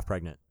 Don't be half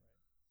pregnant.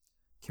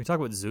 Can we talk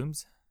about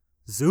zooms?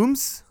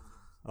 Zooms?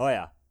 Oh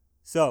yeah.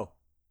 So,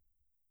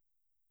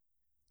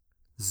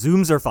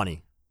 zooms are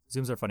funny.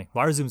 Zooms are funny.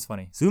 Why are zooms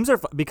funny? Zooms are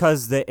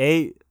because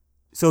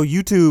so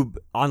YouTube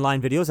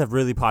online videos have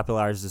really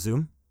popularized the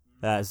zoom.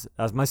 As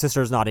my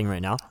sister is nodding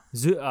right now.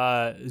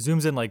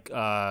 Zooms in like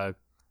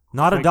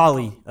Not a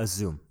dolly, a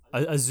zoom.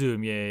 a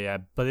zoom, yeah.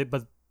 But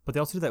they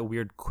also do that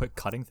weird quick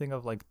cutting thing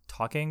of like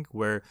talking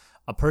where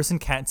a person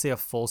can't say a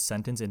full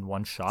sentence in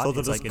one shot. So they're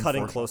It's just like in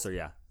cutting 4 shots. closer,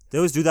 yeah. They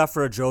always do that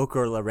for a joke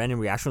or a random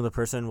reaction where the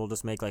person will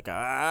just make like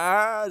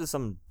just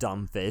some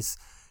dumb face.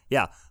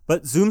 Yeah,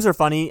 but zooms are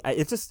funny.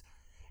 It just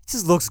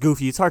looks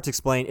goofy. It's hard to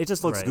explain. It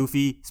just looks Right.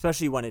 goofy,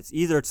 especially when it's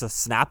a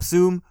snap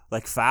zoom,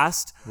 like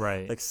fast,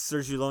 Right. like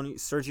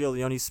Sergio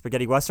Leone's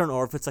spaghetti western,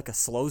 or if it's like a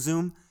slow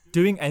zoom.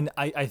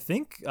 I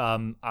think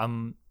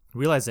I'm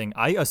realizing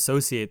I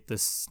associate the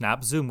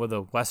snap zoom with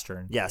a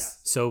western. Yes,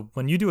 So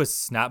when you do a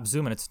snap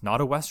zoom and it's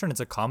not a western, it's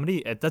a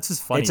comedy. That's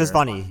just funny. it's just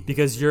funny.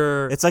 because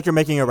It's like you're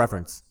making a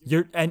reference.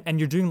 you're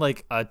doing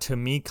like to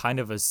me kind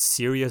of a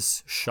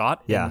serious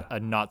shot Yeah. in a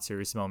not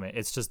serious moment.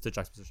 It's just the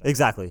juxtaposition.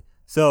 Exactly.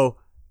 So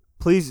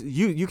please,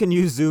 you can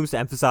use zooms to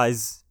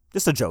emphasize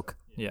just a joke.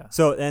 Yeah.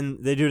 So,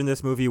 and they do it in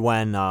this movie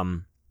when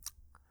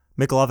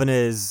McLovin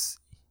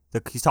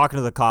he's talking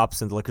to the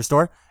cops in the liquor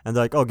store, and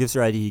they're like, "Oh, give us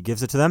your ID." He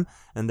gives it to them,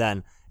 and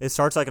then it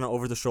starts like an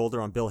over the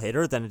shoulder on Bill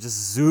Hader. Then it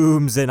just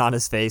zooms in on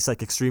his face,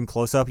 like extreme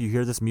close up. You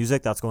hear this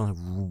music that's going like,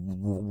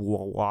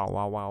 wow,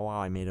 wow, wow,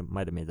 wow.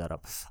 Might have made that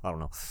up. I don't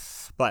know,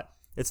 but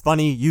it's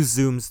funny. Use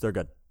zooms; they're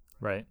good.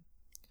 Right.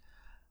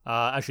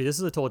 Actually, this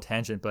is a total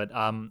tangent, but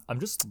I'm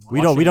just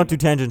We don't do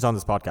tangents on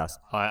this podcast.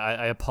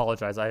 I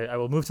apologize. I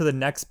will move to the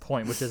next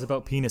point, which is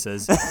about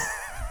penises.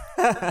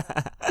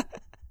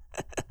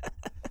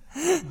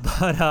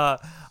 But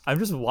I'm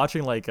just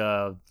watching like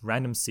a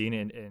random scene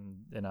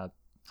in a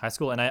high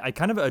school, and I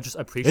kind of just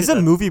appreciate. Is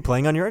a movie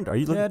playing on your end? Are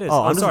you looking? Yeah, it is.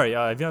 Oh, I'm sorry.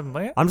 Have you been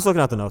playing it? I'm just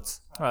looking at the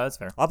notes. Oh, that's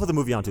fair. I'll put the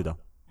movie on too, though.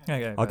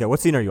 Okay. Okay,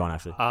 what scene are you on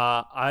actually?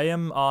 I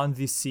am on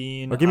the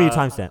scene. Or give me a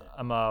timestamp.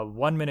 I'm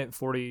 1 minute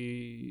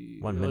 40.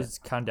 1 minute. Let's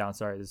count down.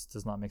 Sorry, this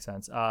does not make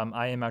sense.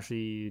 I am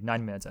actually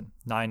 9 minutes in.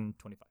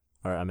 9:25.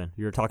 All right, I'm in.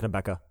 You're talking to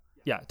Becca.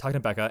 Yeah, talking to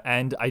Becca,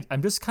 and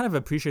I'm just kind of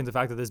appreciating the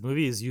fact that this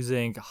movie is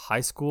using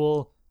high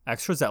school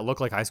extras that look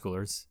like high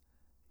schoolers.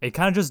 It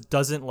kind of just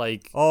doesn't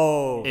like.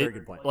 Oh, very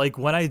good point. Like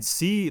when I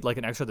see like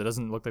an extra that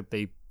doesn't look like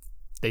they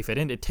fit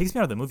in, it takes me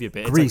out of the movie a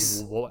bit.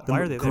 Grease. It's like, why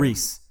are they there?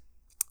 Grease.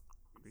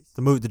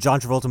 The John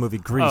Travolta movie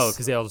Grease. Oh,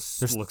 because they all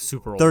There's look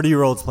super old.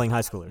 30-year-olds playing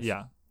high schoolers.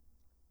 Yeah.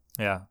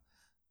 Yeah.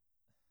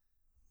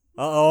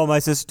 Oh, my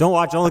sister. Don't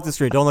look at the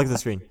screen. Don't look at the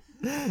screen.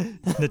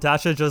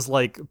 Natasha just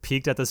like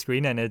peeked at the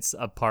screen, and it's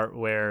a part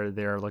where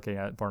they're looking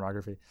at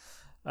pornography.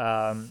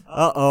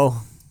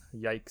 Uh-oh.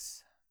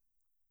 Yikes.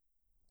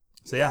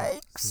 So yeah,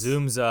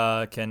 zooms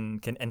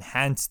can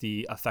enhance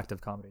the effect of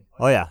comedy.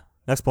 Oh, yeah.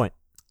 Next point.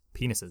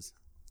 Penises.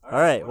 All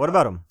right. What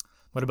about him?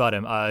 What about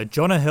him?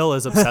 Jonah Hill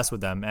is obsessed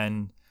with them,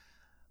 and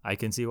I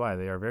can see why.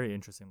 They are very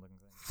interesting looking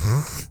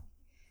things.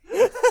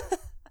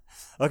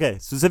 Okay.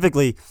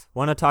 Specifically,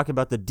 want to talk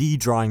about the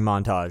D-drawing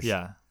montage.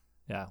 Yeah.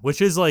 Yeah.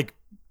 Which is like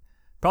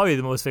probably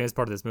the most famous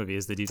part of this movie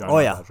is the D-drawing Oh,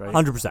 yeah. montage,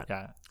 right? 100%.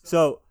 Yeah.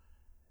 So,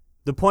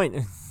 the point...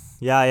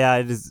 Yeah,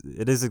 it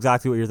is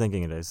exactly what you're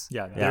thinking it is.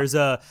 Yeah. There's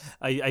I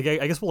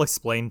guess we'll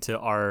explain to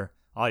our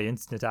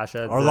audience,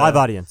 Natasha. Our live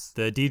audience.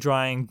 The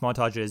de-drawing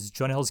montage is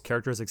Jonah Hill's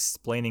character is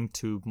explaining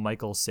to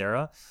Michael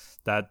Cera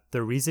that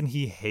the reason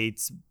he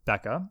hates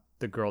Becca,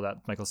 the girl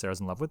that Michael Cera's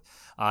in love with,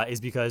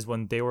 is because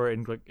when they were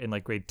in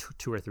like grade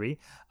two or three,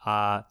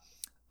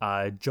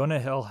 Jonah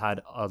Hill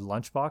had a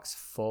lunchbox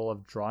full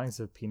of drawings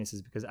of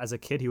penises because as a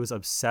kid he was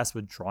obsessed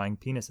with drawing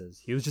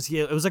penises.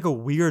 It was like a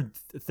weird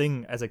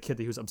thing as a kid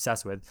that he was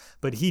obsessed with,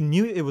 but he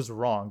knew it was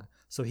wrong,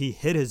 so he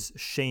hid his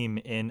shame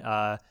in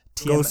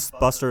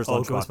Ghostbusters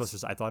lunchbox.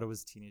 Ghostbusters. I thought it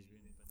was Teenage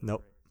Mutant Ninja Turtles.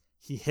 Nope.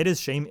 He hid his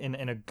shame in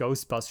a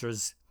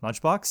Ghostbusters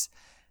lunchbox,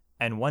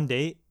 and one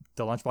day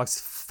the lunchbox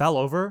fell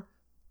over,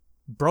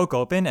 broke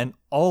open, and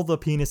all the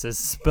penises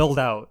spilled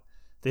out.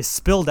 They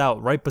spilled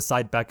out right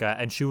beside Becca,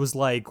 and she was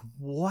like,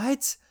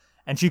 "What?"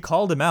 And she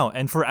called him out,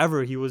 and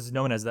forever he was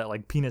known as that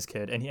like penis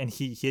kid, and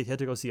he had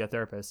to go see a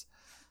therapist.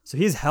 So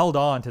he's held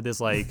on to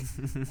this like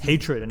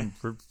hatred and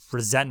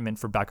resentment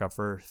for Becca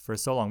for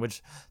so long,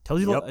 which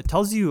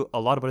tells you a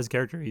lot about his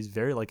character. He's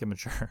very like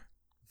immature.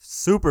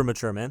 Super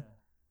mature, man.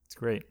 It's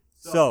great.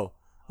 So,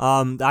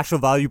 the actual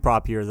value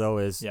prop here though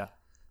is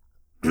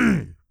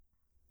why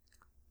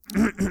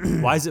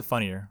is it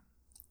funnier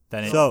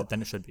than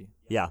it should be?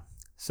 Yeah.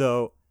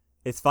 So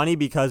it's funny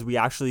because we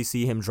actually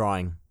see him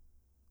drawing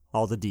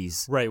all the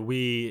D's. Right.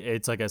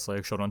 It's like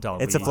show don't tell.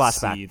 It's a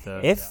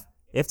flashback.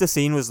 If the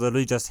scene was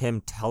literally just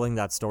him telling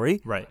that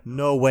story, right?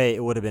 No way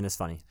it would have been as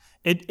funny.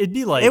 It'd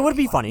be like it would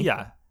be funny,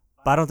 yeah,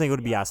 but I don't think it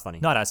would be as funny.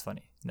 Not as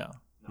funny. No.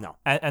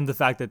 And the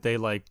fact that they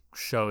like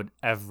showed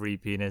every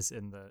penis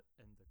in the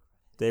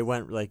they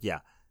went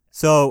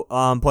So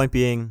point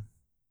being,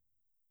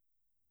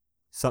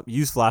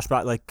 use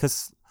flashback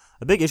because.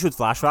 A big issue with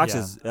flashbacks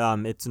is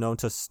it's known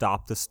to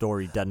stop the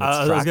story dead in its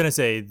track. I was gonna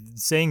say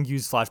saying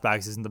use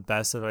flashbacks isn't the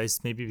best advice,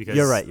 maybe because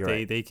you're right.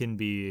 They can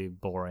be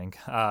boring.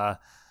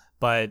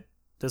 But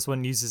this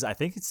one uses. I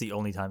think it's the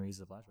only time it uses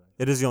a flashback.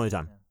 It is the only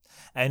time.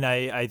 Yeah. And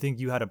I think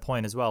you had a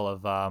point as well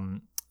of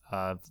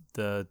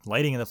the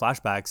lighting in the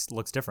flashbacks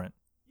looks different.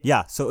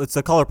 Yeah, so it's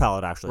a color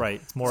palette actually.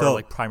 Right, it's more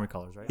like primary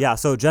colors, right? Yeah,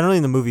 so generally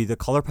in the movie the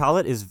color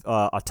palette is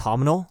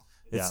autumnal.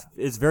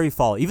 It's very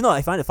fall. Even though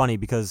I find it funny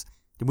because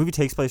the movie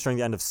takes place during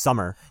the end of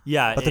summer.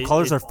 Yeah, but the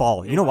colors are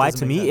fall. You know why?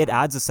 To me, it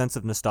adds a sense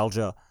of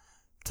nostalgia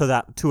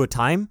to a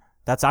time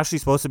that's actually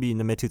supposed to be in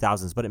the mid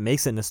 2000s, but it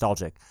makes it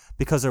nostalgic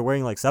because they're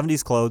wearing like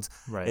 70s clothes.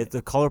 Right.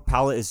 The color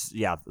palette is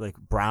like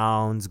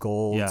browns,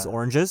 golds,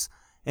 oranges,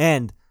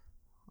 and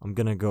I'm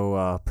gonna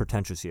go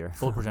pretentious here.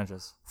 Full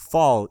pretentious.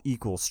 Fall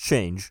equals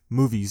change.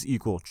 Movies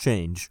equal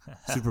change.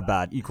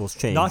 Superbad equals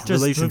change. Not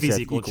just Relationship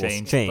movies equal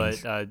change,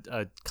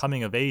 but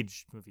coming of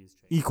age movies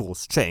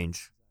equals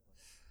change.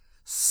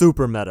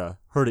 Super meta.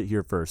 Heard it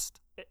here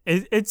first.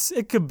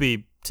 It could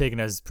be taken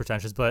as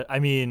pretentious, but I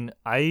mean,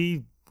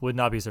 I would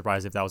not be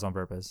surprised if that was on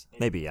purpose.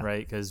 Maybe, yeah.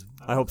 Right? Because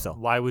I hope so.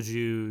 Why would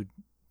you?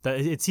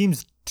 It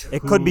seems.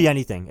 It could be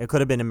anything. It could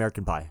have been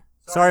American Pie.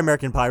 Sorry,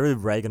 American Pie. Really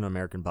ragging on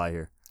American Pie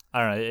here. I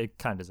don't know. It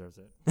kind of deserves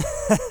it.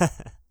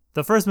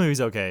 The first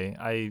movie's okay.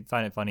 I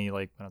find it funny,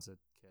 like when I was a kid.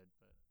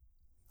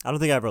 But I don't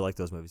think I ever liked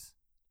those movies.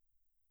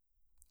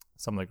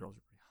 Some of the girls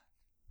are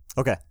pretty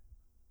hot. Okay.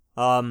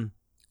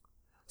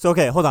 So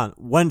okay, hold on.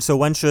 When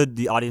should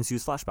the audience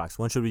use flashbacks?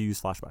 When should we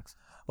use flashbacks?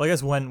 Well, I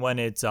guess when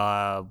it's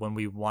when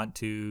we want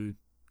to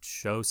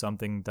show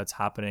something that's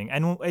happening,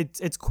 and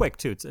it's quick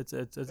too.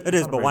 It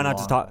is, but why not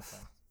just talk?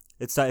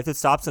 If it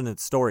stops in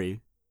its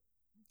story.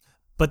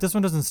 But this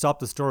one doesn't stop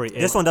the story.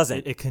 This one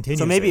doesn't. It continues.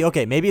 So maybe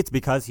it's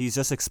because he's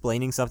just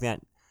explaining something that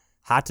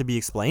had to be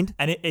explained,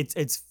 and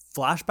it's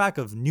flashback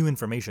of new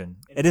information.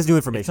 It is new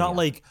information. It's not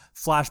like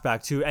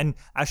flashback to, and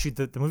actually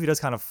the movie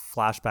does kind of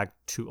flashback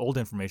to old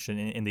information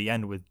in the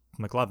end with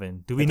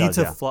McLovin. Do we need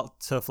to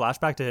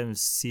flashback to him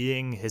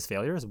seeing his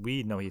failures?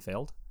 We know he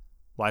failed.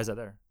 Why is that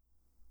there?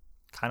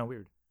 Kind of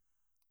weird.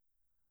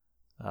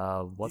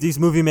 These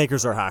movie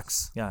makers are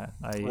hacks. Yeah,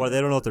 they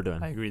don't know what they're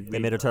doing. I agree. They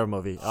made a terrible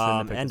movie.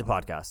 And a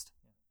podcast.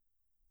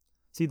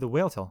 See the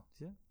whale tail.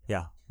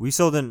 Yeah, we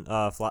sold in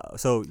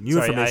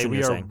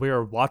information. We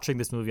are watching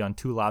this movie on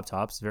 2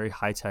 laptops, very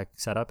high tech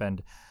setup,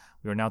 and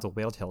we are now at the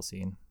whale tail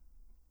scene.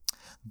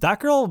 That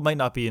girl might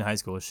not be in high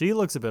school. She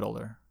looks a bit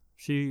older.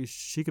 She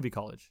could be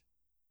college.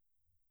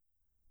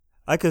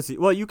 I could see.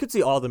 Well, you could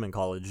see all of them in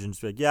college and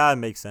just be like, yeah, it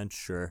makes sense,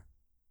 sure.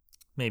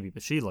 Maybe,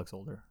 but she looks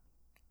older.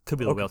 Could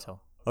be the whale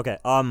tail. Okay.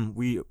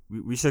 We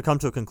should come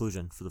to a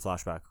conclusion for the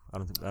flashback. I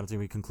don't think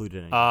we concluded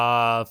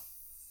anything.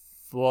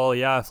 Well,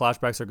 yeah,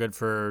 flashbacks are good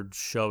for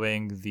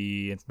showing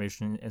the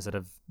information instead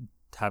of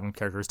having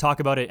characters talk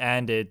about it,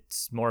 and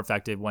it's more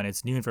effective when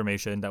it's new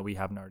information that we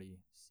haven't already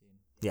seen.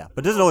 Yeah,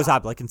 but it doesn't always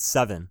happen. Like in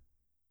 7,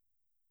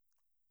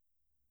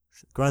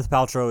 Gwyneth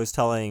Paltrow is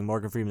telling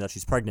Morgan Freeman that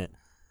she's pregnant.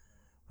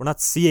 We're not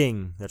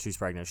seeing that she's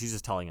pregnant. She's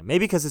just telling him.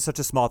 Maybe because it's such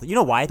a small thing. You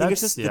know why? I think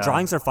it's just the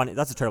drawings are funny.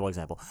 That's a terrible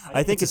example.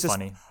 I think it's just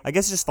funny. I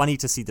guess it's just funny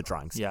to see the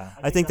drawings. Yeah.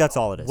 I think that's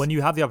all it is. When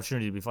you have the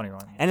opportunity to be funny,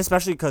 Ron. And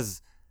especially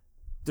because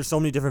there's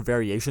so many different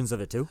variations of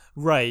it too.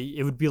 Right.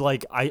 It would be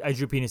like I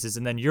drew penises,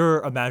 and then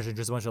you're imagining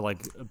just a bunch of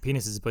like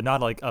penises, but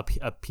not like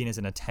a penis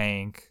in a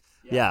tank.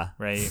 Yeah.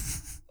 Right.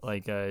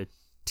 Like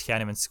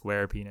Tiananmen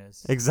Square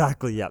penis.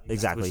 Exactly. Yeah.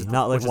 Exactly. Which is-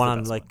 Not like which is one the on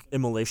best like one.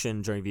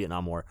 immolation during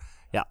Vietnam War.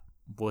 Yeah.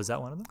 Was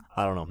that one of them?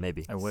 I don't know.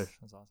 Maybe. I wish.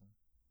 That's awesome.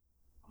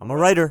 I'm a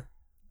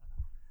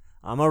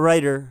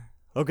writer.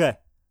 Okay.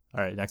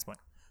 All right, next point.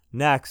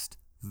 Next,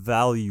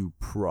 value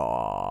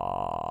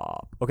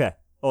prop. Okay.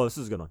 Oh, this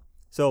is a good one.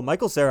 So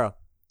Michael Cera.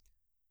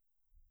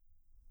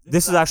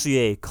 This is actually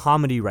a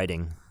comedy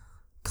writing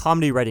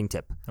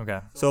tip. Okay.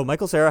 So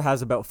Michael Cera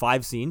has about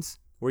 5 scenes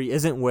where he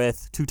isn't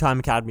with 2-time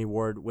Academy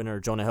Award winner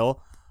Jonah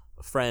Hill,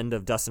 a friend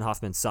of Dustin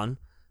Hoffman's son,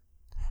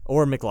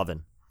 or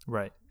McLovin.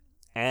 Right.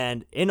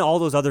 And in all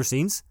those other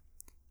scenes,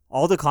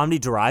 all the comedy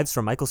derives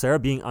from Michael Cera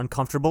being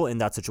uncomfortable in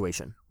that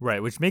situation.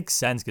 Right, which makes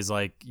sense because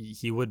like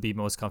he would be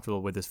most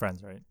comfortable with his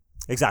friends, right?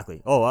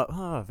 Exactly.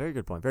 Oh, very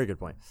good point. Very good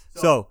point.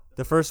 So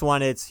the first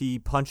one, it's he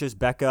punches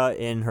Becca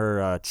in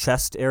her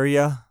chest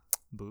area.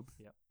 Boob.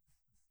 Yep.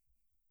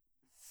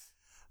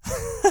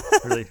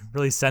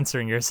 really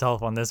censoring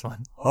yourself on this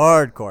one.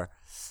 Hardcore.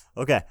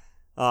 Okay.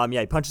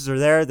 He punches her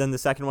there. Then the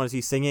second one is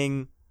he's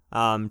singing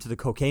to the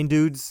cocaine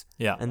dudes.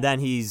 Yeah. And then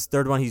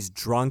third one, he's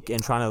drunk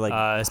and trying to like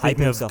hype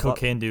speaking of himself up.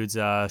 cocaine dudes,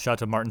 shout out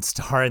to Martin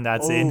Starr in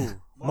that scene.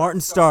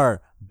 Martin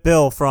Starr,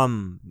 Bill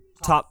from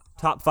top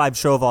 5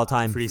 show of all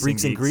time, Freaks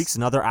Freaks and and Greeks,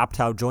 another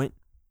Aptow joint.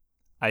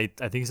 I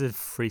think he said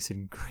Freaks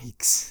and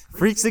Greeks.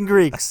 Freaks and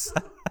Greeks.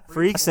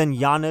 Freaks and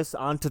Giannis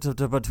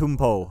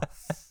Antetokounmpo.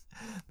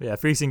 Yeah,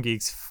 Freaks and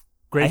Geeks.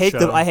 Great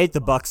show. I hate the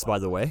Bucks, by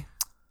the way,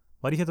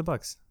 Why do you hit the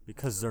Bucks?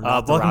 because they're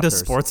not the Welcome Raptors. to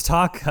Sports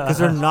Talk. Because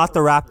they're not the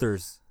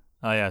Raptors.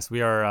 Oh yes,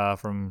 we are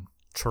from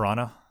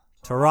Toronto.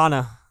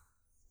 Toronto.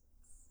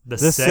 The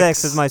The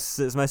six six,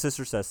 as my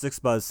sister says. 6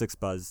 buzz, 6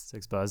 buzz.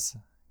 6 buzz.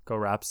 Go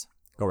Raps.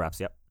 Go Raps,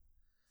 yep.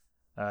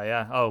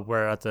 Yeah. Oh,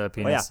 we're at the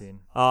penis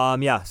scene.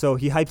 So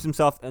he hypes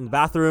himself in the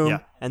bathroom, Yeah.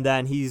 and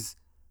then he's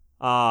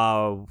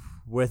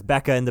with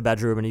Becca in the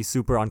bedroom, and he's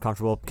super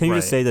uncomfortable. Can you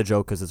just Right. say the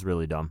joke because it's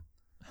really dumb?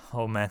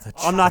 Oh man,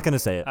 I'm not gonna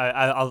say it.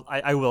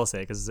 I will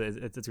say because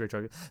it's a great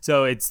joke.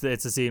 So it's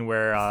a scene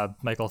where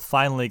Michael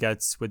finally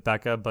gets with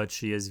Becca, but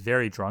she is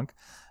very drunk,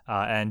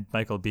 and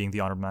Michael, being the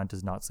honored man,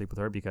 does not sleep with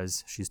her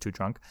because she's too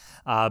drunk.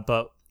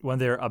 But when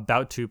they're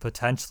about to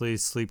potentially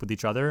sleep with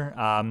each other,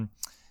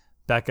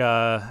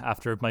 Becca,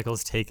 after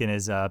Michael's taken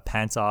his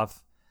pants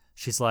off,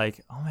 she's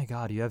like, "Oh my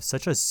God, you have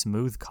such a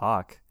smooth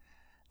cock,"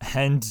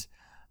 and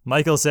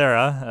Michael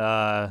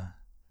Cera,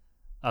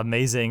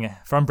 amazing,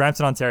 from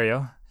Brampton,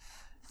 Ontario,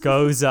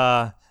 goes,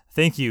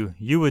 "Thank you.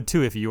 You would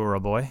too if you were a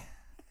boy."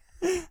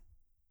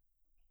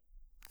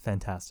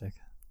 Fantastic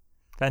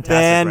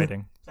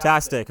writing.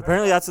 Fantastic.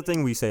 Apparently, that's the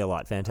thing we say a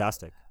lot.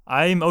 Fantastic.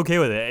 I'm okay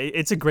with it.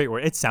 It's a great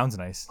word. It sounds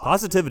nice.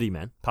 Positivity,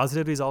 man.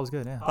 Positivity is always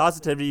good. Yeah.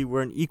 Positivity.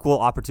 We're an equal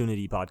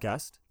opportunity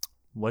podcast.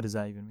 What does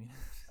that even mean?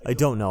 I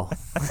don't know.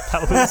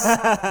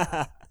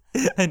 That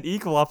was an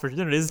equal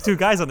opportunity. There's 2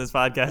 guys on this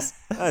podcast.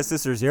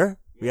 Sisters here.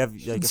 We have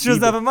like She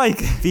doesn't have a mic.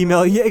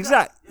 female. Yeah,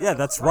 exact. Yeah,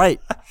 that's right.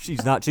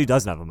 She's not. She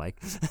doesn't have a mic.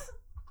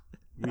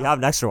 We have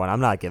an extra one. I'm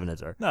not giving it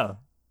to her. No.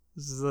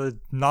 This is a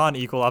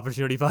non-equal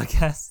opportunity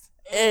podcast.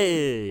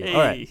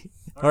 Hey.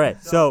 All right.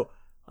 So,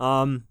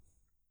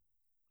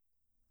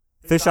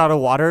 fish out of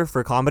water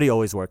for comedy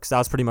always works. That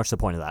was pretty much the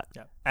point of that.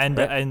 Yeah. And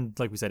Right? and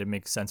like we said, it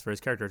makes sense for his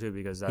character too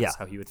because that's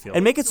how he would feel.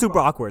 And make it super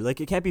awkward.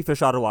 Like, it can't be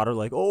fish out of water.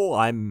 Like, oh,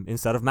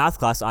 instead of math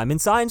class, I'm in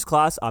science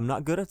class. I'm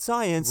not good at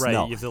science. right.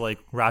 No. You have to like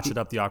ratchet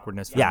up the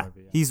awkwardness. For Yeah. the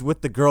movie. He's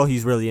with the girl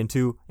he's really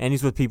into, and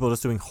he's with people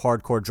just doing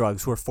hardcore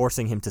drugs who are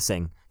forcing him to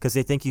sing because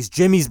they think he's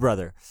Jimmy's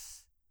brother.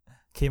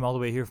 Came all the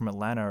way here from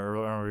Atlanta or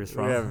where he's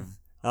from.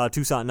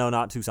 Tucson. No,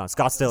 not Tucson.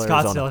 Scottsdale,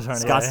 Scottsdale, Arizona. Arizona,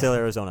 yeah. Scottsdale,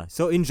 Arizona.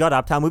 So in Judd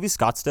Uptown movies,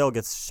 Scottsdale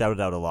gets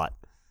shouted out a lot.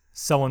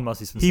 Someone must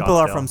be from People Scottsdale.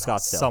 are from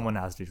Scottsdale. Someone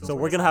has to be from So Scottsdale.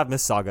 we're going to have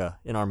Miss Saga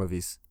in our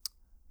movies.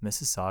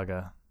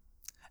 Mississauga.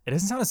 It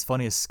doesn't sound as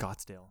funny as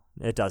Scottsdale.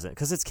 It doesn't,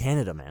 because it's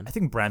Canada, man. I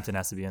think Brampton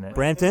has to be in it.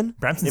 Brampton?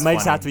 Brampton's It might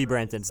just funny. have to be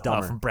Brampton. It's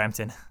dumber. From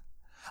Brampton.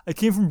 I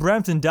came from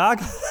Brampton,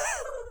 dog.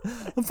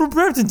 I'm from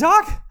Brampton,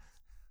 dog.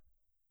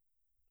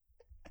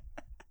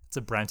 It's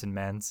a Brampton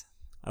man's.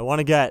 I want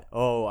to get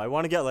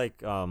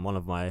like one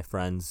of my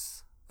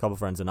friends, a couple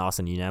friends in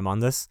Austin Unam on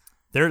this.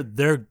 They're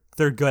good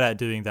at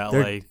doing that,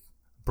 They're- like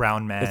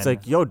brown man. It's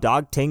like, yo,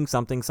 dog ting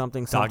something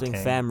something something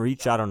ting. fam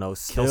reach. I don't know.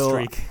 Kill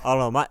streak. I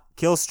don't know.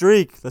 Kill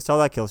streak. Let's tell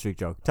that kill streak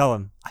joke. Tell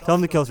him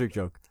the kill streak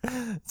joke.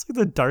 It's like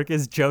the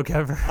darkest joke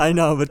ever. I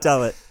know, but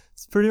tell it.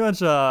 It's pretty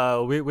much we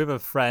have a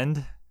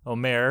friend,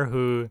 Omer,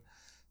 who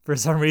for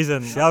some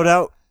reason Shout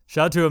out.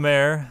 shout to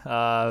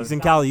Omer. He's in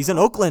Cali. He's in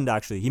Oakland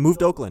actually. He moved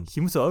to Oakland.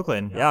 He moved to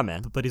Oakland. Yeah,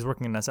 man. But he's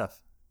working in SF.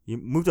 He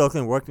moved to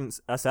Oakland, worked in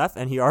SF,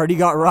 and he already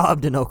got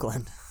robbed in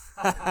Oakland.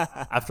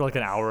 After like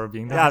an hour of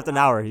being there. Yeah, after an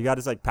hour, he got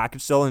his like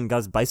package stolen, got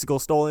his bicycle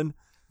stolen.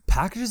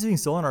 Packages being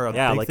stolen are a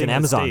Yeah, big like thing in in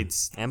Amazon. the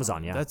States.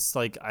 Amazon, yeah. That's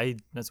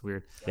that's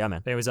weird. Yeah,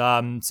 man. Anyways,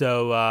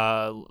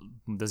 so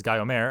this guy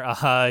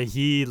Omer,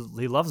 he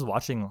loves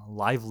watching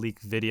live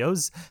leak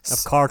videos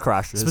Of car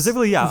crashes.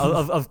 specifically,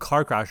 of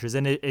car crashes.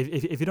 And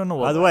if you don't know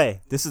By what, the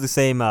way, this is the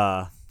same.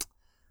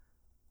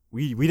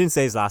 We didn't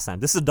say his last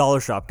name. This is a dollar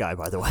shop guy,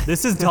 by the way.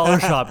 this is Dollar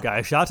Shop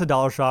guy. Shout out to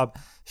Dollar Shop.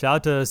 Shout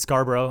out to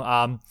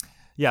Scarborough.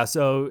 Yeah,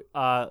 so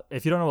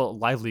if you don't know what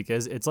Live Leak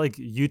is, it's like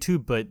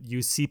YouTube, but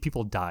you see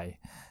people die.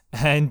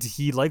 And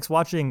he likes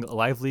watching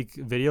Live Leak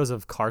videos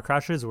of car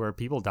crashes where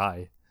people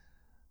die.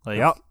 Like,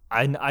 Yep.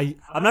 I'm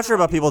not sure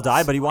about people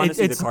die, but he wanted to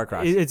see the car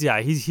crash.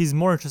 He's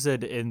more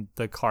interested in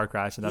the car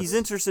crash. And He's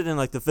interested in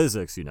like the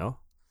physics, you know?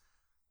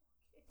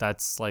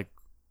 That's like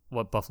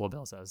what Buffalo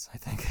Bill says, I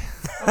think.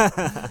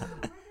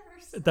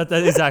 That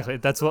exactly.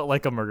 That's what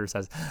Like a Murder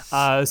says.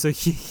 So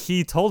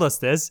he told us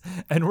this,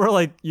 and we're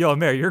like, "Yo,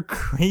 Mary, you're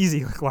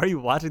crazy. Like, why are you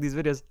watching these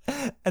videos?"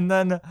 And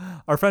then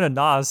our friend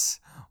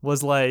Anas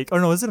was like, "Oh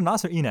no, is it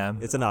Anas or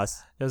Enam?" It's an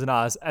us. It was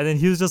Anas, and then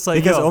he was just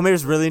like, Because yo,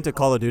 Omer's really into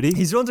Call of Duty.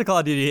 he's really into Call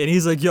of Duty, and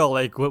he's like, "Yo,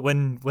 like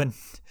when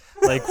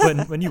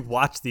you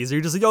watch these,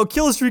 you're just like, yo,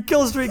 kill streak,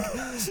 Kill streak, yo,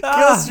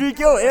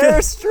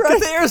 airstrike. get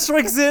the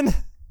airstrikes in,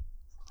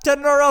 10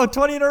 in a row,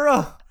 20 in a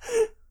row."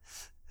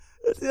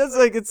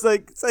 It's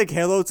like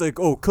Halo. It's like,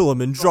 oh,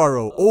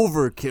 Kilimanjaro,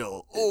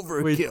 overkill.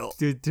 Wait,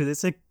 dude, they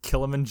say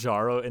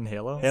Kilimanjaro in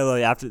Halo? Halo,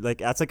 you have to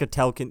that's like a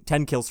 10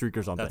 kill streak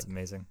or something. That's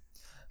amazing.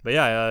 But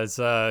yeah, it's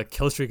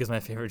kill streak is my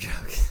favorite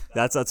joke.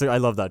 That's I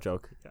love that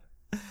joke.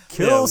 Yeah.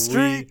 Kill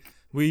streak.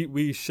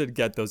 We should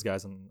get those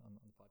guys on the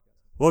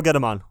podcast. We'll get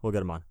them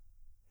on.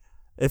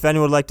 If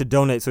anyone would like to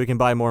donate so we can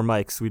buy more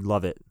mics, we'd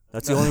love it.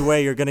 That's the only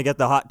way you're gonna get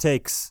the hot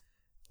takes.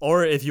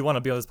 Or if you want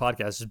to be on this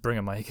podcast, just bring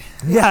a mic.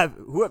 Yeah,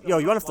 yo,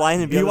 you want to fly in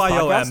and be on this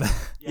BYOM.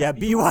 podcast? Yeah,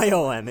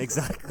 BYOM,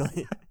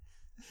 exactly.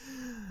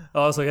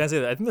 Oh, so can I say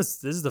that? I think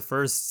this is the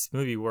first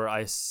movie where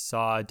I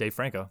saw Dave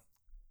Franco.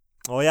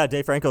 Oh yeah,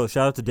 Dave Franco.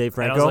 Shout out to Dave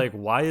Franco. And I was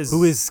like,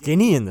 who is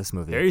skinny in this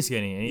movie? Very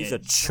skinny. And he's a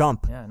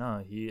chump. Yeah,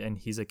 no,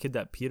 he's a kid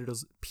that peed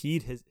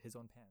his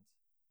own pants.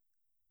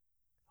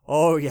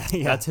 Oh yeah.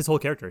 That's his whole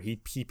character. He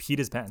peed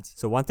his pants.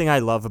 So one thing I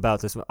love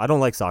about this, I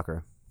don't like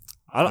soccer.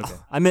 Okay.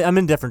 I'm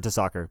indifferent to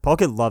soccer. Paul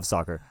Kid loves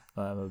soccer.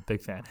 I'm a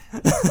big fan.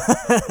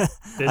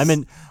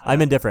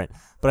 I'm indifferent,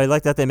 but I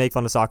like that they make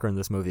fun of soccer in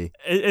this movie.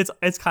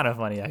 It's kind of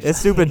funny actually. It's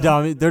stupid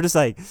dumb. They're just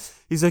like,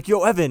 he's like,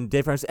 yo, Evan,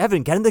 Dave Franco,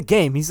 Evan, get in the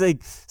game. He's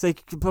like,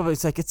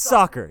 it's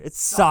soccer.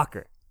 It's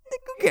soccer.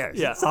 Who cares?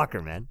 Yeah. It's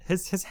soccer, man.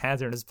 His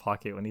hands are in his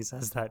pocket when he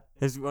says that.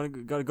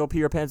 Gotta go pee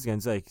your pants again.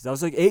 It's like, that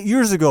was like 8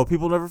 years ago.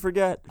 People never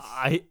forget.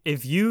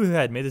 If you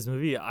had made this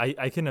movie,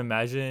 I can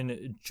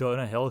imagine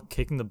Jonah Hill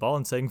kicking the ball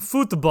and saying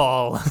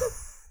football.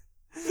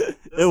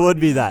 It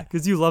would be that.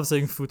 Because you love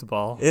saying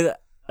football.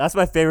 That's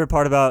my favorite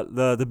part about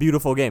the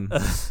beautiful game.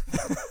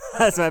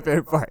 That's my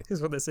favorite part.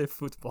 Is when they say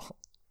football.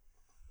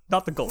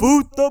 Not the goal.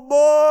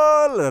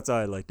 Football! That's all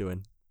I like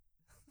doing.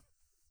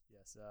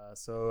 Yes.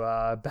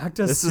 So back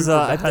to this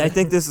Superbad. I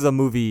think this is a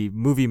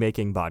movie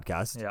making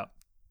podcast. Yeah.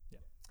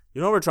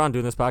 You know what we're trying to do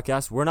in this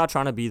podcast? We're not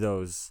trying to be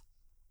those.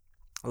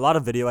 A lot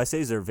of video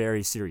essays are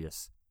very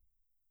serious.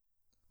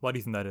 Why do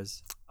you think that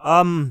is?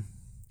 I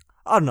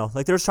don't know.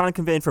 Like they're just trying to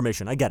convey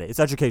information. I get it. It's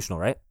educational,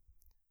 right?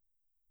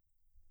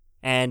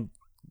 And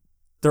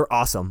they're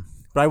awesome.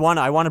 But I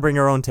want to bring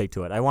our own take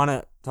to it. I want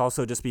it to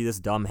also just be this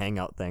dumb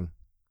hangout thing.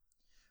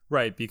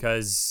 Right,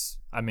 because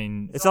I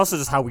mean, it's also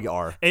just how we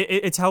are.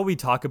 It's how we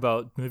talk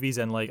about movies,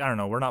 and like I don't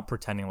know, we're not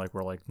pretending like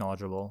we're like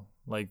knowledgeable.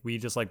 Like we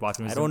just like watch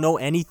movies. I don't know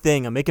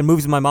anything. I'm making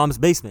movies in my mom's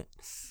basement.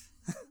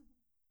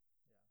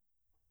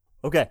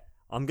 Okay,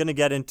 I'm gonna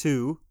get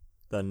into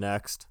the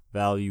next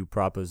value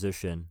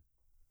proposition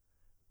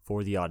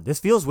for the audience.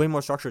 This feels way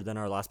more structured than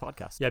our last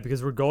podcast. Yeah,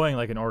 because we're going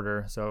like in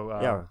order,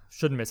 so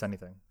shouldn't miss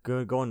anything.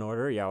 Go in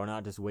order. Yeah, we're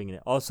not just winging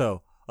it.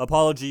 Also,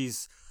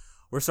 apologies.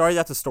 We're sorry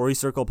that the Story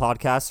Circle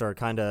podcasts are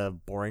kind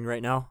of boring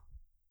right now.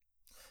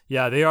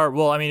 Yeah, they are.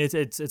 Well, I mean,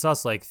 it's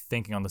us like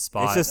thinking on the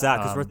spot. It's just that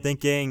because we're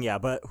thinking. Yeah,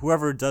 but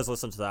whoever does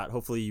listen to that,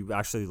 hopefully you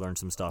actually learn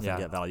some stuff and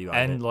get value out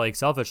of it. And like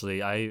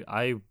selfishly,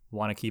 I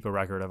want to keep a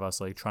record of us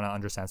like trying to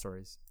understand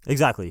stories.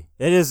 Exactly.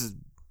 It is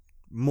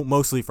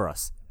mostly for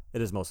us.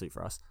 It is mostly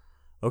for us.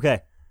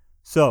 Okay.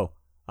 So,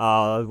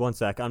 1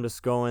 sec. I'm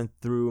just going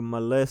through my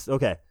list.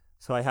 Okay.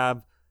 So I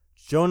have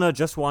Jonah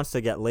just wants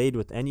to get laid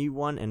with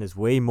anyone and is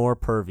way more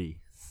pervy.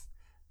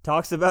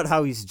 Talks about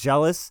how he's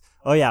jealous.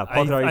 Oh yeah,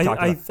 Paul already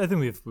talked about. I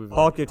think we've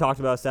Paul talked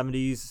about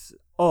 70s.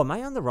 Oh, am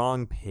I on the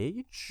wrong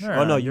page?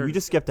 No, you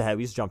just skipped ahead.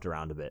 We just jumped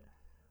around a bit.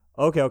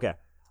 Okay.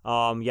 Yeah,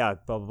 blah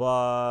blah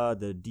blah.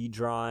 The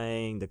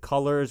de-drawing, the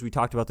colors. We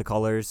talked about the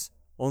colors.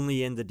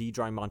 Only in the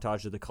de-drawing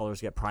montage do the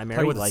colors get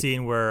primary. Talk about the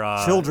scene where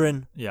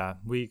children. Yeah,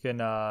 we can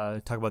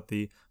talk about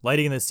the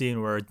lighting in the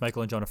scene where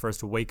Michael and Jonah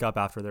first wake up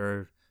after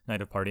their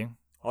night of partying.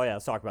 Oh yeah,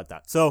 let's talk about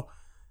that. So,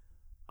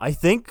 I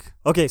think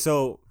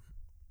so.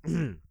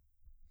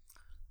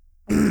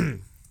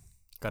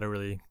 Gotta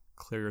really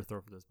clear your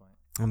throat for this point.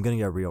 I'm gonna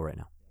get real right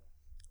now.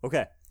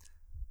 Okay.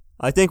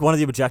 I think one of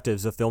the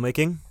objectives of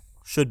filmmaking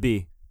should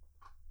be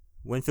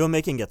when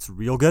filmmaking gets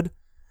real good,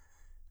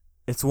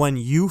 it's when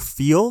you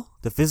feel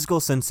the physical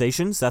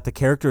sensations that the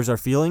characters are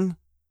feeling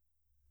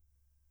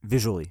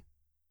visually.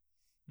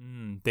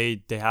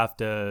 They have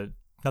to.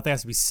 Nothing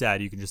has to be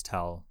said. You can just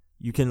tell.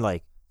 You can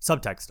like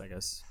subtext, I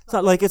guess. It's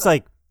not like it's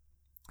like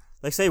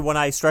say when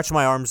I stretch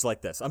my arms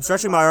like this. I'm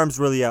stretching my arms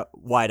really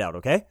wide out.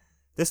 Okay,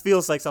 this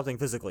feels like something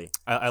physically.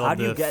 I love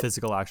the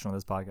physical action on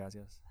this podcast.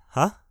 Yes.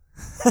 Huh?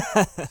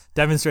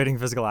 Demonstrating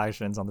physical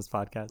actions on this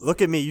podcast.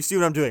 Look at me. You see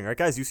what I'm doing, right,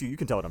 guys? You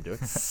can tell what I'm doing.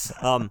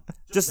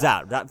 Just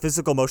that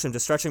physical motion,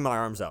 just stretching my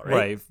arms out,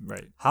 right?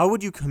 Right. How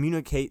would you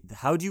communicate?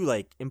 How do you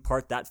like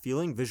impart that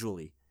feeling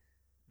visually?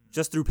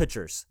 Just through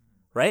pictures,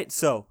 right?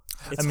 So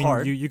it's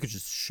hard. You could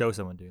just show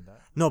someone doing that.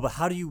 No, but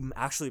how do you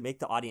actually make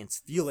the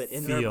audience feel it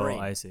in their brain?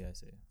 I see.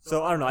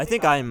 So I don't know. I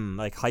think I'm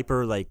like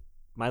hyper, like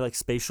my like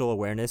spatial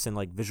awareness and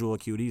like visual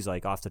acuity is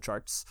like off the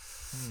charts.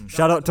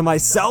 Shout out to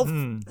myself.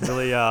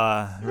 Really,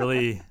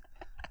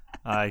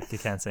 I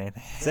can't say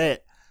anything. Say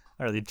it.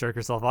 I really jerk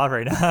yourself off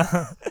right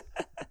now.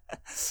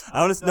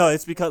 No,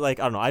 it's because like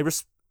I don't know. I'm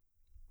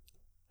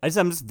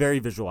just very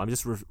visual. I'm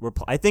just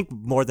I think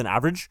more than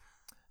average.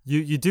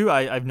 You do.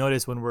 I've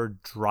noticed when we're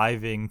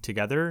driving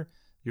together,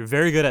 you're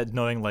very good at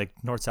knowing like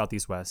north, south,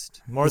 east,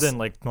 west. More than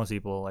like most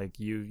people. Like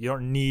you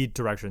don't need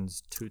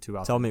directions too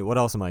often. Tell me, what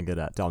else am I good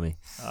at? Tell me.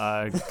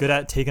 Good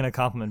at taking a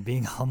compliment,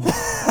 being humble.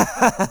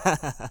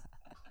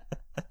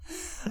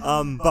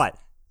 But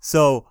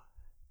so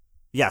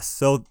yes,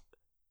 so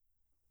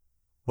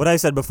what I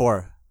said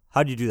before.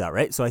 How do you do that,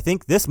 right? So I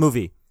think this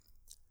movie,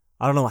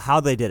 I don't know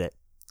how they did it.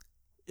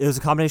 It was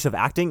a combination of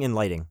acting and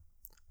lighting,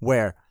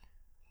 where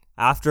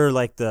after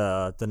like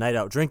the night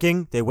out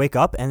drinking, they wake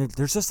up and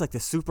there's just like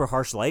this super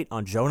harsh light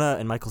on Jonah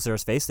and Michael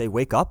Cera's face. They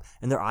wake up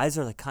and their eyes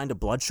are like kind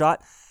of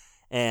bloodshot,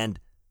 and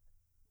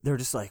they're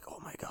just like, "Oh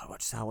my god,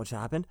 what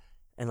happened?"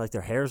 And like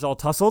their hair is all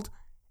tousled,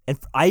 and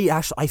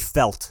I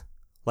felt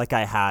like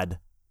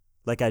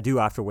I do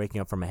after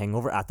waking up from a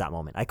hangover at that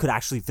moment. I could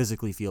actually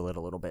physically feel it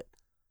a little bit.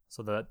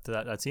 So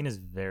that scene is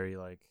very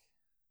like,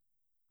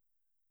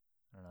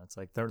 I don't know. It's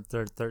like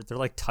they're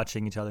like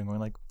touching each other and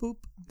going like boop.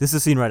 This is a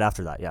scene right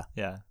after that. Yeah.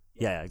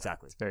 Yeah,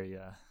 Exactly. It's very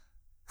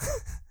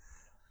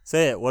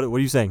Say it. What are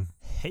you saying?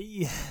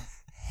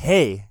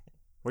 Hey.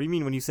 What do you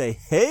mean when you say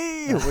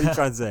hey? What are you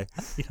trying to say?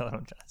 You know what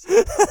I'm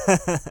trying to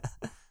say.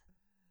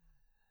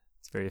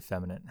 It's very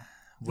effeminate.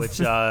 Which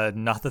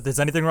not that there's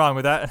anything wrong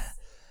with that.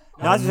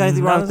 Not that there's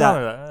anything wrong with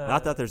that.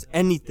 Not that there's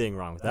anything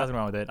wrong with that. Nothing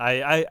wrong with it.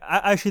 I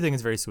actually think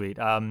it's very sweet.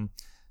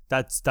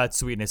 That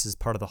sweetness is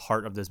part of the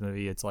heart of this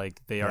movie. It's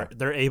like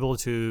they're able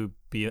to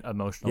be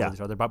emotional with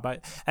each other,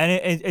 and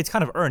it's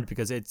kind of earned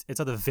because it's at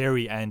the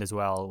very end as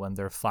well when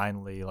they're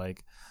finally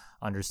like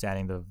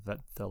understanding the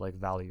like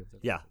value of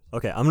it. Yeah.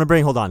 Okay. I'm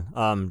gonna hold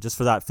on. Just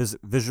for that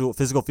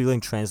physical feeling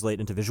translate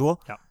into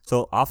visual. Yeah.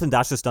 So often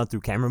that's just done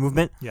through camera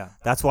movement. Yeah.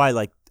 That's why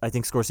like I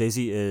think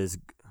Scorsese is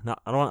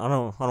not. I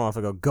don't know if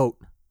I go GOAT.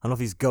 I don't know if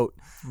he's GOAT.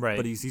 Right.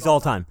 But he's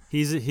all time.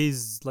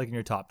 He's like in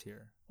your top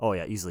tier. Oh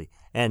yeah, easily.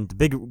 And the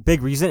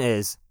big reason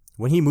is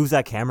when he moves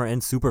that camera in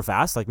super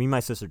fast, like me and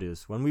my sister do.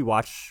 When we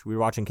were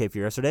watching Cape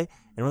Fear yesterday,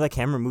 and when that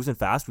camera moves in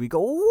fast, we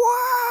go,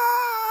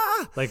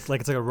 "Wow!" Like it's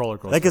like a roller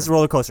coaster. Like it's a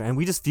roller coaster, and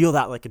we just feel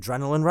that like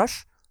adrenaline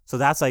rush. So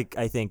that's like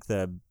I think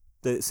the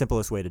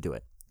simplest way to do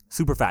it.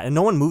 Super fast, and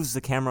no one moves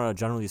the camera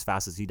generally as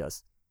fast as he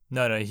does.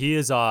 No, he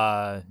is.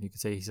 You could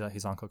say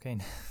he's on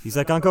cocaine. He's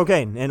like on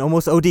cocaine and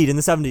almost OD'd in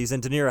the 70s.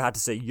 And De Niro had to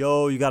say,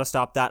 "Yo, you got to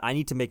stop that. I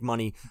need to make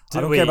money. I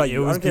don't care about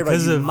you. I don't care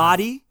about you,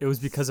 Marty." It was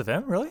because of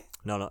him, really?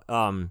 No.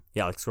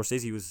 Yeah, like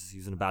Scorsese, he was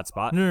in a bad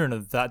spot. No.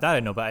 That I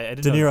know, but I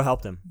didn't. De Niro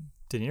helped him.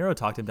 De Niro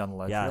talked him down the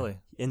ledge. Yeah, really.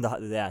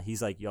 He's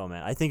like, "Yo,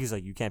 man, I think he's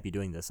like, you can't be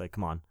doing this. Like,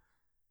 come on."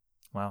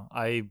 Wow,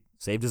 I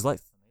saved his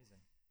life. Amazing.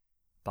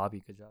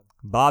 Bobby, good job.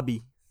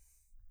 Bobby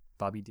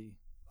D.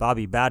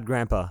 Bobby, bad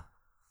grandpa.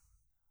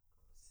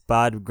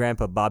 Bad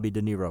grandpa Bobby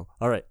De Niro.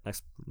 All right,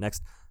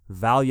 next.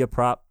 Valia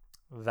prop.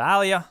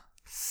 Valia.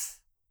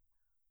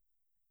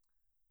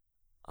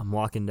 I'm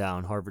walking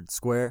down Harvard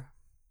Square,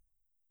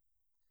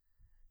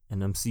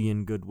 and I'm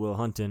seeing Good Will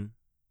Hunting.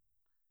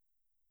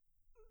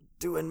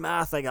 Doing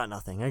math, I got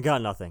nothing. Are you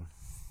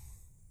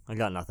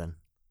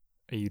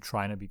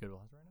trying to be Good Will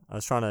Hunting right now? I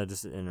was trying to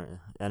just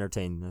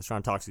entertain. I was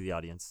trying to talk to the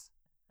audience.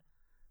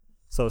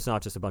 So it's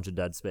not just a bunch of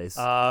dead space.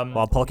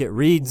 While Pulkit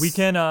reads, we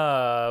can.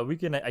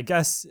 I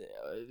guess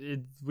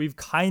we've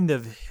kind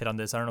of hit on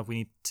this. I don't know if we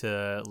need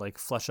to like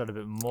flesh out a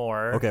bit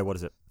more. Okay, what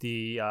is it?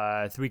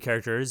 The three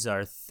characters,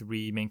 our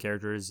three main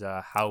characters.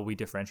 How we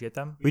differentiate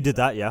them. We did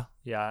that, yeah.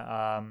 Yeah.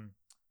 I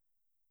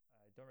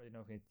don't really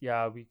know if we.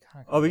 Yeah, we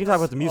kind of. Oh, we can talk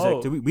about the music.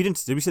 Oh. Did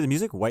we say the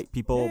music? White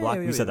people, black.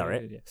 We said that,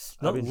 right?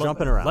 I've been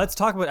jumping around. Let's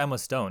talk about Emma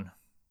Stone.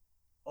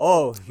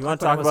 Oh, you want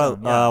to talk about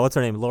what's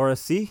her name? Laura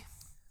C.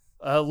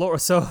 Laura,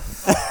 so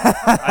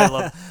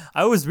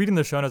I was reading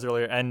the show notes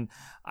earlier, and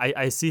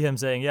I see him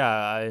saying,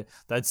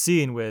 that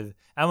scene with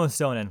Emma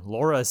Stone and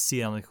Laura C.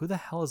 And I'm like, who the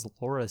hell is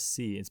Laura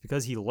C? It's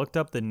because he looked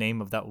up the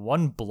name of that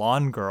one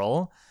blonde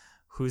girl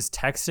who's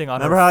texting on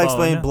her phone. Remember how I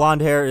explained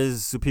blonde hair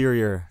is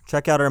superior?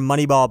 Check out our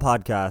Moneyball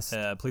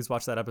podcast. Please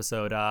watch that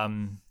episode.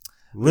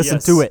 Listen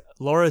to it.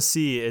 Laura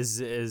C.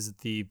 is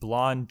the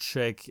blonde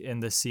chick in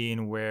the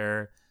scene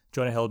where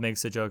Jonah Hill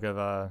makes a joke of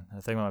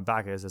the thing on my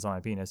back is on my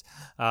penis.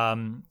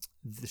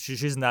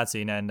 She's in that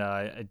scene, and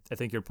I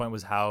think your point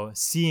was how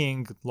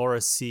seeing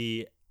Laura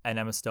C. and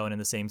Emma Stone in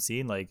the same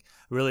scene like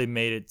really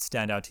made it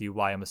stand out to you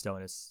why Emma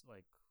Stone is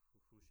like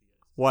who she is.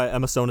 Why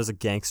Emma Stone is a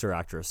gangster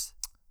actress.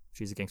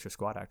 She's a gangster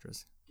squad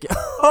actress.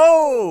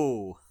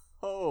 Oh!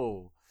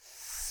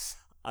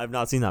 I've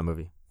not seen that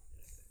movie.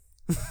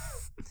 You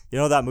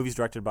know that movie's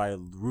directed by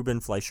Ruben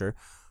Fleischer,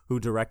 who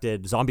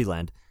directed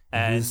Zombieland,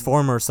 and he's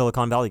former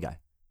Silicon Valley guy.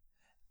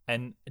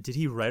 And did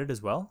he write it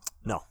as well?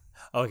 No.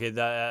 Okay,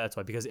 that's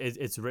why, because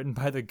it's written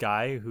by the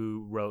guy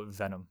who wrote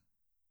Venom.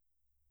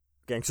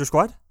 Gangster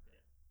Squad?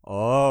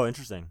 Oh,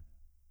 interesting.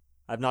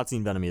 I've not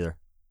seen Venom either.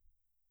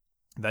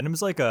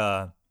 Venom's like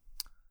a...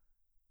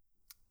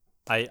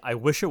 I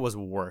wish it was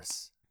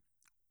worse.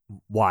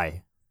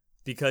 Why?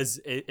 Because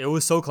it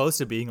was so close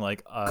to being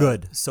like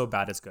good. So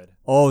bad it's good.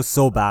 Oh,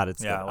 so bad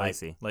it's yeah, good. Like, I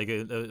see. Like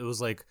it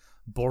was like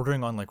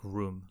bordering on like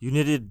Room. You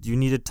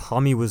needed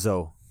Tommy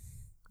Wiseau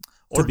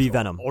to be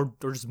Venom. Or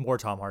just more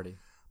Tom Hardy.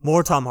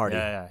 More Tom Hardy.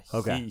 Yeah.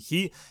 Okay.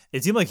 He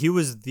it seemed like he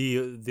was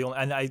the only,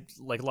 and I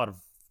like a lot of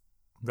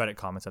Reddit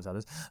comments have said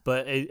this,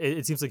 but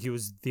it seems like he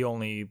was the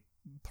only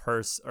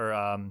person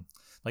or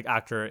like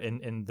actor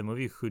in the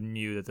movie who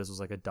knew that this was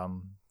like a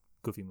dumb,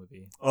 goofy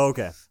movie. Oh,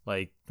 okay.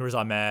 Like Riz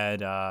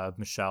Ahmed,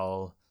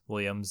 Michelle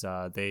Williams,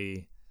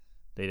 they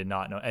did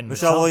not know. And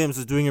Michelle Williams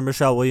was doing a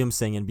Michelle Williams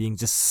thing and being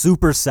just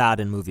super sad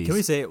in movies. Can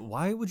we say,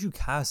 why would you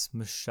cast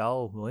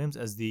Michelle Williams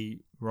as the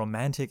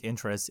romantic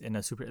interest in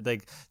a super,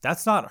 like,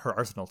 that's not her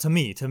arsenal. To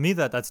me,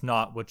 that's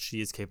not what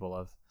she is capable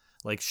of.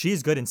 Like,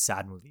 she's good in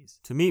sad movies.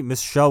 To me,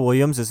 Michelle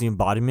Williams is the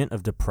embodiment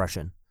of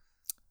depression.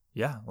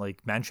 Yeah,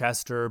 like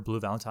Manchester, Blue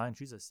Valentine,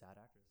 she's a sad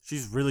actress.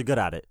 She's really good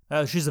at it.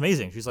 She's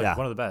amazing. She's like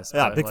one of the best.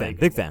 Yeah,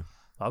 big fan.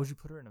 Why would you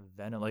put her in a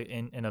Venom, like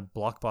in a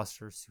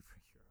blockbuster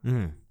superhero?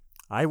 Mm-hmm.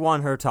 I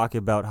want her talking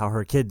about how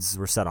her kids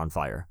were set on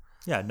fire.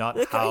 Yeah, not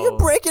like, how you're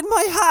breaking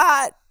my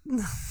hat.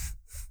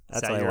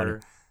 That's what I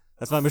want.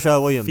 That's my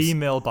Michelle Williams.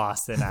 Female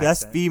Boston accent.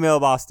 That's female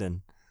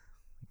Boston.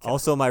 Okay.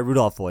 Also, my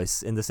Rudolph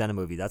voice in the Santa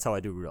movie. That's how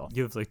I do Rudolph.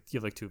 You have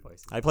like two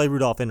voices. I play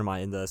Rudolph in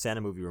the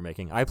Santa movie we're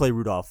making. I play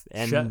Rudolph.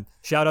 And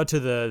shout out to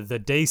the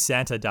Day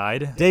Santa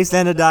Died. Day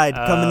Santa Died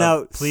coming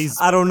out. Please,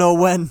 I don't know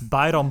when.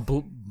 Buy it on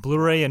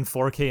Blu-ray and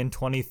 4K in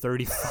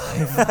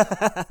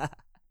 2035.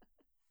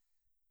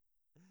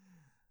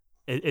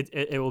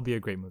 It will be a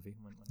great movie.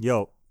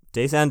 Yo,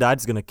 Day Santa Died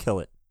is gonna kill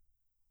it.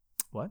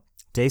 What?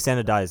 Day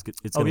Santa Died it's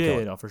gonna kill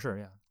it. No, for sure,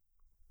 yeah.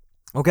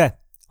 Okay.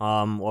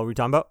 What were we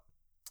talking about?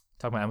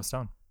 Talking about Emma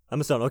Stone.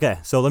 Emma Stone. Okay,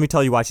 so let me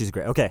tell you why she's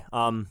great. Okay.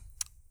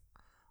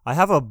 I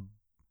have a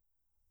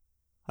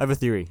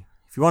theory.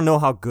 If you want to know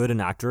how good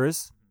an actor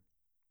is,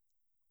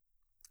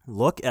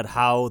 look at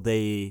how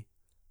they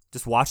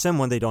just watch them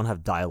when they don't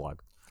have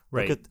dialogue.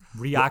 Right.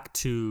 React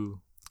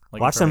to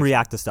like watch them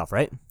react to stuff,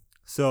 right?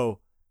 So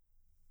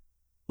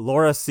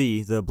Laura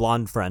C, the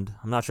blonde friend,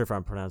 I'm not sure if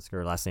I'm pronouncing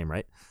her last name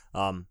right.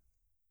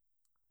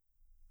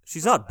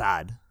 She's not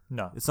bad.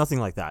 No. It's nothing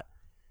like that.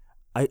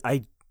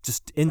 I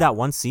just, in that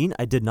one scene,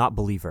 I did not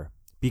believe her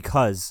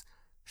because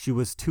she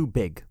was too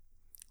big.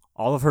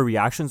 All of her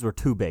reactions were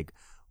too big.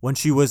 When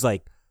she was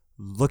like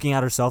looking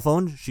at her cell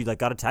phone, she like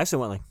got a text and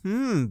went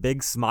like,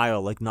 big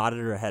smile, like nodded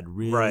her head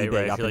really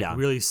big up she and like down.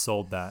 really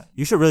sold that.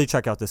 You should really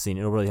check out this scene.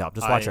 It'll really help.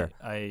 Just watch her.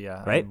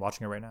 Right? I'm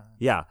watching it right now.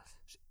 Yeah.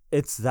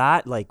 It's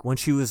that, like, when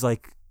she was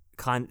like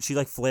she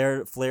like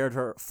flailed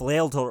her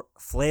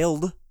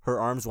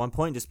arms one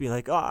point, just being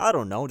like, oh, I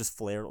don't know, just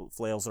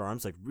flails her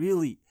arms, like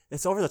really,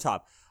 it's over the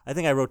top. I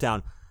think I wrote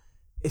down,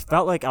 it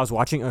felt like I was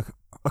watching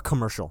a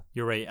commercial.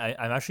 You're right.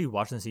 I'm actually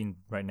watching the scene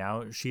right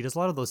now. She does a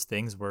lot of those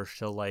things where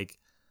she'll like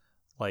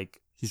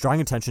she's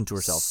drawing attention to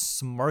herself,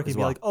 smirk and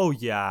be like, oh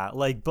yeah,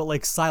 like, but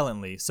like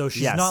silently. So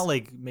she's not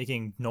like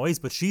making noise,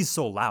 but she's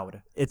so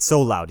loud. It's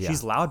so loud. Yeah,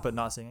 she's loud but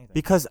not saying anything.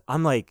 Because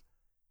I'm like,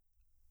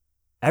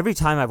 every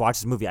time I watch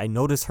this movie, I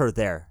notice her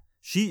there.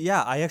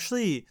 I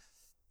actually,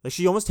 like,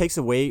 she almost takes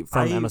away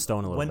from Emma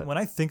Stone a little bit. When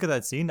I think of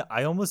that scene,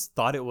 I almost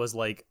thought it was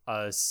like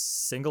a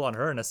single on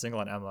her and a single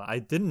on Emma. I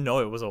didn't know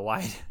it was a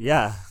wide.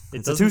 Yeah,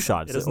 it's a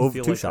two-shot. It doesn't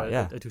feel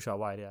like a two-shot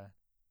wide, yeah.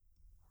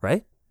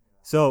 Right?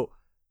 So,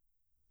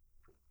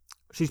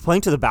 she's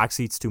playing to the back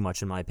seats too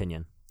much, in my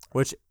opinion.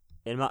 Which,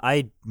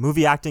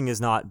 movie acting is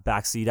not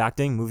backseat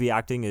acting. Movie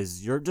acting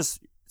is,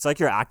 it's like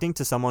you're acting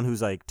to someone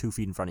who's like 2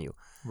 feet in front of you.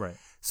 Right.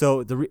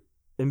 So,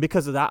 and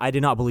because of that, I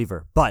did not believe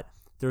her. But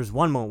there's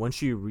one moment when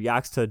she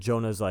reacts to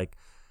Jonah's like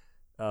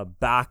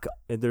back.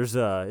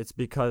 It's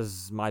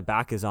because my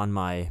back is on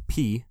my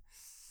pee.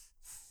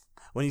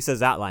 When he says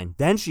that line,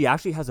 then she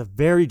actually has a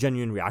very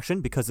genuine reaction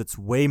because it's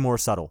way more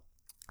subtle.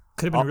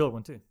 Could have been a real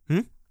one too.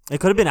 It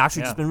could have been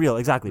actually just been real,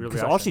 exactly. Real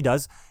because reaction. all she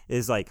does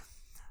is like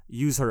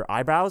use her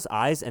eyebrows,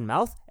 eyes, and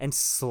mouth, and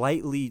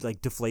slightly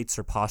like deflates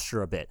her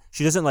posture a bit.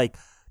 She doesn't like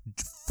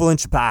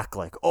flinch back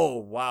like, oh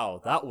wow,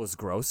 that was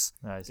gross.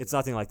 It's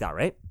nothing like that,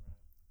 right?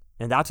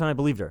 And that's when I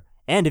believed her.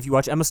 And if you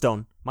watch Emma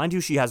Stone, mind you,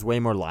 she has way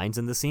more lines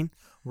in this scene.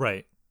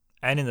 Right.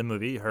 And in the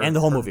movie. And the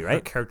whole movie, right?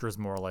 Her character is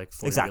more like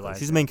fully exactly. realized.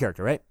 She's the main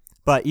character, right?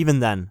 But even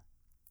then,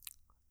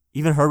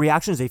 even her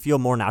reactions, they feel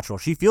more natural.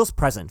 She feels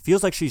present.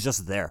 Feels like she's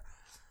just there.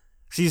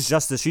 She's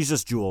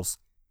just Jules.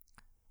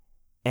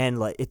 And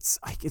like it's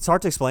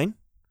hard to explain.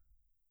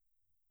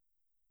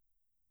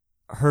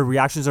 Her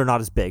reactions are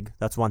not as big.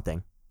 That's one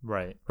thing.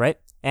 Right. Right?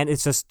 And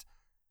it's just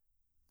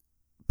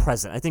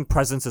present. I think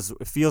presence is.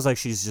 It feels like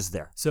she's just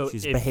there. So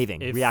she's behaving,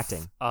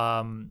 reacting,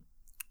 Um,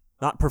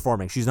 not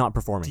performing. She's not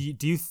performing.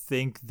 do you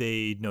think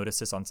they noticed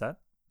this on set?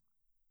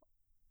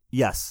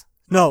 Yes.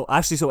 No,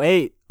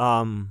 actually,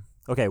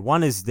 okay,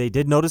 one is they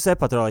did notice it,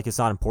 but they're like, it's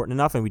not important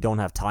enough and we don't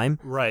have time.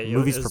 Right. The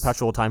movie's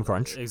perpetual time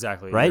crunch.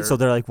 Exactly. Right? So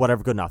they're like,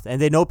 whatever, good enough.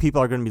 And they know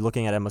people are going to be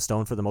looking at Emma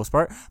Stone for the most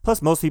part.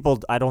 Plus, most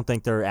people, I don't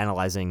think they're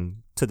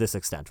analyzing to this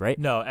extent, right?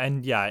 No,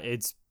 and yeah,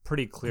 it's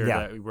pretty clear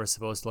that we're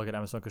supposed to look at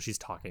Emma Stone because she's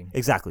talking.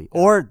 Exactly.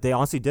 Yeah. Or they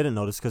honestly didn't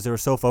notice because they were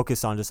so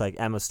focused on just like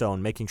Emma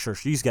Stone, making sure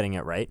she's getting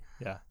it right,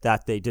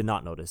 that they did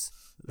not notice.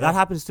 Yeah. That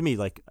happens to me.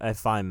 Like,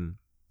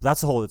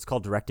 that's the whole, it's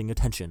called directing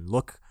attention.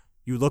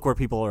 You look where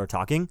people are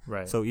talking.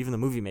 Right. So even the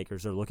movie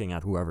makers are looking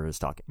at whoever is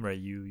talking. Right.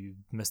 You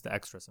miss the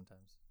extra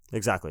sometimes.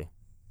 Exactly.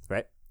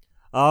 Right.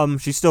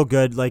 She's still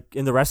good. Like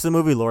in the rest of the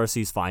movie, Laura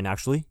C's fine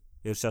actually.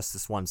 It was just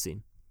this one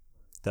scene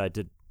that I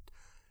did.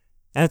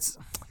 And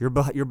you're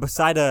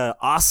beside a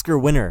Oscar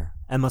winner,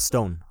 Emma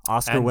Stone.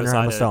 Oscar winner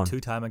Emma Stone.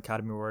 2-time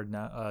Academy Award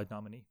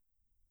nominee.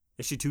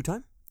 Is she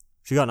 2-time?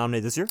 She got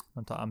nominated this year?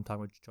 I'm talking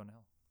with Jonah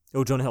Hill.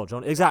 Oh, Jonah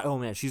Hill. Exactly. Oh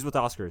man, she's with the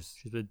Oscars.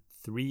 She's with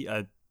 3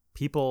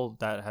 people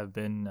that have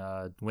been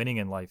winning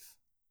in life.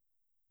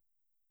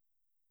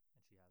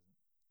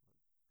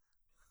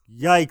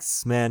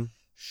 Yikes, man.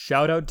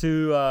 Shout out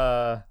to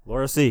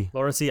Laura C.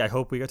 Laura C. I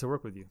hope we get to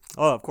work with you.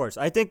 Oh, of course.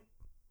 I think,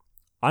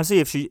 honestly,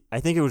 I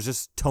think it was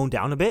just toned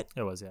down a bit.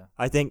 It was, yeah.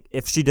 I think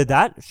if she did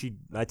that,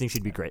 I think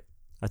she'd be great.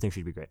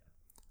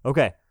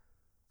 Okay.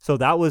 So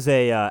that was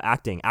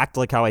acting. Act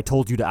like how I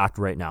told you to act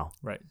right now.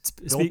 Right.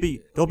 Don't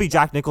be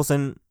Jack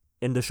Nicholson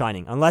in The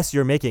Shining, unless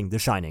you're making The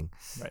Shining,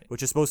 right,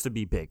 which is supposed to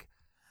be big.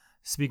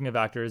 Speaking of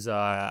actors,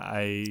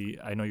 I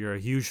know you're a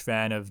huge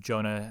fan of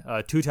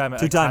Jonah, two-time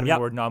Academy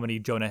Award nominee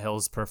Jonah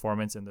Hill's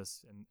performance in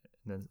this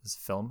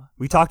film.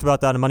 We talked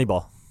about that in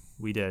Moneyball.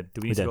 We did. Do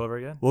we need to go over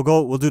it again?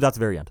 We'll do that at the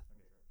very end.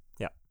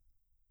 Yeah.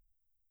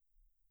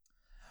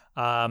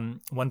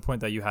 One point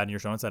that you had in your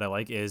show notes that I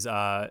like is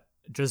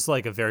just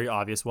like a very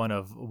obvious one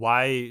of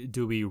why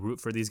do we root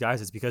for these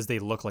guys? It's because they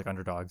look like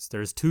underdogs.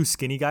 There's 2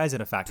 skinny guys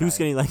and a fat guy. 2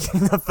 skinny like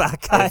a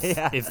fat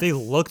guy. If they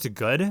looked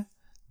good,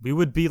 we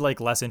would be like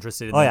less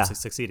interested in them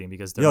succeeding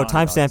because they're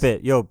timestamp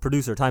it. Yo,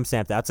 producer,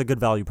 timestamp that. That's a good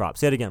value prop.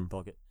 Say it again,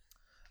 Bulkit.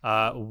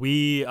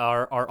 We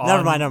are on.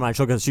 Never mind.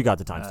 She got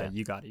the timestamp.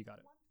 You got it.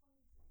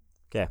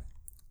 Okay,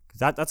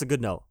 that's a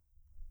good note.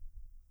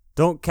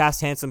 Don't cast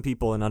handsome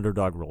people in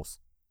underdog roles.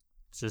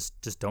 Just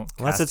don't.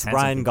 Unless it's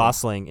Ryan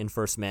Gosling in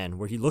First Man,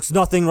 where he looks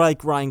nothing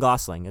like Ryan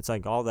Gosling. It's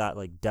like all that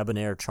like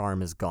debonair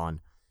charm is gone.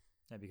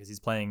 Yeah, because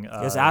he's playing. He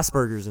has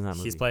Asperger's in that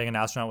movie. He's playing an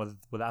astronaut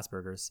with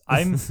Asperger's.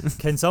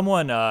 Can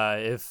someone,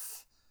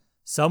 if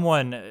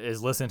someone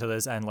is listening to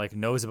this and like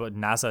knows about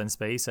NASA and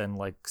space and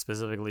like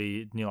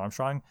specifically Neil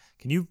Armstrong,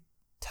 can you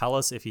tell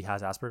us if he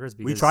has Asperger's?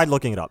 Because we tried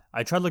looking it up.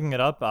 I tried looking it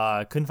up.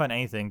 Couldn't find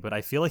anything, but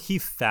I feel like he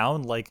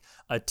found like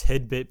a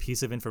tidbit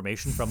piece of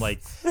information from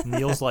like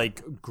Neil's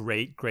like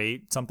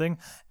great something,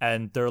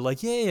 and they're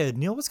like, yeah,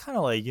 Neil was kind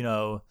of like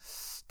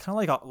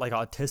like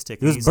autistic.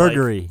 He was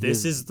burgery. Like,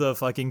 this is the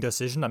fucking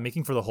decision I'm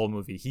making for the whole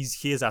movie.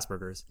 He has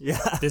Asperger's. Yeah,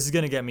 this is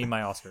gonna get me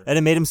my Oscar. And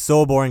it made him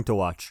so boring to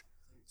watch.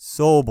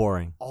 So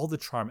boring. All the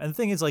charm. And the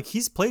thing is, like,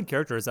 he's played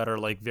characters that are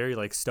like very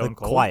like stone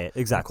cold, quiet,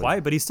 exactly,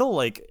 quiet, but he's still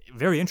like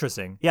very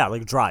interesting. Yeah,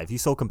 like Drive.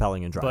 He's so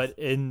compelling in Drive. But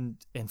in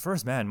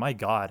First Man, my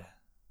God.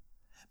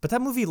 But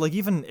that movie, like,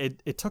 even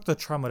it took the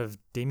charm out of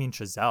Damien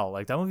Chazelle.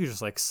 Like, that movie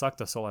just like sucked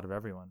the soul out of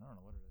everyone. I don't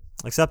know what it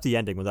is. Except the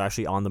ending, when they're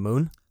actually on the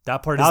moon.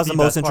 That was the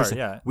most interesting.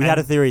 Part, yeah. We had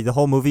a theory. The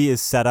whole movie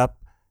is set up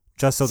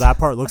just so that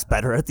part looks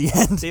better at the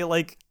end. They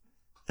like.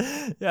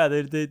 Yeah,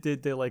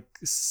 they like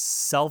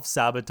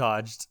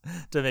self-sabotaged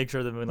to make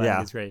sure the moon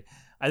landing is great.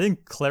 I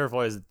think Claire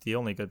Foy is the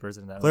only good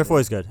person in that movie. Claire Foy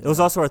is good. It was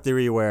also our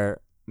theory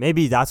where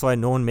maybe that's why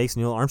no one makes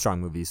Neil Armstrong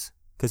movies,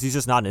 because he's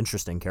just not an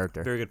interesting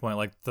character. Very good point.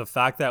 Like the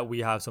fact that we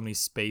have so many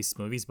space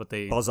movies, but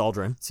they Buzz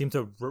Aldrin seem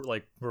to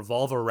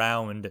revolve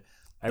around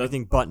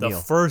everything but the Neil.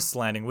 First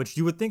landing, which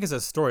you would think is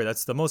a story.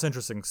 That's the most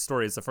interesting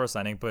story. It's the first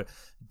landing, but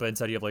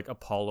instead you have like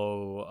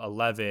Apollo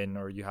 11,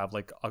 or you have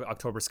like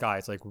October Sky.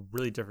 It's like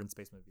really different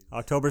space movies.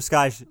 October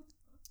Sky.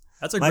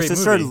 That's a My great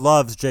sister movie.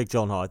 loves Jake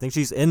Gyllenhaal. I think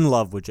she's in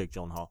love with Jake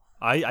Gyllenhaal.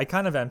 I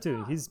kind of am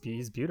too. He's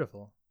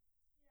beautiful.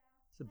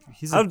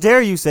 How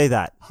dare you say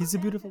that? He's a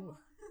beautiful.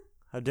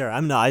 How dare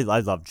I'm not. I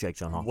love Jake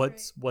Gyllenhaal.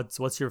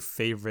 What's your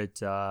favorite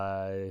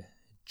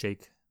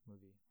Jake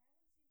movie?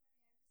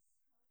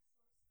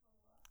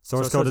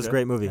 Source Code is a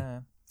great movie.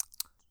 Yeah.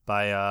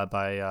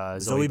 By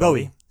Zoe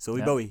Bowie.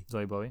 Zoe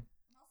Bowie.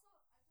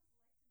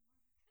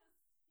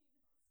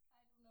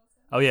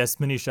 Oh yes,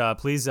 Manisha,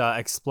 please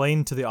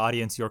explain to the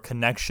audience your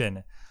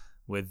connection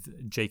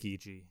with Jake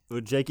E.G.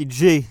 With Jake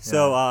E.G. Yeah.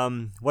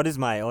 So what is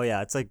my? Oh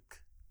yeah, it's like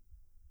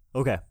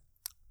okay.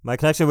 My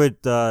connection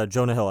with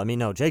Jonah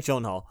Hill. Jake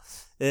Gyllenhaal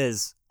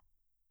is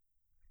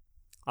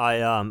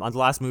on the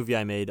last movie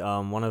I made.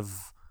 One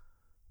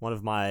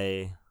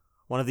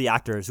of the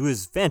actors who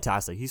is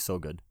fantastic. He's so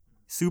good.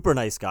 Super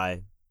nice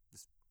guy.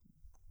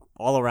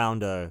 All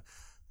around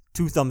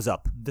 2 thumbs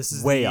up. This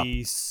is way the up.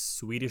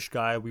 Swedish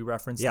guy we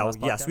referenced. Yeah, in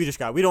the last podcast? Swedish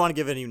guy. We don't want to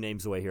give any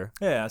names away here.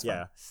 Yeah, that's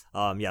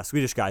fine.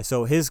 Swedish guy.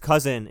 So his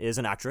cousin is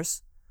an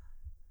actress.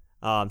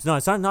 No, it's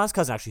not his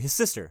cousin actually. His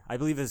sister, I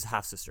believe, is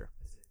half sister.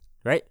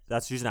 Right?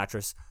 She's an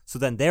actress. So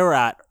then they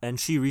were and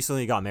she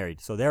recently got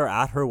married. So they were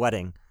at her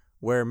wedding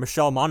where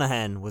Michelle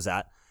Monaghan was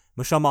at.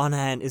 Michelle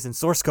Monaghan is in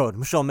Source Code.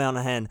 Michelle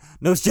Monaghan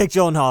knows Jake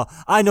Gyllenhaal.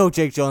 I know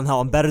Jake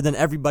Gyllenhaal. I'm better than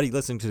everybody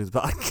listening to this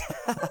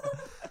podcast.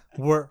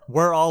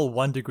 We're all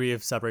 1 degree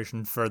of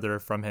separation further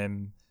from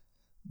him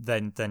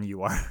than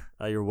you are.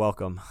 You're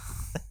welcome.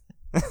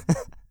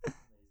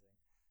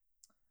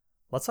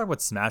 Let's talk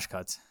about smash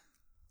cuts.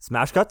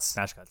 Smash cuts?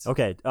 Smash cuts.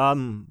 Okay.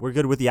 We're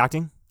good with the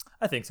acting?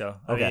 I think so.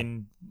 Okay. I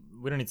mean,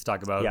 we don't need to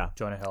talk about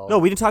Jonah Hill. No,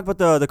 we didn't talk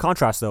about the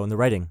contrast though in the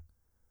writing.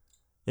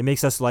 It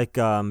makes us like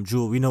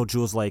Jewel. We know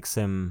Jules likes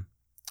him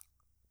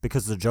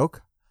because of the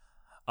joke.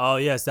 Oh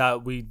yes,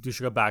 that we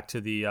should go back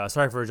to the.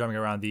 Sorry for jumping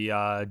around.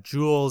 The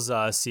Jules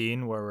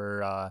scene where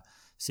we're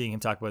seeing him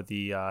talk about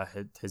the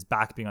his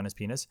back being on his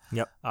penis.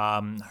 Yep.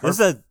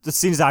 The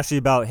scene is actually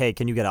about, hey,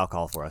 can you get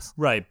alcohol for us?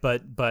 Right,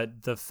 but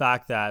the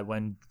fact that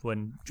when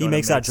he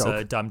makes that joke,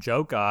 a dumb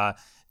joke,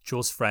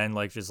 Jules' friend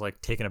just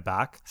taken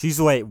aback. She's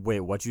wait,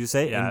 what'd you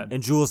say? Yeah.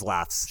 And Jules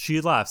laughs.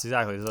 She laughs,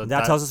 exactly. So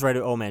that tells us right.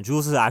 Oh man,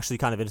 Jules is actually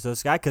kind of into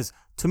this guy because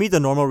to me the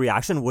normal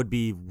reaction would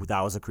be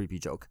that was a creepy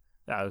joke.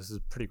 Yeah, this is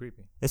pretty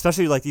creepy.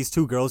 Especially like these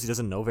 2 girls he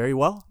doesn't know very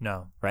well.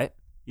 No. Right?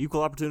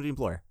 Equal opportunity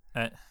employer.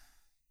 Did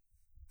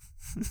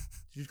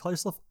you call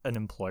yourself an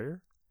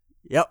employer?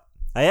 Yep.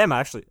 I am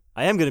actually.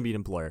 I am going to be an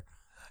employer.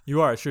 You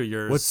are, sure.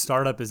 Your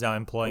startup is now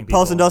employing people.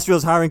 Pulse Industrial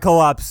is hiring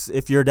co-ops.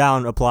 If you're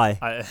down,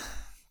 apply.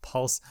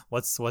 Pulse,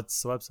 what's the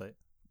website?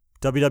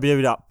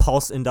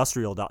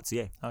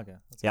 www.pulseindustrial.ca. Okay.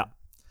 Yeah.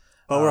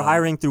 But we're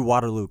hiring through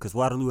Waterloo because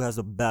Waterloo has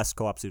the best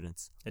co-op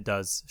students. It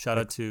does. Shout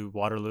out to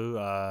Waterloo.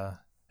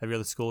 Every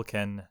other school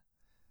can.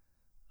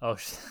 Oh,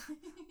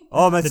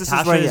 oh, my Natasha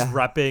sister's right. is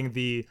repping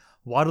the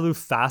Waterloo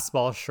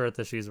fastball shirt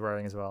that she's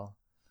wearing as well.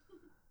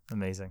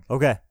 Amazing.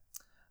 Okay.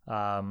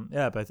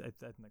 Yeah, but I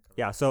think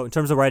yeah. So in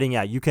terms of writing,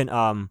 you can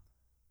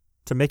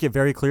to make it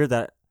very clear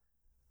that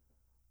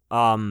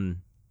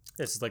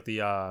this is like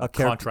the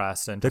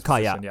contrast and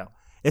yeah.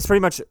 It's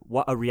pretty much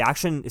what a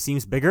reaction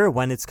seems bigger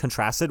when it's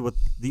contrasted with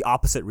the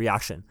opposite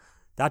reaction.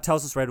 That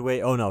tells us right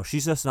away, oh no,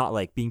 she's just not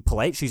like being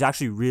polite. She's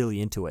actually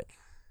really into it.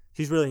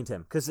 She's really into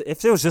him. Because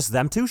if it was just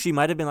them 2, she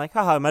might have been like,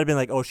 haha, it might have been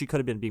like, oh, she could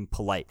have been being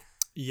polite.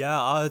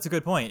 Yeah, that's a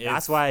good point.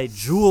 That's why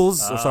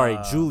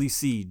Julie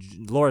C,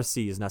 Laura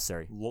C is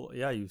necessary.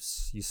 Yeah, you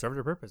served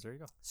your purpose. There you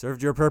go.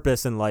 Served your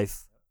purpose in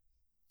life.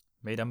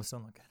 Made Emma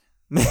Stone look good.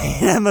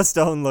 Made Emma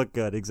Stone look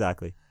good,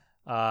 exactly.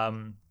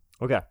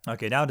 Okay.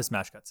 Okay, now to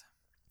smash cuts.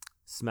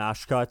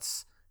 Smash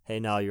cuts. Hey,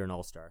 now you're an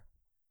all-star.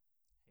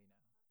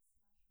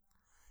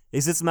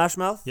 Is it Smash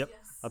Mouth? Yep. Yes.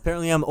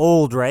 Apparently I'm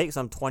old, right? Because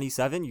I'm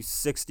 27. You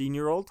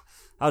 16-year-old.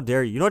 How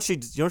dare you? You know what she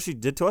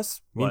did to us?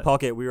 Me and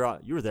Polka, you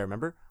were there,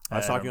 remember? I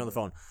was talking on the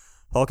phone.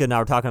 Polka and I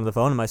were talking on the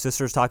phone, and my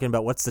sister's talking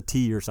about what's the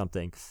tea or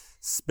something.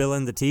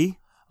 Spilling the tea?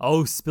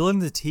 Oh, spilling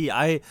the tea.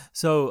 Yeah,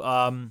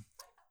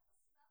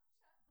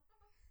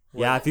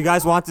 if you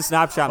guys want the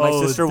Snapchat, my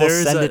sister will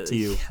send it to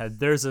you. Yeah,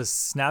 there's a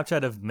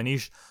Snapchat of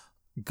Manish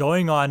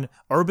going on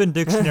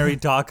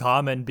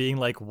urbandictionary.com and being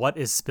like, what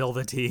is spill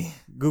the tea?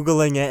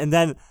 Googling it, and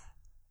then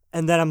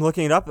I'm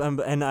looking it up,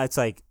 and it's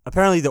like,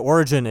 apparently the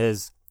origin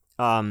is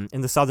in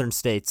the southern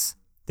states,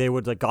 they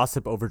would like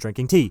gossip over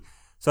drinking tea.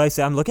 So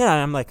I'm looking at it,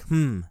 and I'm like,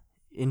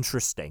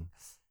 interesting.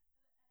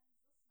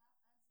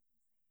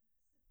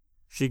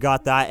 She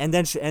got that, and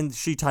then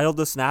she titled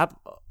the snap,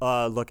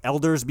 look,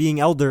 elders being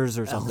elders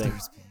or something.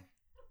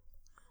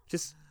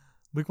 Just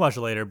we can watch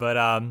it later, but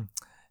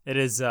it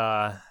is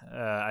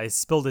I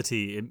spilled the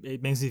tea.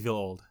 It makes me feel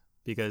old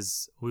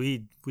because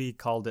we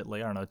called it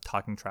like, I don't know,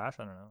 talking trash.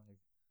 I don't know,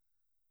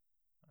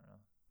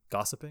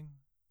 gossiping.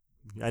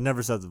 I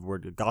never said the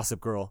word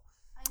gossip girl.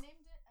 I named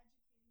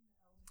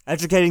it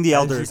Educating the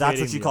elders. That's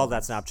what she called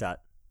that Snapchat.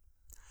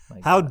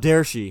 How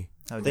dare she?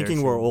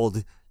 Thinking we're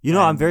old. You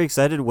know, I'm very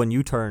excited when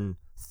you turn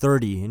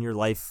 30 and your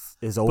life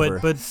is over.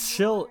 But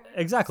she'll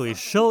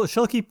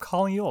keep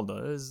calling you old.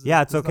 It's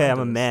okay. I'm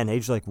a man,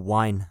 aged like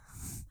wine.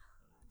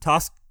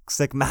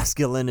 Toxic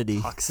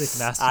masculinity.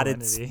 At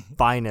its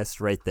finest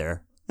right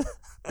there.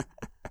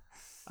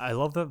 I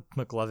love that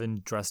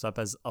McLovin dressed up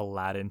as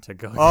Aladdin to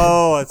go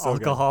get it's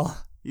alcohol. So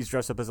he's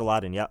dressed up as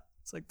Aladdin, yep.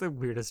 It's like the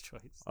weirdest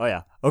choice. Oh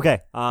yeah. Okay.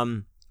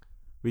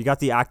 We got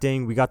the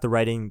acting, we got the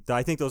writing.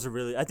 I think those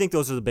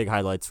are the big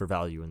highlights for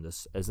value in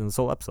this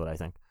whole episode, I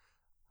think.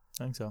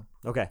 I think so.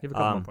 Okay. You have a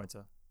couple more points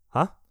though.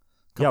 Huh?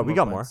 Yeah, we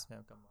got more. Yeah,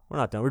 We're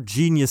not done. We're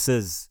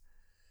geniuses.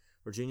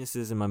 We're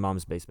geniuses in my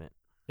mom's basement.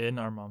 In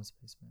our mom's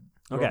basement.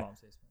 Okay.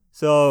 Mom's basement.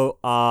 So,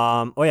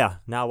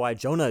 now why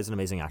Jonah is an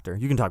amazing actor.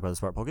 You can talk about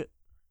this part, Pocket.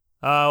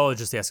 Oh,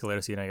 just the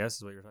escalator scene, I guess,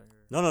 is what you're talking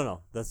about.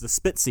 No. That's the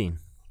spit scene.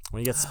 When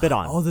he gets spit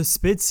on. Oh, the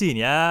spit scene.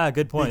 Yeah,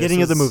 good point.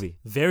 Beginning of the movie.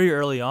 Very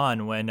early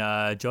on when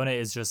Jonah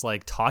is just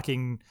like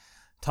talking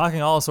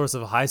talking all sorts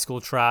of high school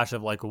trash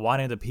of like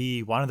wanting the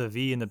P, wanting the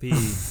V and the P,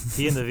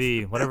 P and the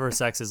V, whatever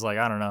sex is like,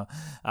 I don't know.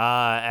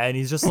 And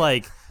he's just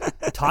like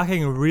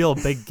talking real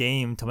big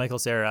game to Michael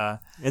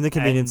Cera in the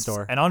convenience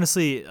store. And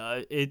honestly,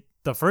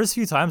 the first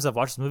few times I've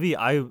watched this movie,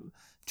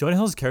 Jonah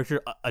Hill's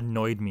character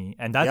annoyed me,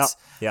 and that's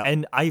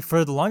and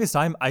for the longest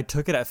time I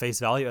took it at face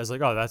value as like,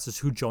 oh, that's just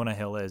who Jonah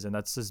Hill is, and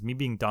that's just me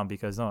being dumb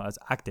because no, that's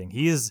acting.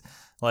 He is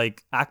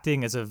like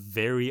acting as a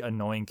very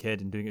annoying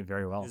kid and doing it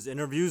very well. His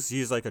interviews,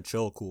 he's like a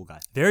chill, cool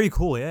guy. Very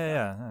cool,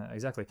 yeah,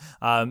 exactly.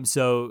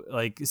 So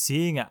like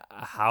seeing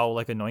how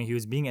like annoying he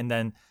was being, and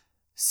then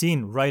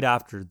seeing right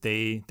after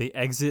they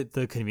exit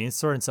the convenience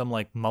store and some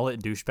like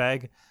mullet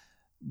douchebag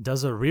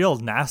does a real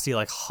nasty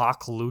like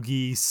hawk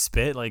loogie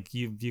spit, like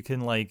you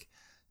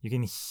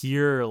can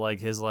hear like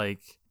his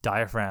like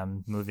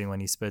diaphragm moving when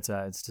he spits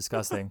at it. It's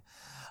disgusting.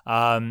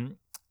 And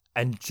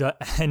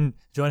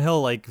Jonah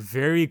Hill like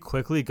very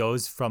quickly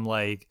goes from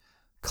like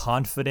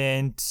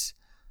confident,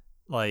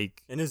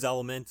 like in his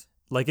element,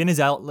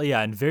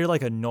 and very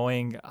like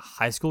annoying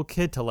high school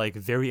kid to like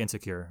very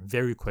insecure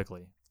very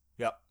quickly.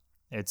 Yep.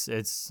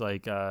 It's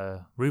like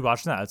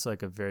rewatching that, it's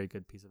like a very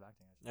good piece of acting.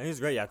 I think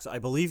it's great, yeah, because I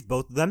believe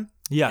both of them.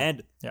 Yeah.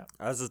 And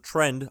as a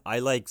trend, I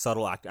like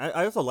subtle acting.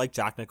 I also like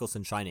Jack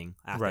Nicholson shining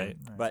acting. Right.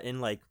 But in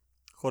like,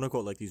 quote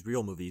unquote, like these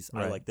real movies,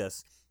 I like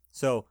this.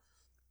 So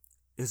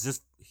it's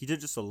just, he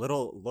did just a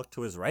little look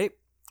to his right,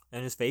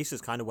 and his face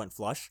just kind of went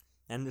flush,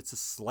 and it's the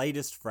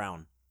slightest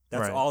frown.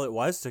 That's all it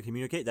was to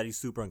communicate that he's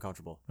super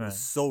uncomfortable. It was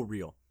so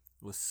real.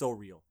 It was so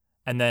real.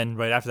 And then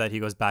right after that, he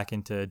goes back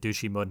into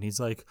douchey mode, and he's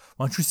like,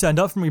 "Why don't you stand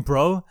up for me,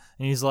 bro?"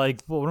 And he's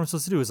like, "Well, what am I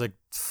supposed to do?" It's like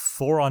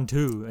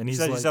 4-on-2, and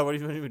he's like, "You said, what do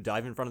you want to do?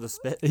 Dive in front of the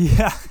spit?"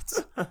 Yeah,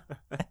 it's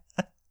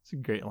a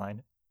great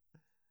line.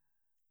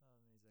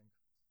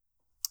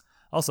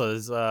 Also,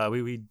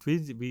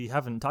 we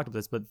haven't talked about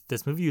this, but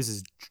this movie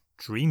uses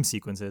dream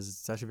sequences.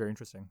 It's actually very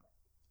interesting.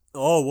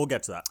 Oh, we'll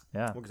get to that.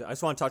 Yeah, I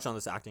just want to touch on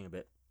this acting a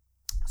bit.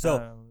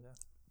 So,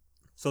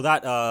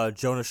 that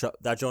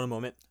Jonah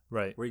moment.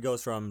 Right. Where he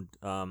goes from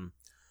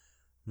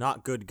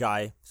not good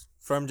guy,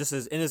 from just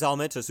in his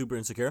element to super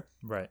insecure.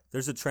 Right.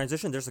 There's a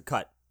transition, there's a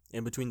cut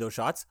in between those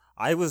shots.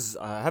 I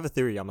have a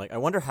theory. I'm like, I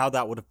wonder how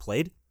that would have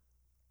played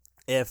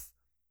if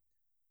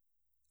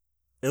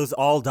it was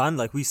all done.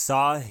 Like we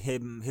saw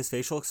his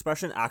facial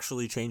expression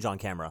actually change on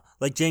camera.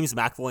 Like James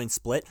McAvoy in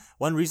Split.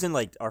 One reason,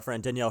 like our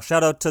friend Danielle,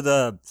 shout out to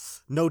the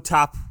no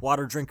tap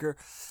water drinker.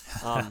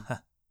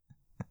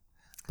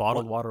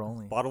 Bottled water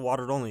only. Bottled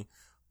water only.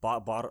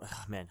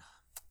 Man.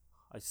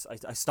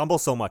 I stumble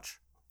so much.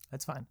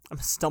 That's fine. I'm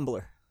a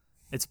stumbler.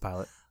 It's a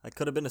pilot. I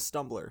could have been a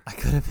stumbler.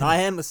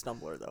 I am a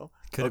stumbler, though.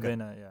 Could have been,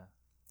 yeah.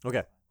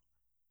 Okay.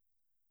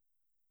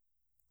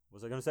 What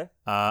was I going to say?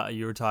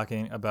 You were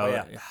talking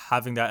about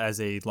having that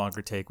as a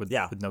longer take with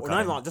no cutting.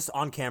 Not long, just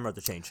on camera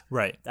the change.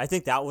 Right. I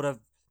think that would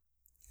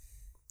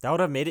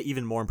have made it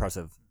even more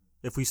impressive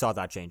if we saw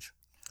that change.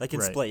 Like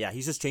in Split,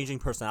 he's just changing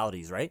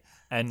personalities, right?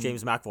 And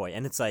James McAvoy,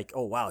 and it's like,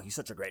 oh wow, he's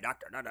such a great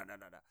actor. No.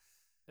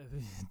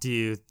 Do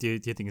you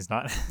think he's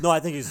not? No, I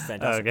think he's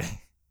fantastic.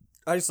 Okay.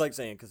 I just like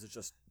saying it because it's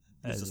just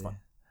fun.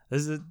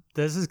 This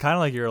is kind of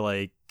like your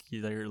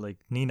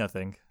Nina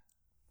thing.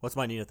 What's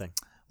my Nina thing?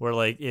 Where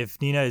like if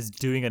Nina is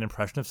doing an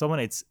impression of someone,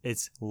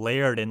 it's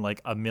layered in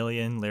like a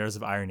million layers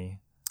of irony.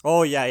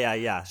 Oh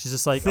yeah. She's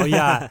just like, oh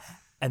yeah.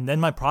 And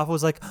then my prof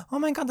was like, "Oh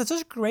my god, that's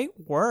such great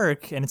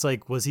work." And it's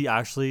like, did he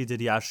actually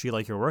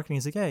like your work? And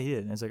he's like, "Yeah, he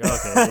did." And it's like,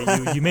 oh,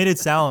 okay, you made it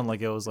sound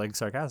like it was like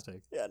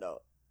sarcastic. Yeah, no,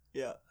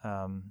 yeah.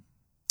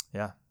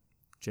 Yeah,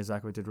 James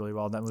McAvoy did really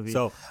well in that movie.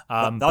 So,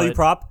 value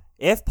prop,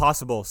 if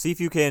possible, see if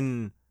you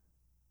can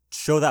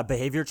show that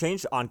behavior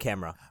change on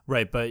camera.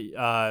 Right, but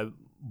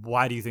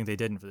why do you think they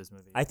didn't for this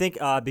movie? I think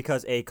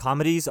because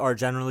comedies are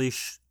generally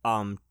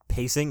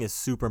pacing is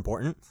super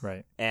important.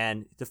 Right.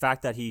 And the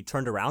fact that he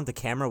turned around, the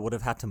camera would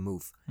have had to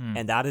move,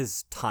 and that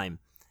is time.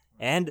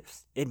 And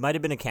it might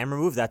have been a camera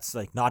move that's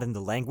like not in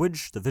the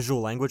visual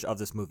language of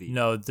this movie.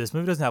 No, this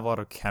movie doesn't have a lot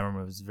of camera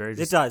moves.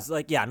 It does,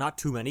 not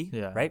too many.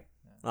 Yeah. Right.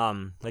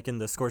 Like in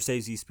the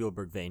Scorsese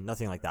Spielberg vein,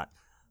 nothing like that.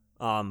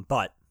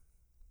 But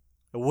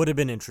it would have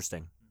been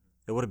interesting.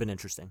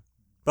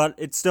 But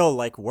it still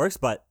like works.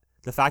 But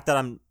the fact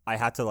that I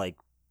had to like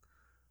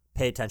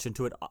pay attention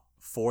to it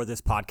for this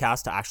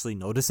podcast to actually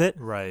notice it,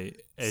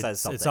 right? Says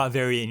something. It's not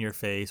very in your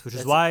face, which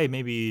is why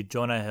maybe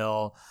Jonah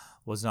Hill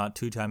was not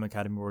 2-time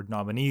Academy Award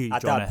nominee.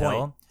 At Jonah that point,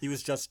 Hill. He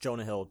was just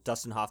Jonah Hill,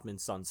 Dustin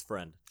Hoffman's son's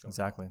friend.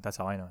 Exactly. That's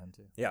how I know him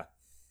too. Yeah,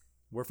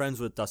 we're friends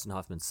with Dustin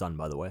Hoffman's son,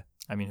 by the way.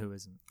 I mean, who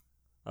isn't?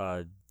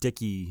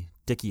 Dickie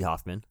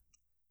Hoffman.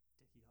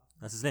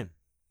 That's his name.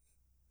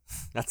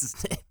 That's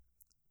his name.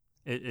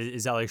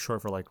 Is that like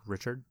short for like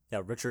Richard?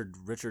 Yeah,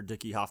 Richard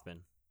Dickie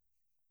Hoffman.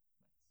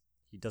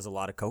 He does a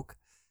lot of coke.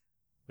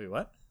 Wait,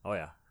 what? Oh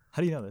yeah.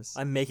 How do you know this?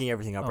 I'm making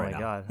everything up right now.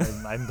 Oh my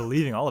god, I'm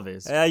believing all of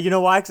this. You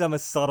know why? Because I'm a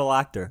subtle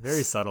actor.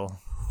 Very subtle.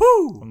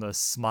 Woo! From the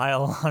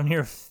smile on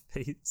your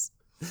face,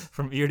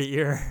 from ear to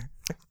ear.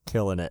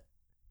 Killing it.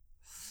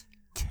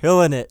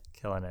 Killing it.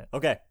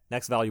 Okay,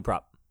 next value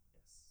prop.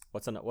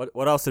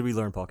 What else did we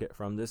learn, Pocket,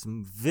 from this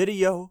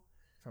video?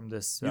 From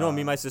this, me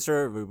and my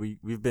sister,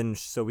 we've been,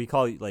 so we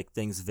call like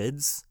things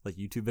vids, like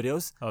YouTube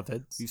videos. Oh,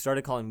 vids. We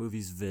started calling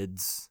movies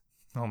vids.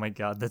 Oh my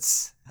god,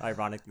 that's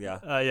ironic. Yeah.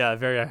 Yeah,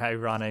 very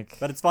ironic.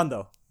 But it's fun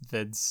though.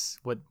 Vids.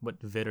 What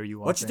vid are you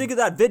watching? What you think of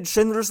that vid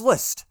Schindler's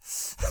List?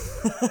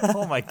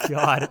 Oh my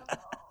god.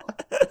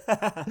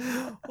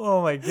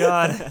 Oh my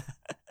god.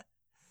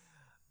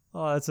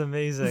 Oh, that's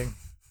amazing.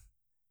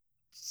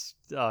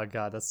 Oh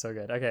god, that's so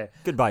good. Okay.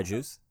 Goodbye,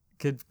 Jews.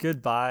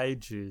 Goodbye,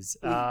 Jews.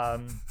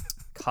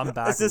 Come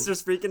back. My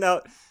sister's freaking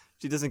out.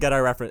 She doesn't get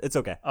our reference. It's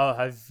okay. Oh,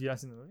 have you not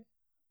seen the movie?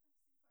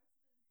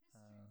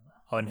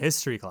 In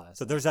history class.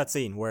 So there's that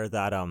scene where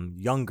that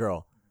young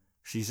girl,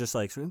 she's just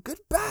like screaming,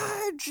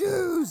 "Goodbye,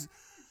 Jews!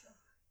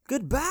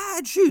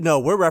 Goodbye, Jews!" No,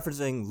 we're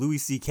referencing Louis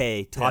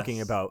C.K.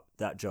 talking about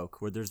that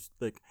joke where there's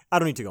like, I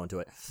don't need to go into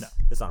it. No,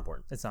 it's not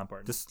important. It's not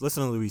important. Just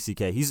listen to Louis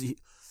C.K.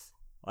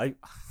 I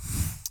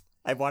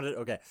wanted,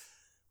 okay.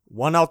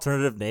 One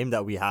alternative name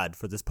that we had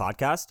for this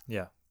podcast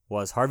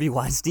was Harvey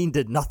Weinstein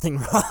Did Nothing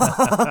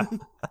Wrong.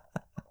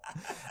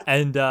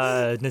 And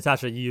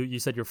Natasha, you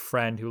said your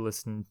friend who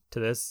listened to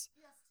this.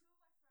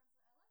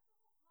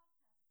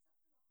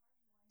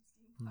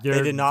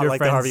 They did not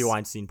like the Harvey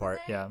Weinstein part.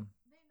 Yeah.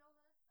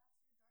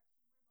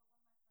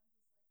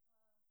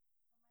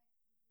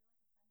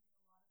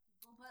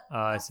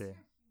 I see.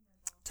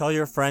 Tell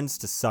your friends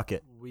to suck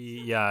it.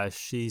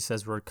 She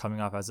says we're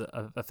coming off as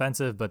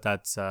offensive, but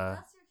that's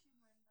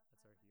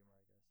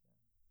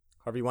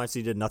Harvey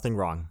Weinstein did nothing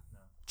wrong. No.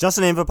 Just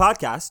the name of a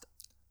podcast.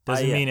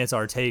 Doesn't mean it's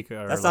our take.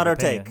 That's not our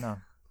opinion. take. No.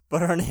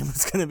 But our name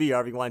was going to be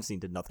Harvey Weinstein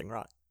Did Nothing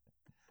Wrong.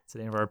 It's the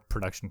name of our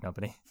production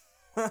company.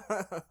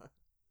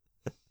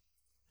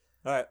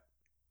 All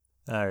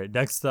right.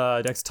 Next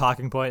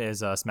talking point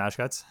is smash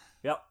cuts.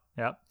 Yep.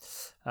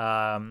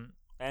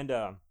 And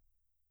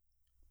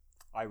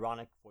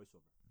ironic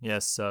voiceover.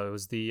 Yes. So it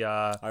was the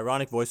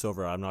ironic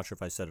voiceover. I'm not sure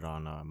if I said it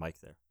on mic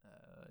there.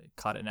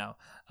 Caught it now.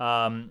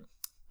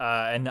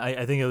 And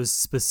I think it was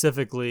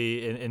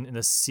specifically in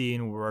the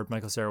scene where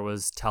Michael Cera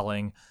was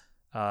telling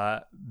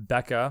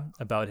Becca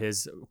about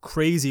his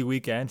crazy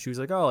weekend. She was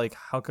like, "Oh, like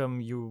how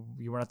come you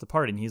weren't at the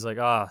party?" And he's like,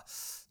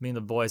 me and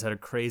the boys had a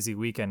crazy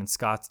weekend in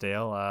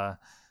Scottsdale.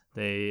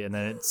 And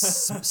then it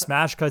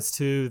smash cuts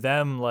to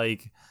them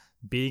like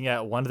being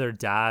at one of their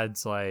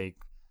dad's, like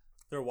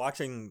they're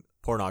watching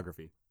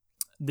pornography.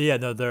 Yeah,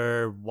 no,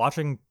 they're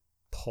watching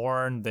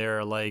porn.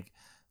 They're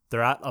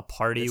at a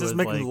party. It's just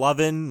with making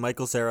lovin',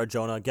 Michael Cera,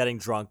 Jonah getting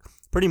drunk.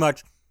 Pretty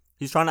much,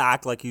 he's trying to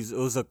act like it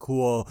was a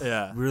cool,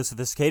 really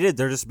sophisticated.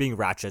 They're just being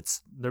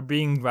ratchets. They're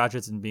being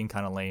ratchets and being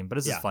kind of lame, but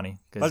it's just funny.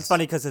 But it's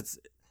funny because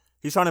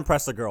he's trying to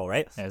impress the girl,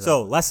 right? Yeah, exactly.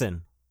 So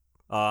lesson,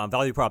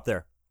 value prop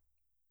there.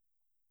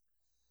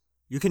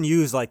 You can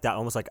use like that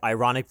almost like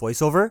ironic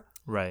voiceover.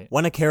 Right.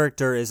 When a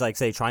character is like,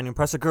 say, trying to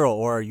impress a girl,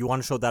 or you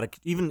want to show that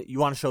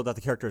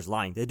the character is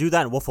lying. They do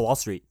that in Wolf of Wall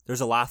Street. There's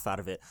a laugh out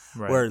of it,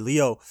 where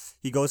Leo,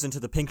 he goes into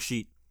the Pink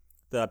Sheet,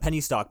 the penny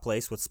stock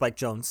place with Spike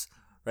Jonze,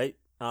 right?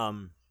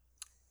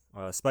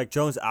 Spike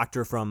Jonze,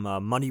 actor from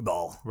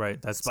Moneyball.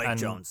 Right. That's Spike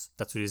Jonze.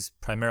 That's what he's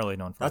primarily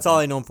known for. That's all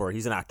I know him for.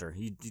 He's an actor.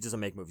 He doesn't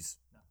make movies.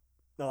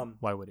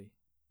 Why would he?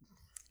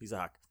 He's a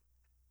hack.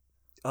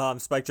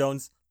 Spike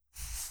Jonze.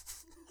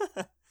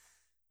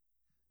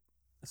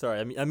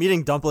 Sorry, I'm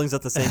eating dumplings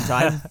at the same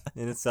time,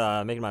 and it's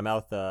making my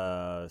mouth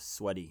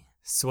sweaty.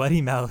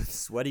 Sweaty mouth.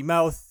 Sweaty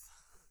mouth.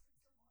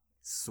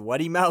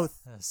 Sweaty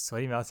mouth.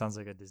 Sweaty mouth sounds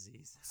like a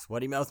disease.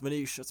 Sweaty mouth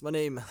Manish. That's my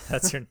name.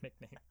 That's your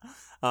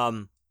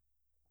nickname.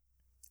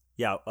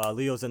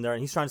 Leo's in there,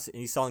 and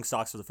he's selling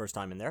stocks for the first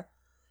time in there,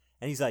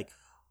 and he's like,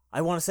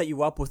 "I want to set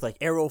you up with like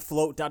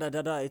Aeroflot, da da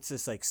da da. It's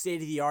this like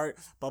state of the art,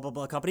 blah blah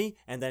blah company."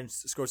 And then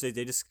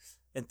Scorsese,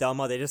 and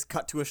Thelma, they just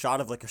cut to a shot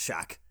of like a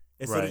shack.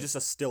 Instead of just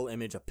a still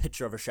image, a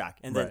picture of a shack,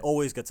 and then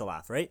always gets a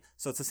laugh, right?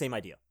 So it's the same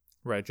idea.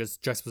 Right,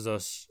 just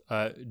juxtapose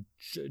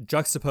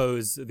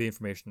the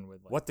information with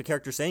what the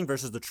character's saying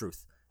versus the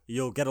truth.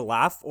 You'll get a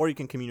laugh, or you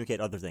can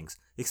communicate other things.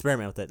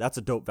 Experiment with it. That's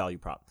a dope value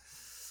prop.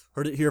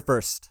 Heard it here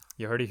first.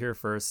 You heard it here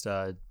first.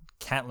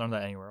 Can't learn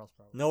that anywhere else,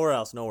 probably. Nowhere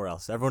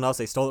else. Everyone else,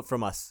 they stole it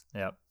from us.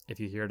 Yeah.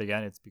 If you hear it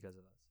again, it's because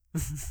of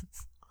us.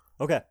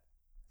 Okay. I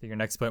think your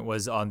next point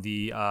was on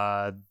the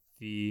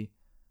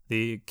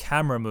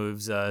camera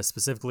moves,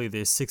 specifically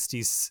the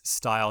 60s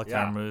style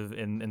camera move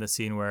in the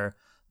scene where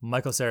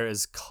Michael Cera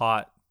is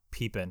caught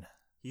peeping.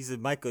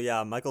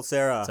 Michael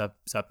Cera.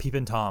 It's a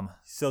peeping Tom.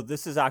 So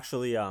this is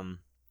actually our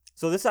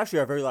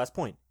very last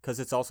point, because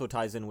it also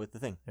ties in with the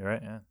thing. You're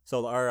right, yeah.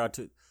 So our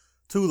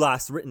two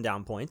last written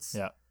down points.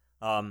 Yeah.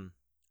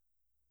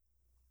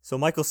 So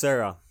Michael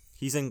Cera,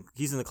 he's in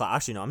the class.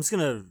 Actually, no, I'm just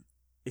gonna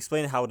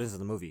explain how it is in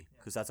the movie,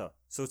 because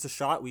so it's a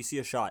shot. We see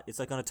a shot. It's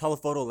like on a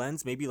telephoto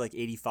lens, maybe like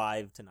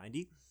 85 to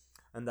 90,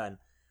 and then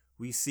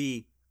we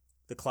see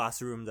the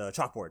classroom, the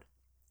chalkboard,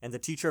 and the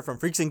teacher from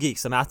Freaks and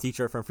Geeks, the math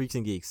teacher from Freaks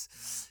and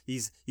Geeks.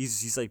 He's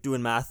like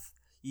doing math,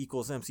 E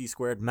 = MC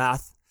squared,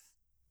 math,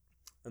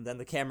 and then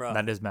the camera.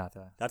 That is math.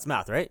 That's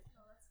math, right?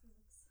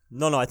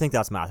 No, I think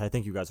that's math. I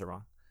think you guys are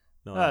wrong.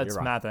 No, it's you're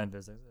wrong. math and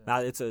physics.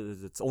 Math,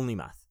 it's only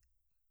math.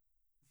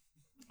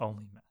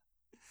 Only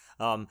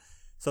math.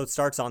 So it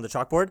starts on the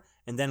chalkboard,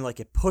 and then like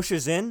it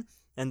pushes in,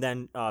 and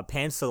then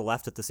pans to the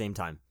left at the same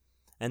time,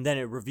 and then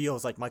it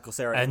reveals like Michael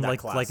Cera in that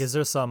class. Like, is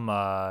there some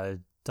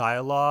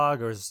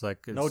dialogue, or is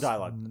like no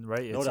dialogue?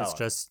 Right, it's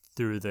just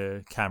through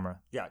the camera.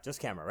 Yeah, just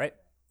camera, right?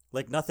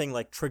 Like nothing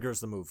like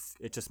triggers the move.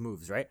 It just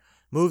moves, right?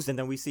 Moves, and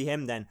then we see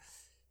him then,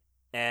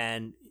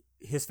 and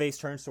his face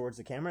turns towards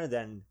the camera.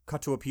 Then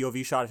cut to a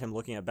POV shot of him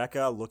looking at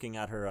Becca, looking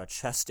at her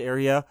chest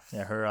area.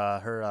 Yeah,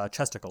 her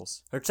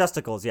chesticles. Her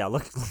chesticles, yeah.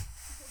 Look,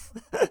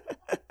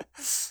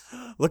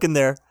 looking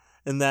there,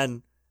 and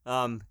then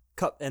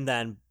cut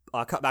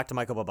back to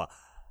Michael Bubba.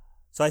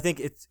 So I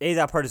think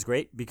that part is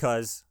great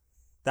because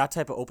that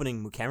type of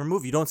opening camera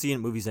move you don't see in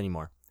movies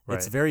anymore. Right.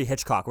 It's very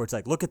Hitchcock, where it's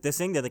like, look at this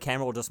thing, then the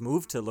camera will just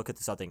move to look at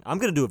this other thing. I'm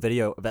gonna do a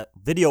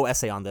video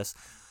essay on this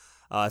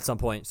at some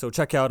point. So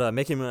check out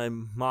Making My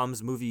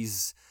Mom's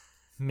Movies.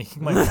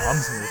 Making My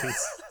Mom's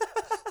Movies.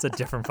 It's a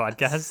different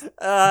podcast.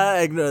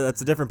 No,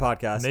 that's a different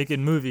podcast.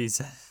 Making Movies.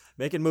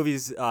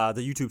 The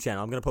YouTube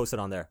channel. I'm gonna post it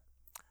on there.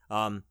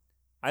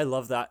 I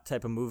love that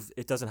type of move.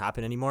 It doesn't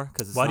happen anymore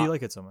because why do you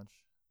like it so much?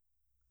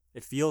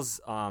 It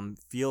feels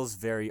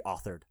very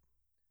authored.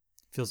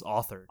 Feels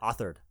authored.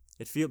 Authored.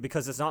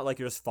 Because it's not like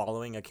you're just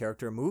following a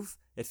character move.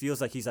 It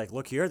feels like he's like,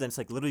 look here, then it's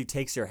like literally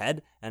takes your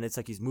head, and it's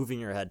like he's moving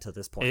your head to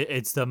this point.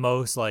 It's the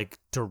most like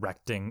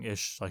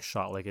directing-ish like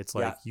shot. Like it's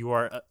like you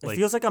are. It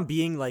feels like I'm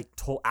being like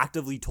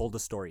actively told a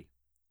story.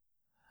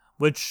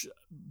 Which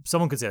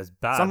someone could say is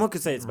bad. Someone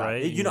could say it's bad.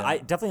 Right? You know, I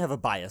definitely have a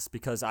bias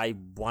because I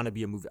want to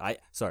be a movie. I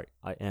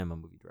am a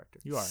movie director.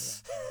 You are.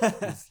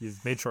 Yeah.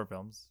 you've made short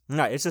films.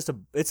 No,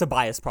 it's a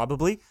bias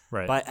probably.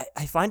 Right. But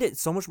I find it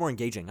so much more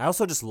engaging. I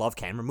also just love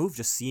camera move,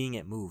 just seeing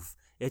it move.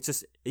 It's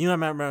just, I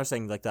remember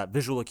saying like that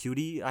visual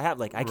acuity I have.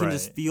 Like I can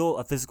just feel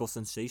a physical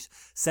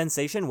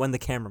sensation when the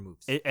camera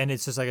moves. And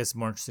it's just, I guess,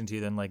 more interesting to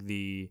you than like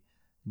the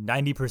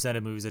 90%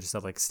 of movies that just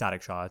have like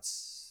static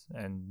shots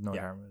and no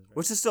camera moves. Right?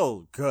 Which is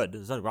still good.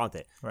 There's nothing wrong with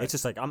it. Right. It's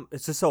just like,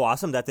 it's just so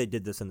awesome that they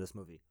did this in this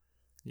movie.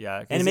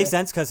 Yeah. And it makes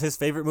sense because his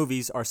favorite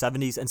movies are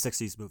 70s and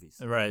 60s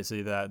movies. Right.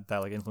 So that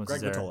like influences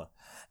Greg there. Mottola.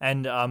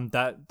 And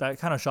that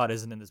kind of shot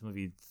isn't in this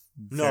movie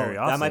very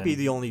often. That might be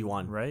the only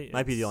one. Right.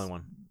 Might be the only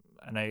one.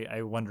 And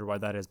I wonder why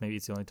that is. Maybe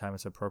it's the only time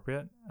it's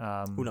appropriate.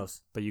 Who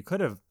knows? But you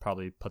could have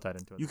probably put that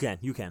into it. You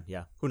can.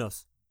 Yeah. Who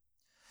knows?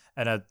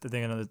 And I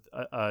think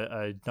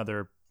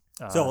another.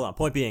 So hold on.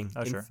 Point being,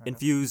 sure.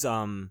 infuse.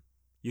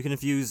 You can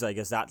infuse, I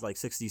guess, that like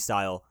 60s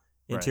style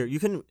into. You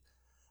can.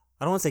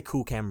 I don't want to say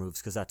cool camera moves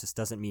because that just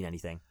doesn't mean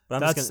anything.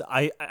 But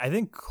I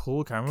think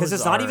cool camera moves because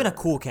it's not even a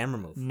cool camera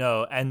move.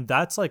 No, and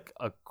that's like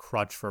a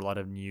crutch for a lot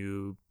of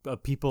new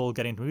people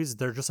getting into movies.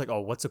 They're just like,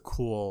 oh, what's a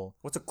cool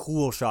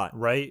shot?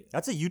 Right.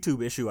 That's a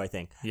YouTube issue, I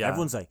think. Yeah.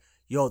 Everyone's like,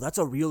 yo, that's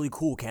a really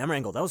cool camera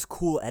angle. That was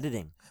cool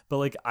editing. But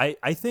like,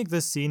 I think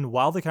this scene,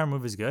 while the camera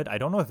move is good, I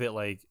don't know if it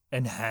like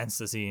enhanced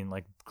the scene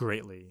like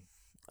greatly.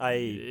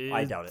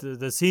 I doubt it.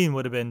 The scene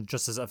would have been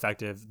just as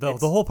effective. The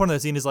whole point of the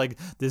scene is like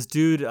this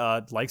dude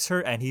likes her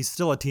and he's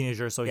still a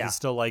teenager, so he's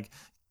still like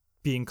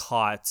being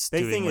caught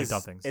doing like dumb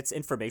things. It's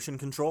information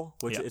control,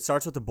 which it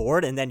starts with the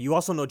board, and then you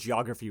also know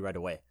geography right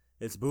away.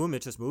 It's boom,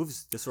 it just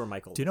moves. This is where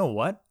Michael. Do you know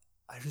what?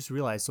 I just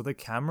realized. So the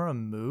camera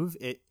move,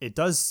 it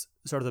does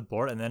start at the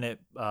board, and then it.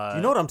 Do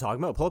you know what I'm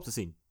talking about? Pull up the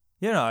scene.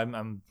 Yeah, no,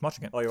 I'm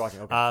watching it. Oh, you're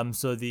watching. Okay.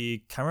 So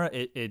the camera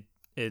it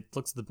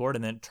looks at the board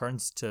and then it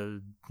turns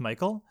to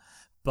Michael.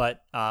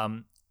 But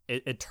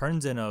it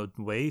turns in a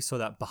way so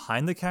that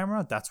behind the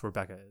camera, that's where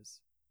Becca is.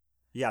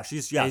 Yeah,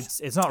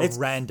 it's not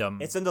random.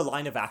 It's in the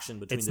line of action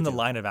between. It's in the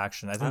line of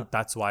action. I think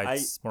that's why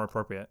it's more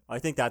appropriate. I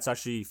think that's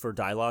actually for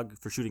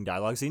shooting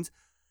dialogue scenes.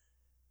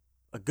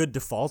 A good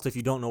default if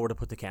you don't know where to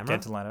put the camera.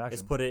 Get to the line of action.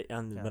 Is put it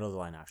in the middle of the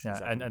line of action. Yeah,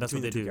 exactly. and that's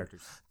what they do.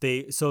 Characters.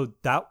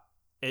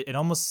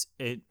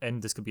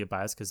 And this could be a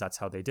bias because that's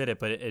how they did it,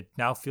 but it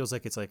now feels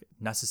like it's like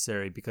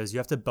necessary because you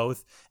have to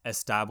both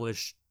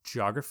establish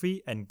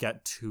geography and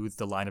get to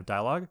the line of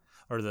dialogue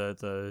or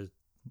the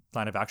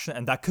line of action,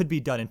 and that could be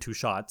done in two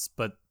shots,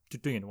 but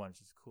doing it in one is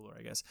just cooler,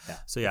 I guess. Yeah.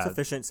 So yeah, it's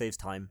efficient, saves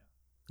time.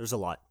 There's a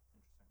lot.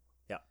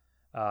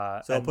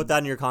 Yeah. So put that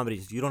in your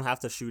comedies. You don't have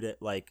to shoot it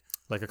like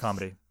a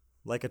comedy,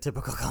 like a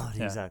typical comedy.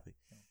 Yeah. Exactly.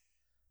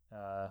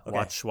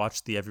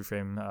 Watch the Every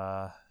Frame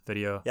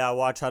video. Yeah,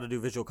 watch how to do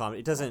visual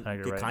comedy. It doesn't.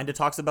 It kind of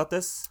talks about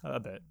this a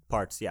bit.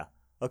 Parts. Yeah.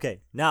 Okay.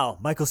 Now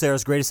Michael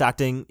Cera's greatest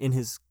acting in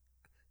his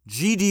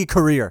GD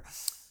career.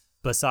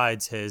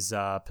 Besides his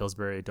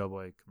Pillsbury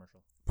Doughboy commercial.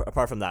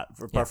 Apart from that,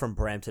 from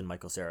Brampton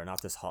Michael Cera, not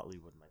this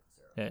Hollywood Michael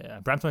Cera. Yeah.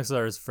 Brampton Michael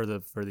Cera is for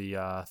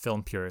the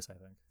film purists, I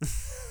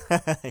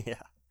think. Yeah.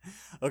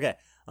 Okay.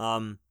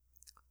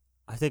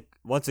 I think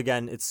once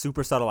again it's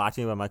super subtle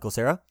acting by Michael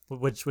Cera,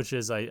 which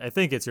is I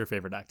think it's your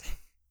favorite acting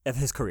of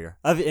his career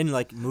in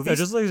like movies. No,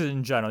 just like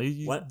in general,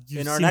 you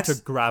seem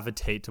to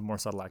gravitate to more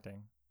subtle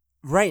acting.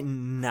 Right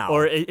now,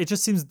 or it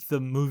just seems the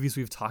movies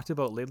we've talked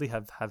about lately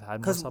have had more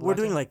because subtle we're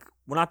acting. doing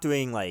we're not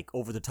doing like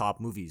over the top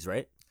movies,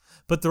 right?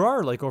 But there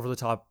are like over the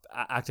top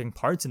acting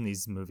parts in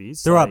these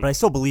movies. There are, but I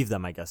still believe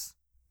them, I guess.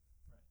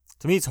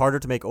 To me, it's harder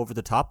to make over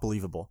the top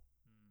believable.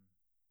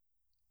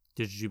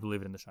 Did you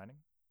believe it in The Shining?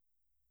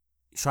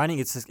 Shining,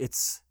 it's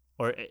The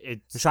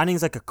Shining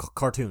is like a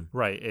cartoon.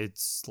 Right.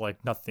 It's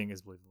like nothing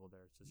is believable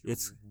there.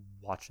 It's just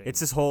watching. It's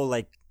this whole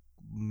like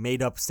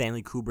made up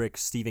Stanley Kubrick,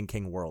 Stephen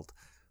King world,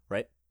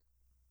 right?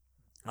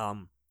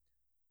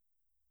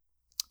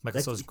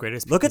 Michael Cera's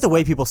greatest. Look at the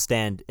way people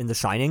stand in The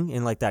Shining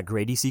in like that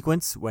Grady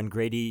sequence when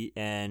Grady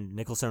and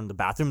Nicholson are in the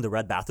bathroom, the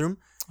red bathroom.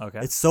 Okay.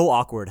 It's so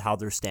awkward how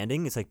they're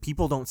standing. It's like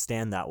people don't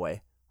stand that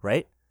way,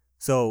 right?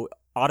 So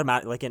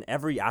automatic, like in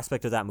every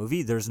aspect of that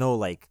movie, there's no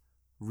like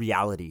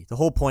reality. The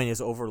whole point is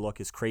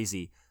Overlook is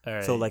crazy.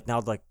 Right. So like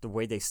now like the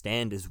way they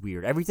stand is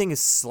weird. Everything is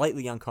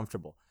slightly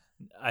uncomfortable.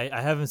 I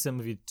haven't seen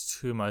the movie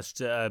too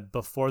much.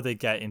 Before they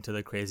get into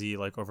the crazy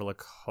like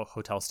Overlook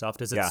hotel stuff,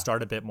 does it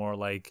start a bit more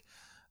like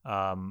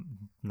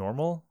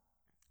normal?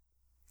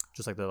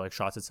 Just like the like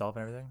shots itself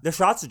and everything? The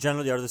shots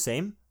generally are the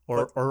same.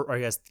 Or I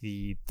guess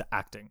the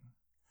acting.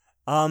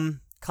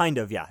 Kind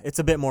of, yeah. It's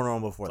a bit more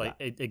normal before like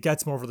that. It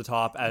gets more over the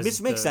top as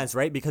Which makes sense,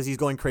 right? Because he's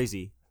going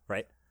crazy,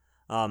 right?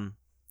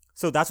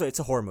 So that's why it's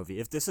a horror movie.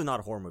 If this is not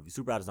a horror movie,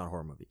 Superbad is not a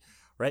horror movie,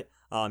 right?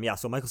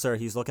 So Michael Cera,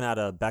 he's looking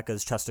at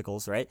Becca's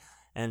testicles, right?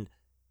 And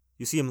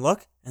you see him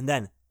look, and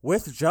then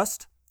with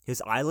just his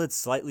eyelids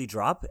slightly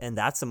drop, and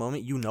that's the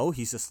moment you know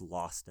he's just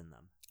lost in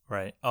them.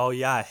 Right. Oh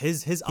yeah,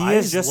 his he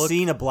eyes has just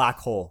seen a black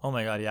hole. Oh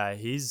my god, yeah,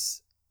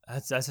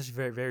 that's actually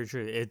very very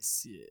true.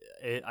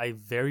 I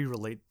very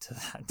relate to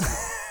that.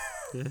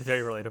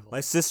 Very relatable.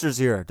 My sister's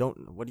here.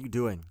 What are you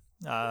doing?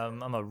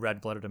 I'm a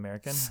red-blooded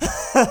American.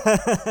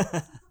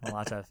 I'm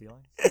allowed to have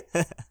feelings.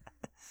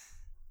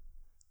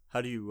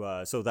 How do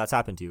you? So that's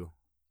happened to you?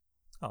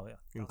 Oh yeah,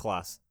 in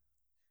class.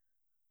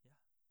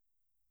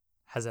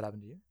 Has that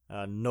happened to you?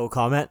 No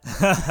comment.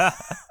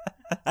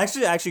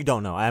 Actually,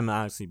 don't know. I'm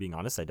honestly being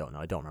honest. I don't know.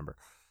 I don't remember.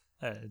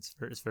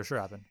 It's for sure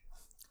happened.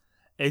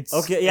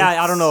 Okay.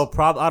 Yeah, I don't know.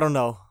 I don't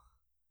know.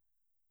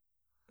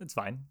 It's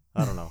fine.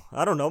 I don't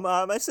know.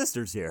 My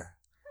sister's here.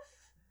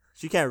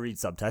 She can't read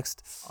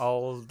subtext.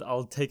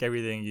 I'll take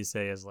everything you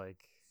say as like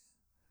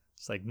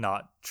it's like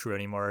not true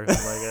anymore.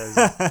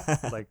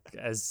 Like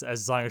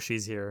as long as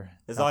she's here.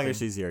 As long as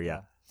she's here,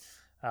 yeah.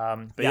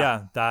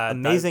 That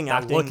amazing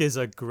that acting. look is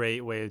a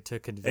great way to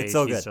convey it's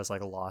so she's good. Just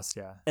like lost,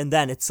 yeah. And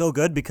then it's so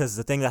good because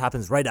the thing that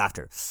happens right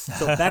after.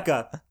 So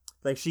Becca,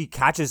 like she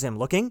catches him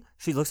looking.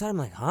 She looks at him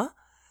like, huh?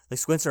 Like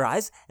squints her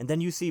eyes, and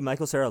then you see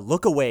Michael Cera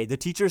look away. The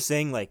teacher's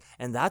saying like,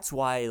 and that's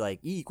why like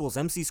E equals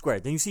MC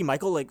squared. Then you see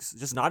Michael like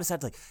just nod his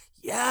head like,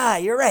 yeah,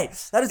 you're right.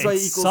 That is why E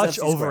equals such MC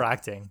squared.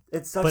 overacting.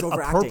 It's such but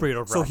overacting. Appropriate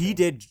overacting. So he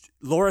did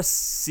Laura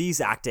C's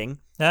acting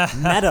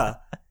meta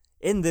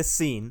in this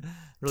scene.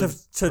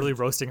 Really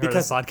roasting her on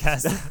this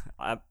podcast.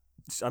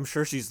 I'm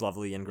sure she's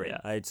lovely and great.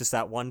 Yeah. It's just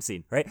that one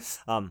scene, right?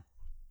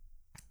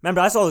 Remember,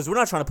 as always, we're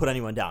not trying to put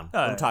anyone down.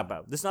 I'm talking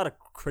about this is not a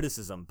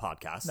criticism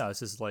podcast. No, it's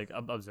just like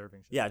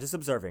observing. Shit. Yeah, just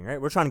observing, right?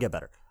 We're trying to get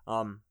better.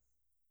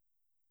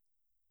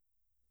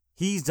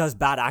 He does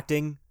bad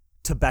acting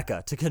to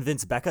Becca to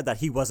convince Becca that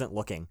he wasn't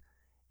looking,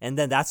 and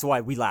then that's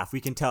why we laugh.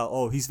 We can tell,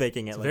 oh, he's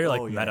faking it. It's like, very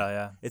oh, meta,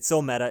 yeah. It's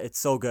so meta. It's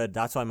so good.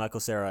 That's why Michael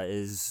Cera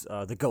is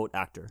the GOAT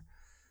actor.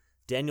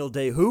 Daniel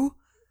Day who?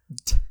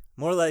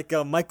 More like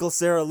Michael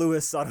Cera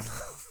Lewis. I don't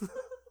know.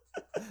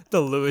 The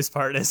Lewis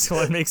part is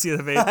what makes you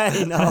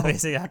the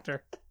amazing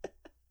actor.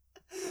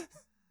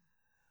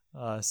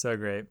 So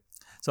great.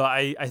 So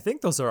I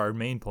think those are our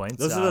main points.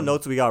 Those are the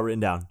notes we got written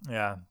down.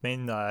 Yeah,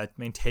 main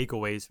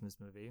takeaways from this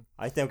movie.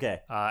 I think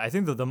okay. I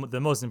think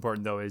the most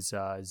important though is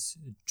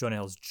Jonah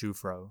Hill's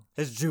Jufro.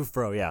 His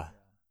Jufro, yeah.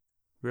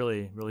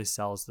 Really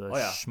sells the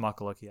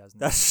schmuck look he has.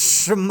 That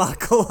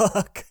schmuck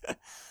look.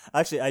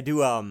 Actually, I do.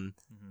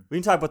 We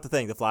can talk about the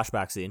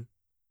flashback scene.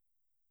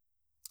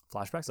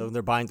 Flashback? So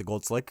they're buying the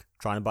gold slick,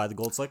 trying to buy the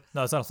gold slick.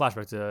 No, it's not a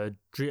flashback.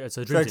 It's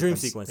a dream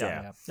sequence.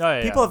 Yeah.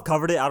 People have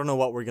covered it. I don't know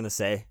what we're gonna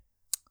say.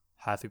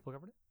 Have people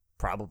covered it?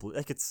 Probably.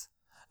 Like it's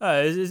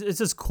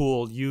just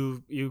cool.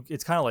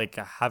 It's kind of like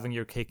having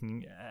your cake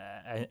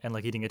and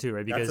like eating it too,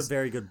 right? Because that's a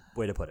very good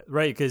way to put it.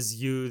 Right, because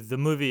the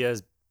movie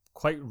is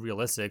quite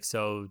realistic,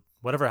 so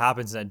whatever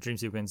happens in that dream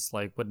sequence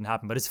like wouldn't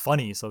happen, but it's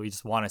funny, so you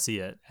just want to see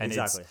it. And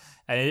exactly.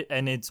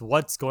 It's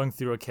what's going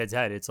through a kid's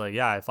head. It's like,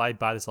 yeah, if I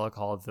buy this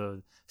alcohol,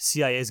 the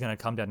CIA is gonna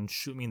come down and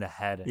shoot me in the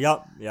head.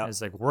 Yep.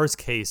 It's like worst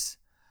case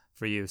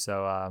for you.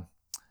 So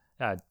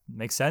yeah, it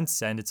makes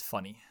sense and it's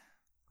funny.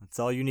 That's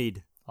all you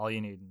need. All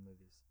you need in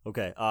movies.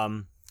 Okay.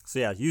 So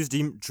yeah, use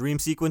dream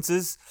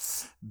sequences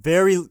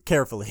very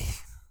carefully.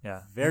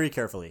 Yeah. Very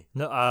carefully.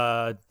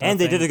 No. And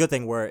they did a good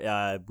thing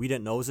where we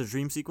didn't know it was a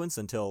dream sequence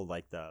until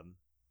like the.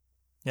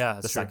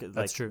 Yeah, that's true.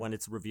 That's true. When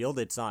it's revealed,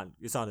 it's not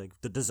like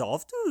the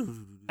dissolved.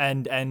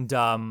 And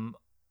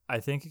I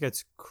think it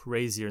gets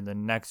crazier in the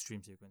next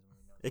dream sequence.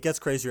 It gets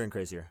crazier and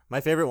crazier. My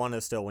favorite one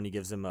is still when he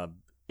gives him a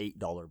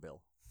 $8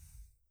 bill.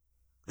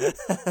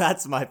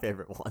 That's my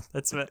favorite one.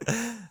 That's what,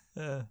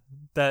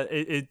 that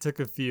it took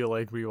a few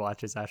like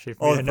rewatches actually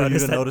for you to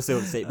notice it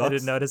was $8. I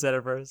didn't notice that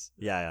at first.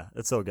 Yeah,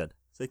 it's so good.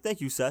 It's like,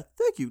 thank you, Seth.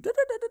 Thank you.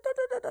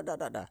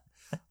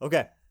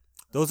 Okay,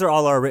 those are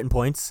all our written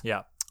points.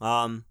 Yeah.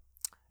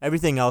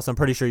 Everything else, I'm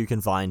pretty sure you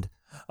can find.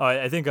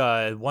 I think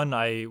one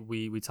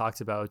we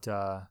talked about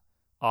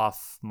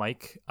off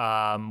mic,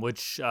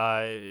 which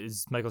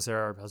is Michael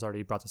Cera has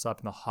already brought this up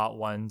in the Hot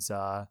Ones.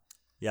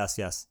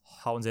 Yes.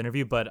 Hot Ones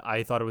interview, but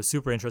I thought it was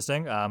super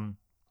interesting.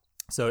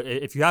 So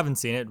if you haven't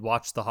seen it,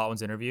 watch the Hot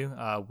Ones interview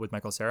with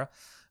Michael Cera.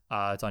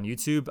 It's on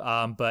YouTube.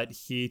 But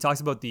he talks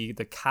about the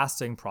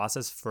casting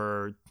process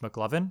for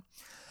McLovin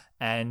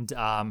and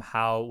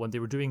how when they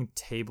were doing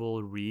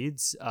table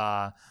reads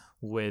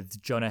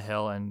with Jonah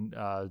Hill and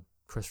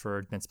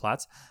Christopher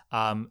Mintz-Plasse,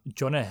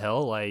 Jonah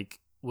Hill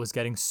was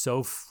getting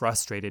so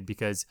frustrated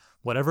because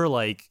whatever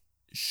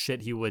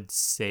shit he would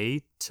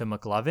say to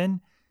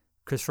McLovin,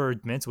 Christopher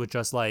Mintz would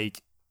just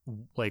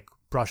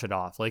brush it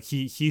off.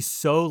 He's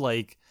so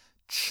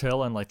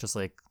chill and just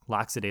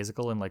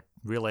lackadaisical in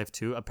real life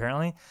too,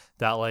 apparently,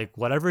 that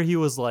whatever he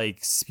was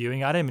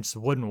spewing at him, it just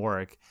wouldn't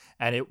work,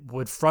 and it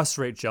would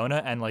frustrate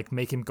Jonah and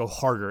make him go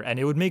harder, and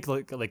it would make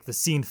the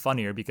scene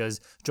funnier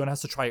because Jonah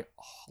has to try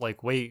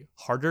way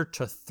harder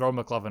to throw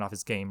McLovin off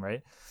his game,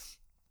 right?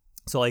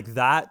 So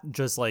that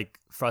just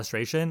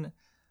frustration,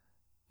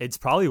 it's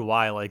probably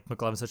why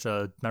McLovin's such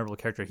a memorable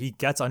character. He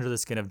gets under the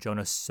skin of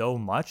Jonah so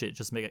much, it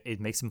just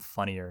makes him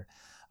funnier.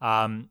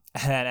 And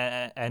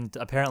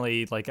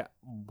apparently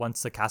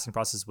once the casting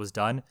process was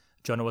done,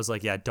 Jonah was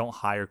yeah, don't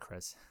hire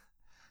Chris.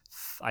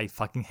 I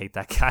fucking hate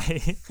that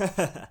guy.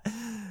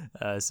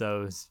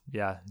 So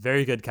yeah,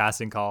 very good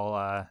casting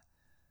call.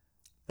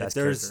 If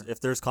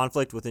there's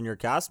conflict within your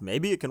cast,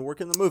 maybe it can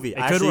work in the movie.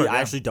 I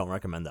actually don't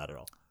recommend that at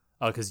all.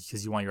 Oh,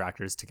 because you want your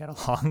actors to get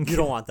along. You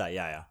don't want that,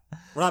 yeah.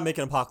 We're not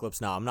making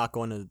Apocalypse Now. I'm not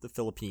going to the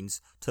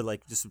Philippines to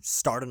just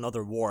start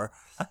another war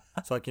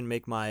so I can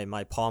make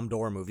my Palm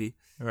d'Or movie.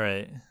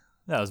 Right.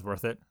 That was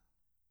worth it.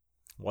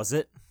 Was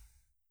it?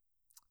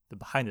 The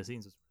behind the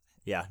scenes was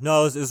worth it. Yeah.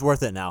 No, it was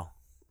worth it now.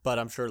 But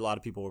I'm sure a lot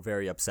of people were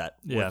very upset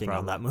working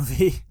on that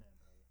movie.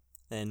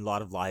 And a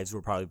lot of lives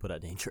were probably put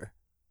at danger.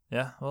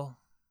 Yeah, well,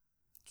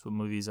 that's what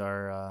movies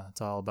are.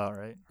 It's all about,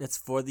 right? It's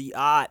for the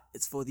art.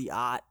 It's for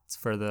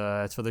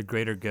the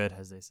greater good,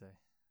 as they say.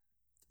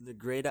 The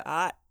greater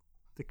art.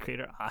 The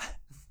greater art.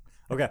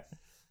 Okay. I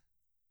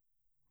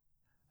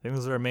think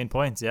those are our main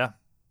points. Yeah.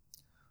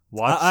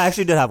 Watch. I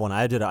actually did have one.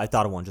 I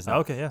thought of one just now.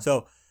 Okay, yeah.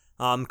 So,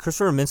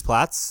 Christopher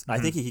Mintz-Plasse, I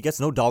think he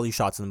gets no dolly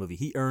shots in the movie.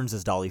 He earns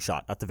his dolly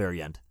shot at the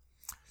very end.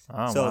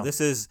 Oh, so wow.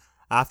 This is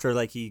after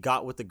he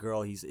got with the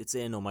girl. It's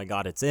in. Oh my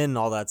god, it's in.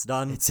 All that's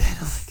done. It's in.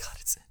 Oh my god,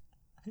 it's in.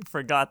 I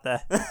forgot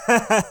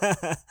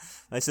that.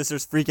 My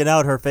sister's freaking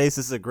out. Her face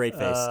is a great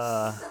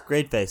face.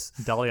 Great face.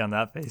 Dolly on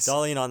that face.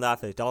 Dolly on that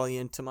face. Dolly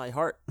into my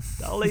heart.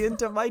 Dolly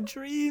into my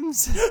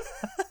dreams.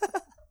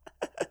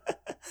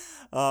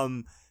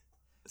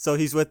 So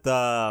he's with Bill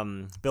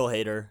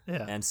Hader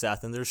Yeah. and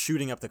Seth, and they're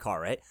shooting up the car,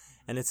 right?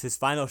 And it's his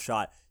final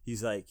shot.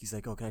 He's like,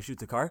 oh, can I shoot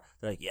the car?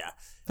 They're like, yeah.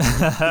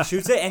 He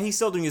shoots it, and he's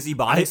still doing his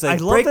Ebonics. I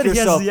love break that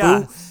yourself, he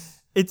has,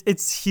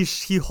 boo.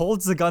 He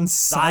holds the gun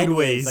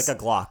sideways like a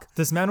Glock.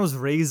 This man was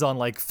raised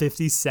on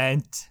 50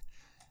 Cent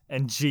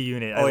and G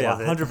Unit. I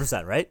love it.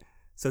 100%, right?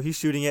 So he's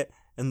shooting it,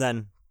 and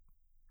then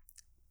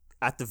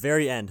at the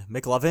very end,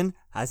 McLovin,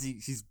 as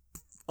he's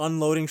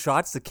unloading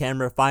shots, the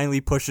camera finally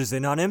pushes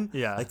in on him.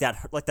 Yeah. Like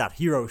that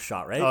hero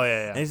shot, right? Oh,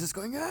 yeah. And he's just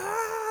going,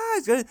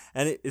 it's good.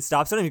 And it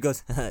stops on him. He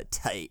goes,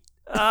 tight.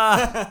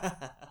 Fuck,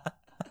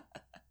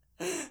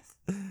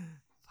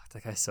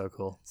 that guy's so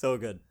cool. So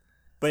good.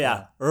 But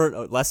yeah,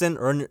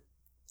 earn.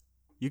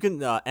 You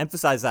can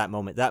emphasize that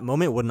moment. That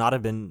moment would not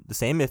have been the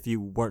same if you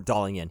weren't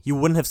dolling in. He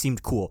wouldn't have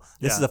seemed cool.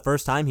 This is the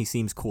first time he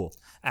seems cool.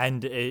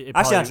 And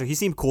actually, he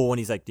seemed cool when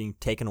he's being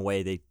taken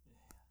away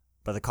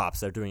by the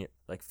cops. They're doing it,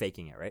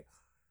 faking it, right?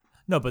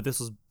 No, but this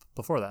was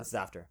before that. This is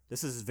after.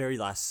 This is his very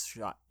last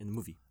shot in the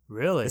movie.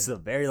 Really? This is the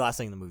very last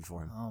thing in the movie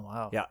for him. Oh,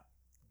 wow. Yeah.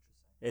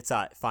 It's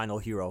a final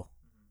hero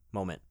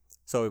moment.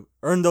 So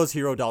earn those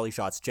hero dolly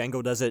shots.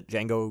 Django does it.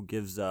 Django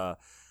gives...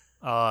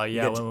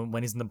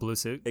 when he's in the blue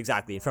suit.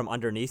 Exactly. From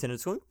underneath, and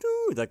it's going...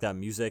 Doo, like that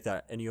music,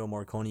 that Ennio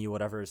Morricone,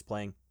 whatever is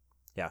playing.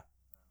 Yeah.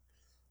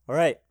 All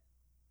right.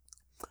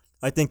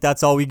 I think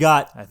that's all we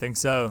got. I think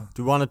so.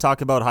 Do we want to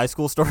talk about high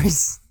school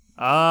stories?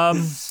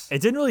 It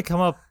didn't really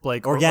come up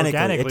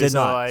organically. It did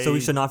not. So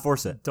we should not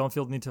force it. Don't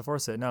feel the need to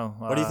force it. No.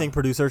 What do you think,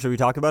 producer? Should we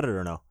talk about it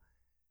or no?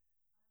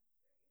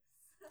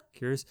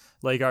 Curious?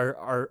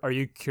 Are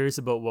you curious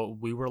about what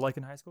we were like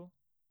in high school?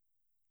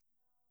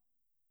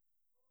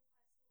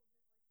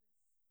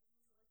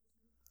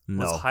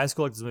 No. Was high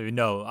school like this movie?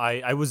 No.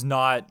 I was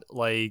not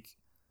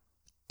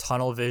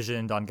tunnel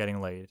visioned on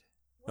getting laid.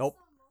 Nope.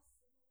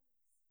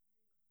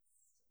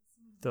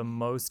 The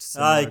most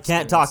I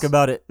can't talk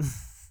about it.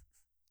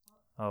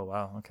 Oh,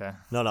 wow. Okay.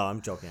 No, I'm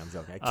joking.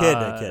 A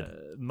kid.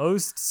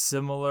 Most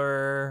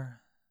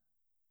similar.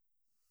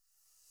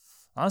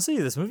 Honestly,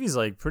 this movie's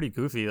pretty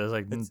goofy.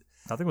 There's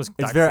nothing was.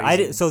 It's very.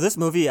 Crazy. So this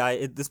movie,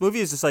 this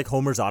movie is just like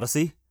Homer's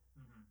Odyssey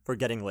for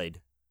getting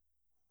laid.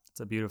 It's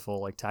a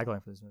beautiful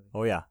tagline for this movie.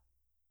 Oh yeah.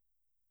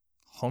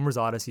 Homer's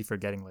Odyssey for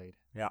getting laid.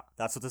 Yeah,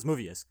 that's what this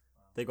movie is.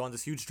 They go on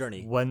this huge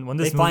journey. When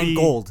they find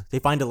gold, they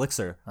find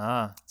elixir,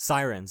 Ah,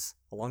 sirens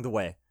along the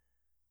way.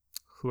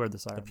 Who are the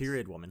sirens? The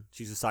period woman.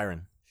 She's a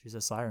siren. She's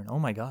a siren. Oh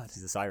my god.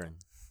 She's a siren.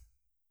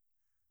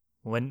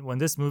 When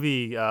this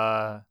movie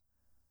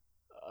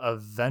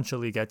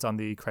eventually gets on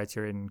the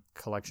Criterion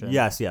Collection,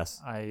 Yes.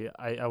 I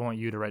want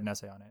you to write an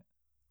essay on it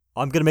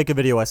I'm gonna make a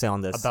video essay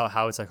on this about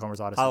how it's like Homer's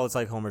Odyssey. How it's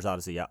like Homer's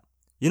Odyssey. Yeah.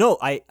 You know,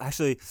 I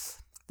actually,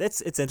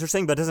 it's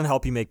interesting, but it doesn't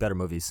help you make better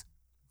movies.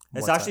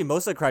 It's What's actually that?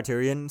 most of the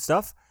Criterion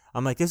stuff.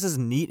 I'm like, this is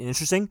neat and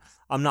interesting.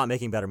 I'm not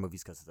making better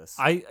movies because of this.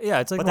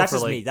 It's like, but more that's for,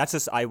 just like, me. That's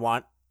just I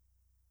want.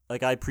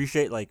 Like I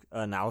appreciate like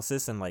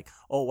analysis and like,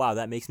 oh wow,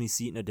 that makes me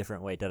see it in a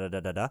different way. Da da da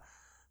da da.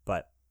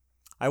 But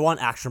I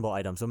want actionable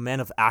items. A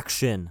man of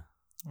action.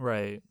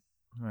 Right.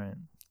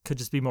 Could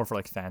just be more for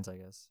like fans, I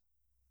guess.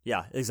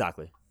 Yeah,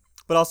 exactly.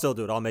 But I'll still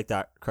do it. I'll make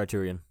that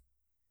Criterion.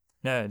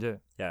 Yeah, I do.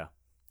 Yeah.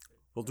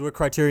 We'll do a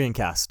Criterion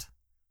cast.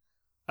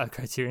 A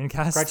Criterion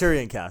cast.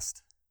 Criterion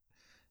cast.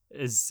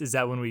 Is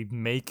that when we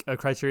make a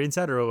Criterion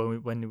set, or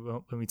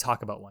when we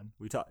talk about one?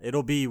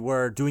 It'll be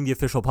we're doing the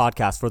official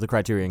podcast for the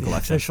Criterion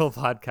Collection. Official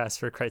podcast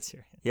for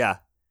Criterion. Yeah.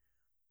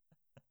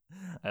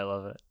 I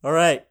love it. All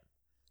right.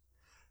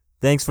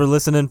 Thanks for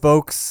listening,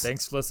 folks.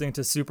 Thanks for listening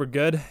to Super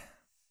Good.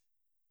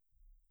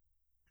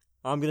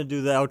 I'm gonna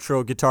do the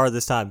outro guitar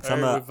this time. All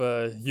right, with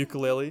a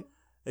ukulele.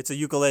 It's a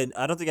ukulele.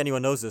 I don't think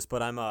anyone knows this,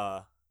 but I'm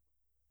a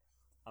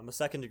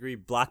second degree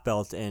black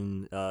belt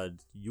in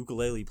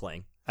ukulele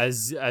playing.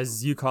 As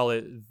you call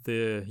it,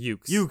 the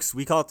ukes. Ukes.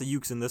 We call it the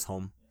ukes in this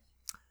home.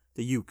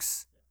 The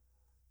ukes.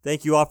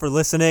 Thank you all for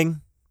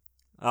listening.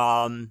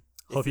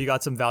 Hope you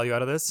got some value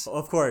out of this.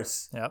 Of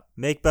course. Yep.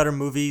 Make better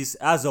movies.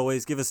 As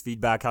always, give us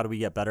feedback. How do we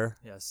get better?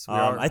 Yes.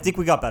 I think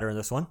we got better in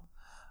this one.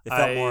 It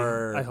felt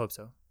more. I hope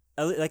so.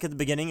 Like at the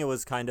beginning, it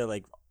was kind of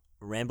like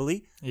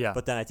rambly. Yeah.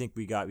 But then I think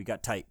we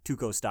got tight.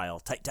 Tuco style.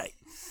 Tight.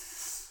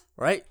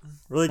 Right?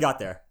 Really got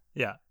there.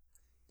 Yeah.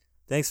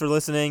 Thanks for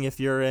listening. If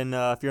you're in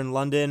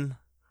London,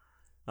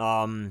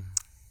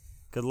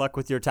 good luck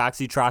with your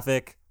taxi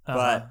traffic.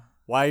 But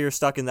while you're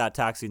stuck in that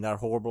taxi in that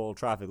horrible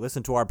traffic,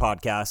 listen to our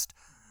podcast.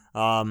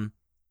 I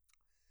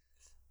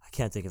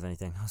can't think of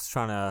anything. I was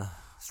trying to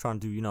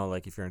do,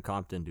 like if you're in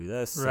Compton, do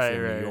this. Right. If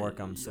you're in New York,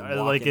 I'm still like,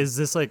 walking. is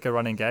this like a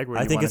running gag where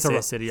I you think want to it's say a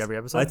a city every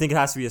episode? I think it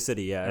has to be a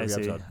city. Yeah, every I see.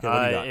 episode. Okay, what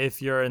do you got?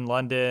 If you're in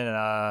London,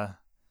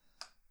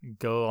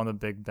 go on the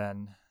Big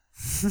Ben.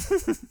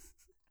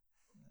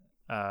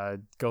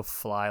 Go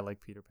fly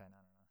like Peter Pan. I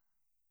don't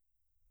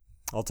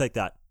know. I'll take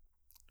that.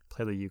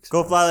 Play the ukes.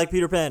 Go fly like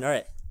Peter Pan. All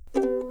right.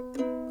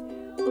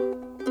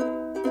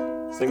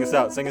 Sing us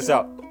out.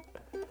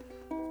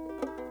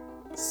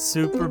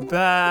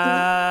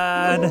 Superbad.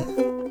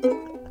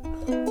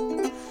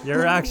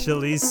 You're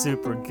actually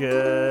super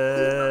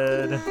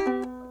good.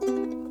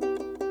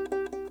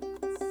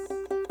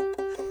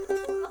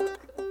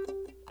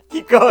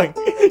 Keep going.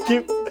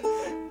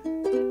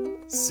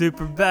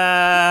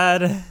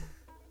 Superbad.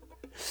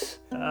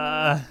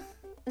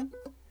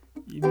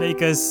 You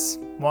make us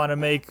want to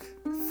make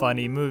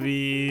funny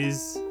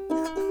movies.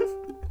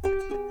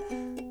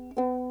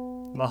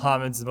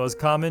 Muhammad's the most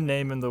common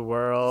name in the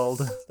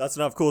world. That's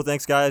enough. Cool.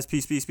 Thanks, guys.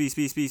 Peace.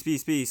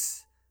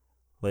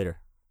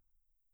 Later.